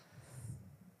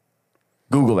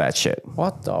 Google that shit.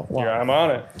 What the? Wow. Yeah, I'm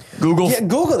on it. Google Yeah,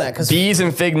 Google that because bees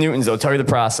and Fig Newtons. They'll tell you the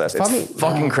process. It's Probably-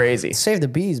 fucking crazy. save the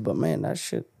bees, but man, that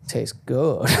shit tastes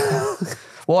good.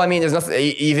 Well, I mean, there's nothing.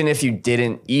 Even if you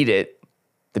didn't eat it,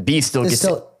 the bee still gets.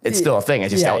 It's still a thing.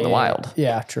 It's just out in the wild.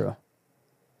 Yeah, true.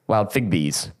 Wild fig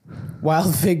bees.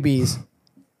 Wild fig bees.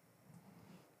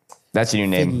 That's your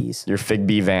new name. Figgies. Your Fig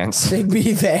Bee Vance. Fig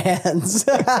bee fans.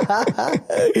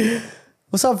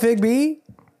 What's up, Fig bee?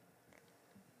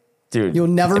 Dude, You'll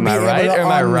never am be I able right to or am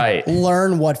I right?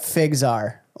 learn what figs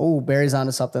are. Oh, Barry's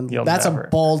onto something. You'll That's never. a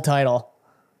bold title.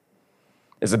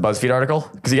 Is it a BuzzFeed article?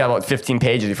 Because you got about 15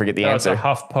 pages. You forget the No, it's a answer.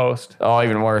 Huff Post. Oh,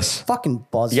 even worse. Fucking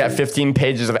BuzzFeed. You got 15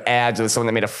 pages of ads with someone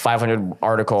that made a 500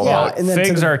 article Yeah, about. and then to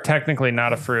Figs the- are technically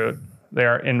not a fruit. They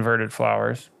are inverted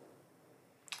flowers.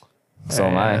 So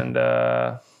am I. And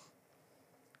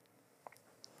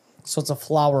So it's a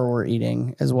flower we're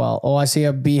eating as well. Oh, I see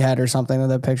a bee head or something in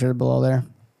that picture below there.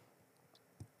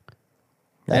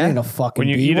 That Yeah. ain't a fucking when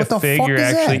you bee. eat What a the fig, fuck you're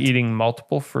is actually that? eating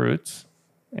multiple fruits.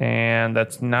 And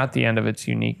that's not the end of its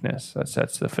uniqueness. That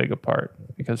sets the fig apart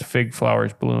because fig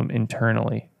flowers bloom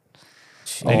internally.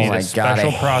 They need a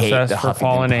special process for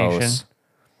pollination.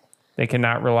 They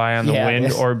cannot rely on the Yeah, wind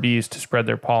yes. or bees to spread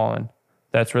their pollen.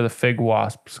 That's where the fig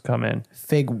wasps come in.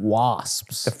 Fig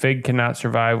wasps. The fig cannot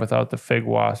survive without the fig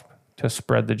wasp to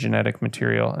spread the genetic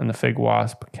material, and the fig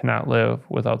wasp cannot live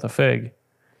without the fig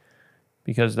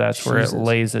because that's where it Jesus.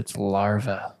 lays its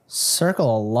larva.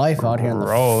 Circle of life out here in the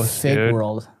Gross, fig dude.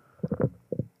 world.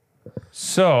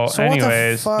 So what the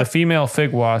anyways, fuck? the female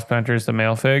fig wasp enters the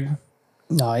male fig.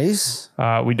 Nice.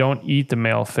 We don't eat the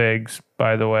male figs,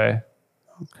 by the way.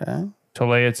 Okay. To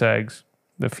lay its eggs,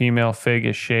 the female fig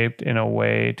is shaped in a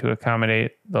way to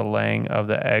accommodate the laying of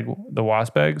the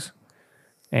wasp eggs.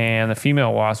 And the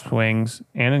female wasp's wings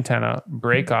and antenna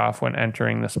break off when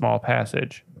entering the small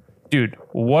passage. Dude,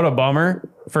 what a bummer.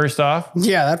 First off,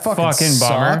 Yeah, that fucking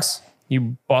bummer. sucks.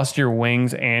 You bust your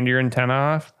wings and your antenna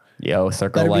off. Yo,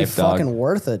 circle That'd of be life, dog. fucking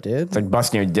worth it, dude. It's like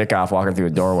busting your dick off walking through a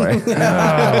doorway.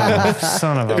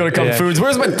 Son of a Go to Come bitch. Foods.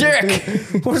 Where's my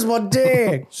dick? Where's my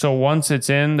dick? So once it's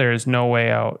in, there's no way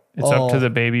out. It's up to Oh. the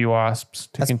baby wasps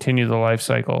to continue the life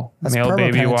cycle. That's Male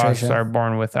baby wasps perma-penetration. are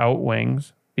born without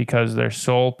wings because their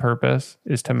sole purpose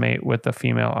is to mate with the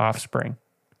female offspring.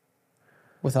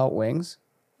 Without wings?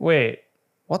 Wait,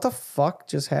 What the fuck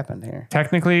just happened here?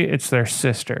 technically it's their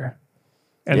sister.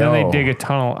 And then they Yo. dig a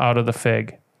tunnel out of the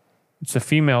fig. It's the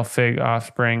female fig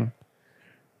offspring.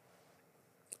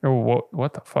 Or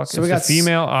what the fuck? So it's we the got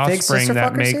female fig offspring sister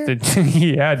that fuckers make here? the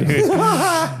yeah, dude.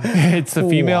 It's the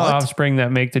female What? offspring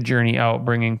that make the journey out,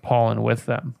 bringing pollen with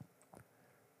them.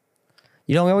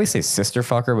 You know, we always say sister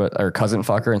fucker, or cousin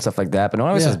fucker and stuff like that, but no one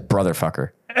always Yeah. says brother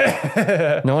fucker.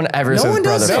 No one ever No says one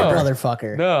brother does say fucker. brother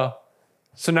fucker. No.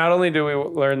 So not only do we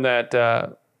learn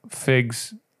that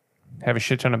figs have a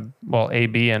shit ton of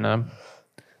AB in them,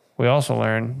 we also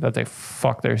learn that they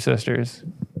fuck their sisters.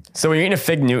 So when you're eating a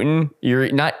fig Newton,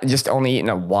 you're not just only eating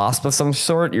a wasp of some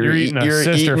sort. You're eating a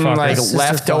sister eating fucker. like Sister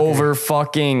leftover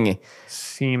fucking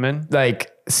Semen.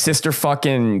 like sister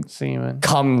fucking Semen.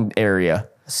 cum area.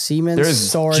 Siemens There's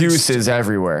storage. juices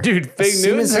everywhere. Dude, fig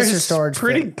Siemens Newtons is are a storage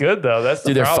pretty pit. good though. That's the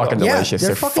Dude, they're problem. fucking Yeah, delicious. they're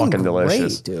They're fucking fucking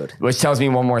delicious. great, dude. Which tells me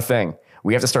one more thing.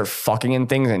 We have to start fucking in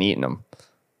things and eating them.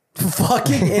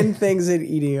 Fucking in things and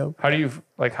eating them. How do you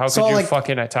like? How So, could you like-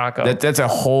 fucking a taco? That's a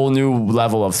whole new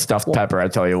level of stuffed pepper, I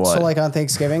tell you what. So like on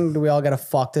Thanksgiving, do we all gotta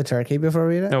fuck the turkey before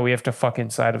we eat it? no, we have to fuck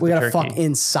inside of we the gotta turkey. fuck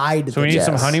inside. So we need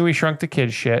some Yes. honey. We shrunk the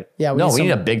kid shit. Yeah, no, we some,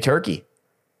 need a big turkey.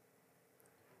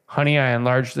 Honey, I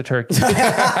enlarged the turkey.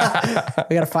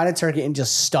 we gotta find a turkey and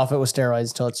just stuff it with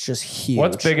steroids until it's just huge.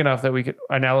 What's big enough that we could?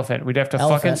 An elephant. We'd have to fuck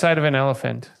Elephant. inside of an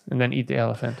elephant and then eat the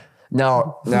elephant.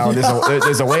 No,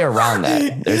 there's a way around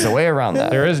that. There's a way around that.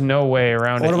 There is no way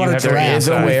around What it. about You a have to giraffe? eat There is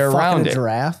a inside. way Fucking around it.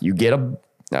 giraffe? You get a.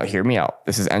 Now, hear me out.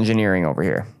 This is engineering over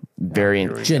here. Very.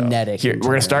 Genetic. Here, we're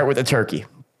gonna start with the turkey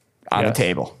on the Yes.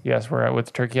 table. Yes, we're at with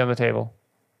the turkey on the table.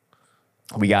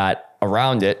 We got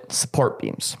around it support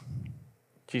beams.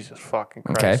 Jesus fucking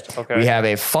Okay. Christ. Okay. We have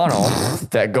a funnel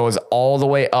that goes all the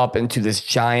way up into this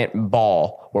giant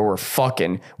ball where we're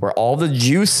fucking, where all the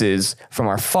juices from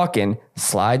our fucking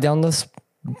slide down this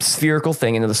spherical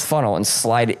thing into this funnel and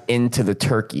slide into the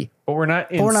turkey. but we're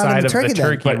not we're not in inside the of turkey the then.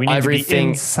 turkey. But We need to be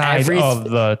inside of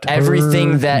the turkey.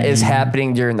 everything that is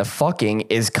happening during the fucking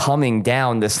is coming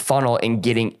down this funnel and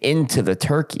getting into the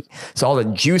turkey. So all the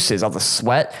juices, all the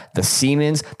sweat, the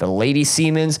semens, the lady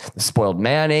semens, the spoiled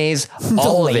mayonnaise,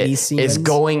 all of it lady is semens.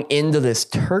 going into this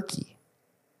turkey.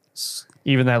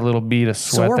 Even that little bead of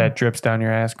sweat we're- that drips down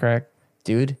your ass crack.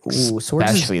 Dude, Ooh, so we're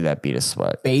just especially that bead of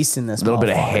sweat. basting this. A little bit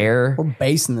of motherfucker. hair. We're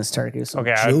basting this turkey. With some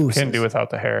Okay, I juices. can do without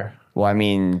the hair. Well, I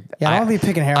mean, Yeah, I don't wanna be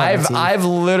picking hair on my teeth. I've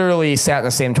literally sat in the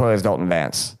same toilet as Dalton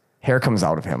Vance. Hair comes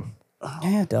out of him.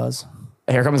 Yeah, it does.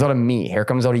 Hair comes out of me. Hair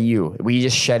comes out of you. We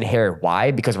just shed hair.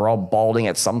 Why? Because we're all balding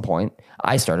at some point.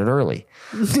 I started early.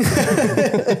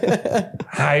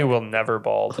 I will never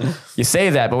bald. You say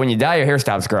that, but when you die, your hair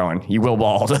stops growing. You will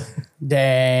bald.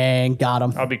 Dang, got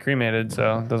him. I'll be cremated,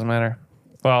 so it doesn't matter.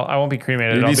 Well, I won't be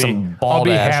cremated. You'd I'll be be, some I'll bald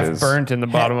be half ashes. burnt in the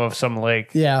bottom of some lake.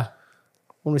 Yeah,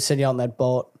 when we send you out in that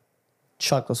boat,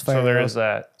 chuck those fire. So there arrows. is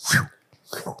that.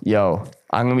 Yo,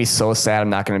 I'm gonna be so sad. I'm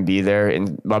not gonna be there,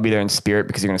 and I'll be there in spirit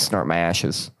because you're gonna snort my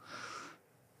ashes.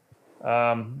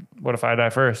 What if I die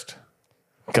first?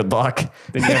 Good luck.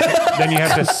 Then you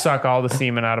have to suck all the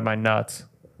semen out of my nuts.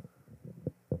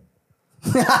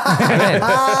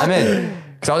 I'm in.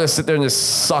 Because I'll just sit there and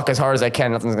just suck as hard as I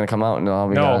can. Nothing's gonna come out, and I'll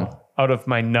be gone. No, out of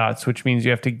my nuts, which means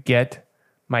you have to get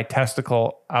my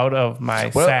testicle out of my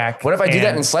What, sack. what if I do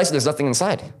that and slice it? There's nothing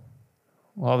inside.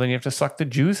 Well, then you have to suck the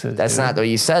juices. That's dude. not what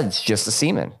you said. It's just the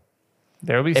semen.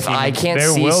 There will be If semen. I can't there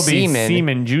see will be semen-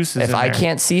 semen juices. If in I there.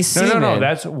 can't see no, semen, no.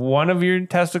 That's one of your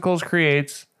testicles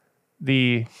creates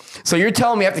the so you're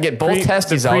telling me I have to get both Pre-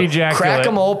 testes the out, pre-ejaculate. crack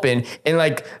them open, and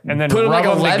like And then put them like a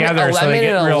rub 'em lemon, together a so they lemon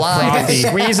get and a real lime, frothy.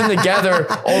 squeeze them together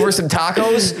over some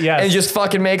tacos, Yes. and just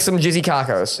fucking make some jizzy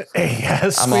tacos.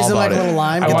 yes. I'm Squeeze all them like about a it. little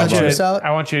lime. I Get want, the you juice to, out.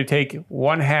 I want you to take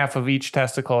one half of each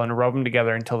testicle and rub them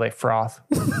together until they froth.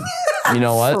 You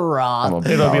know what? Froth.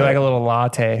 I'm It'll be about like it. a little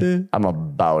latte. I'm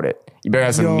about it. You better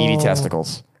have some meaty Yo.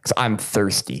 testicles because I'm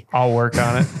thirsty. I'll work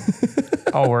on it.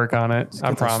 I'll work on it. I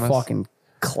Those promise. fucking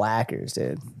clackers,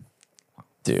 dude.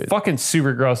 Dude. Fucking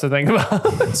super gross to think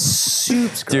about.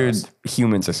 Soup's Dude, gross.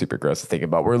 humans are super gross to think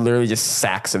about. We're literally just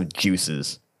sacks of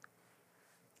juices.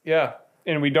 Yeah.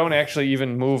 And we don't actually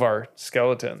even move our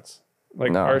skeletons.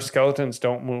 Like No. our skeletons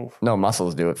don't move. No,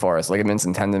 muscles do it for us. Ligaments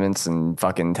and tendons and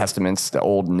fucking testaments, the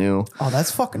old, new. Oh,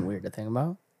 that's fucking weird to think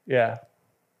about. Yeah.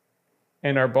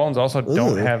 And our bones also don't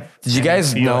Ooh. have. Did you any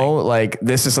guys feeling. know, like,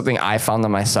 this is something I found on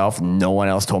myself. No one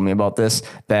else told me about this,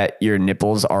 that your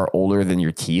nipples are older than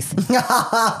your teeth.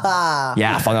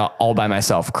 Yeah, I found out all by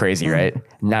myself. Crazy, right?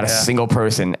 Not a Yeah. single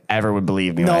person ever would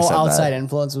believe me when I No said outside that.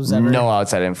 influence was ever. No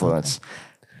outside influence.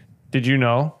 Did you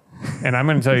know? And I'm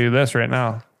going to tell you this right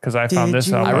now because I found Did this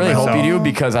you out. I by really hope myself. you do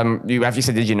because after you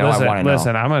said, did you know? Listen, I want to know.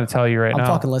 listen, I'm going to tell you right I'm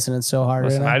now. fucking listening so hard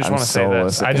Listen, right I now. just I'm want to say so this.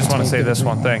 listening. I just want to say this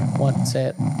one thing, What? Say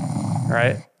it.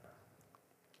 right?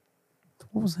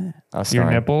 What was that? I was Your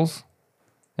snoring. nipples,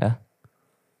 Yeah.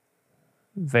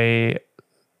 they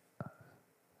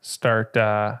start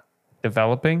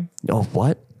developing Oh,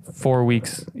 what? 4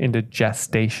 weeks into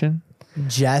gestation.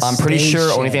 I'm pretty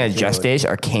sure only thing that Gestation, gestate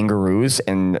are kangaroos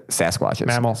and Sasquatches.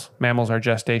 Mammals are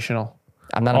gestational.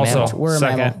 I'm not a Also, mammal. We're a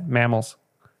second, mammals.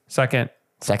 Second,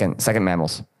 Second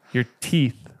mammals. your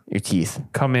teeth Your teeth.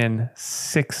 come in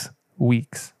 6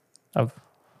 weeks of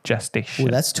gestation.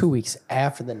 Ooh, that's 2 weeks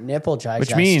after the nipple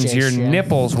which means your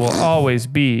nipples will always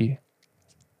be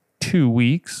 2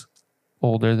 weeks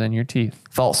older than your teeth.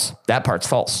 False. That part's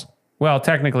false. Well,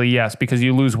 technically, yes, because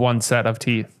you lose one set of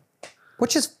teeth.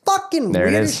 Which is fucking There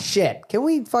it weird is. as shit. Can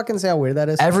we fucking say how weird that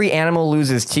is? Every animal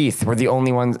loses teeth. We're the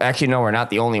only ones. Actually, no, we're not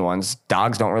the only ones.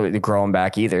 Dogs don't really grow them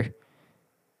back either.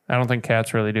 I don't think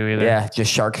cats really do either. Yeah,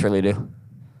 just sharks really do.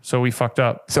 So we fucked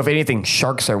up. So if anything,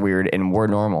 sharks are weird and we're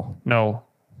normal. No,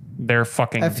 they're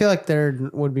fucking. I feel like there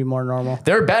would be more normal.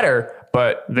 They're better,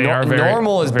 but They are very-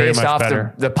 normal is very based much off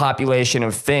better. the population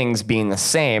of things being the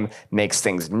same makes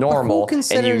things normal. And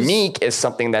considers- unique is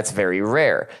something that's very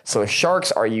rare. So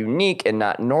sharks are unique and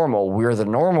not normal. We're the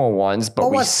normal ones, but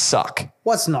we what- suck.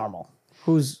 What's normal?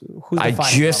 Who's I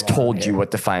defining just normal told around you here?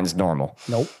 what defines normal.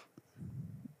 Nope.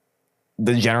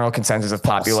 The general consensus of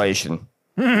population.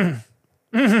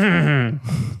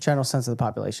 General sense of the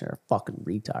population are fucking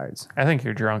retards. I think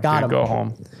you're drunk. Got Dude. him. Go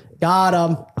home. Got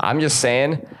him. I'm just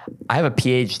saying, I have a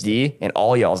PhD in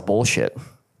all y'all's bullshit.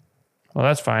 Well,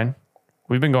 that's fine.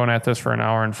 We've been going at this for an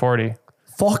hour and 40.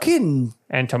 Fucking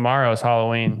And tomorrow's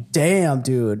Halloween. damn,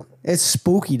 dude. It's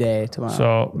spooky day tomorrow.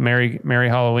 So Merry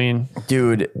Halloween.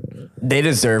 Dude, they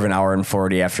deserve an hour and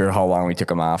 40 after how long we took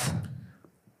them off.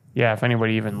 Yeah, if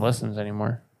anybody even listens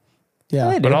anymore.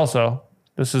 yeah, But also,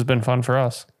 this has been fun for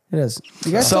us. it is.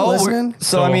 You guys still listening?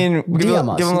 So I mean, give DM them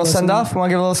us. a little You send off. Want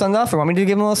to give a little send off, or want me to give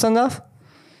them a little send off?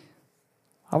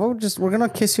 How about we're gonna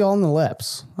kiss you all in the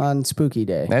lips on spooky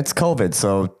day. That's COVID,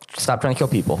 so stop trying to kill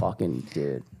people. Fucking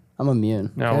dude. I'm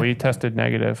immune. No, okay? we tested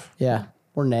negative. Yeah,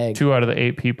 we're neg. 2 out of the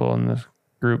 8 people in this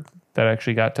group that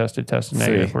actually got tested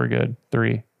negative. We're good.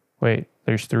 3. Wait,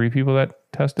 there's 3 people that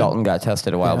tested? Dalton got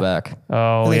tested a while back.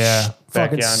 Oh, And they yeah. Back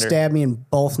fucking yonder. stabbed me in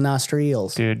both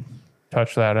nostrils. Dude,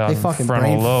 touch that on They the fucking frontal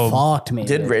brain lobe. fucked me.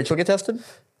 Did dude. Rachel get tested?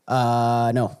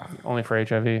 No, Only for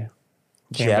HIV. Did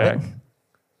Came you have back. it?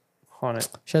 On it.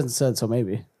 she hasn't said so.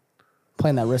 Maybe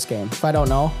playing that risk game. If I don't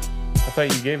know, I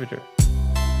thought you gave it to her.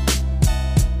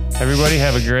 Everybody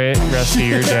have a great rest of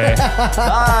your day.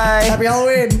 Bye. happy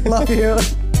Halloween. Love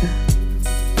you.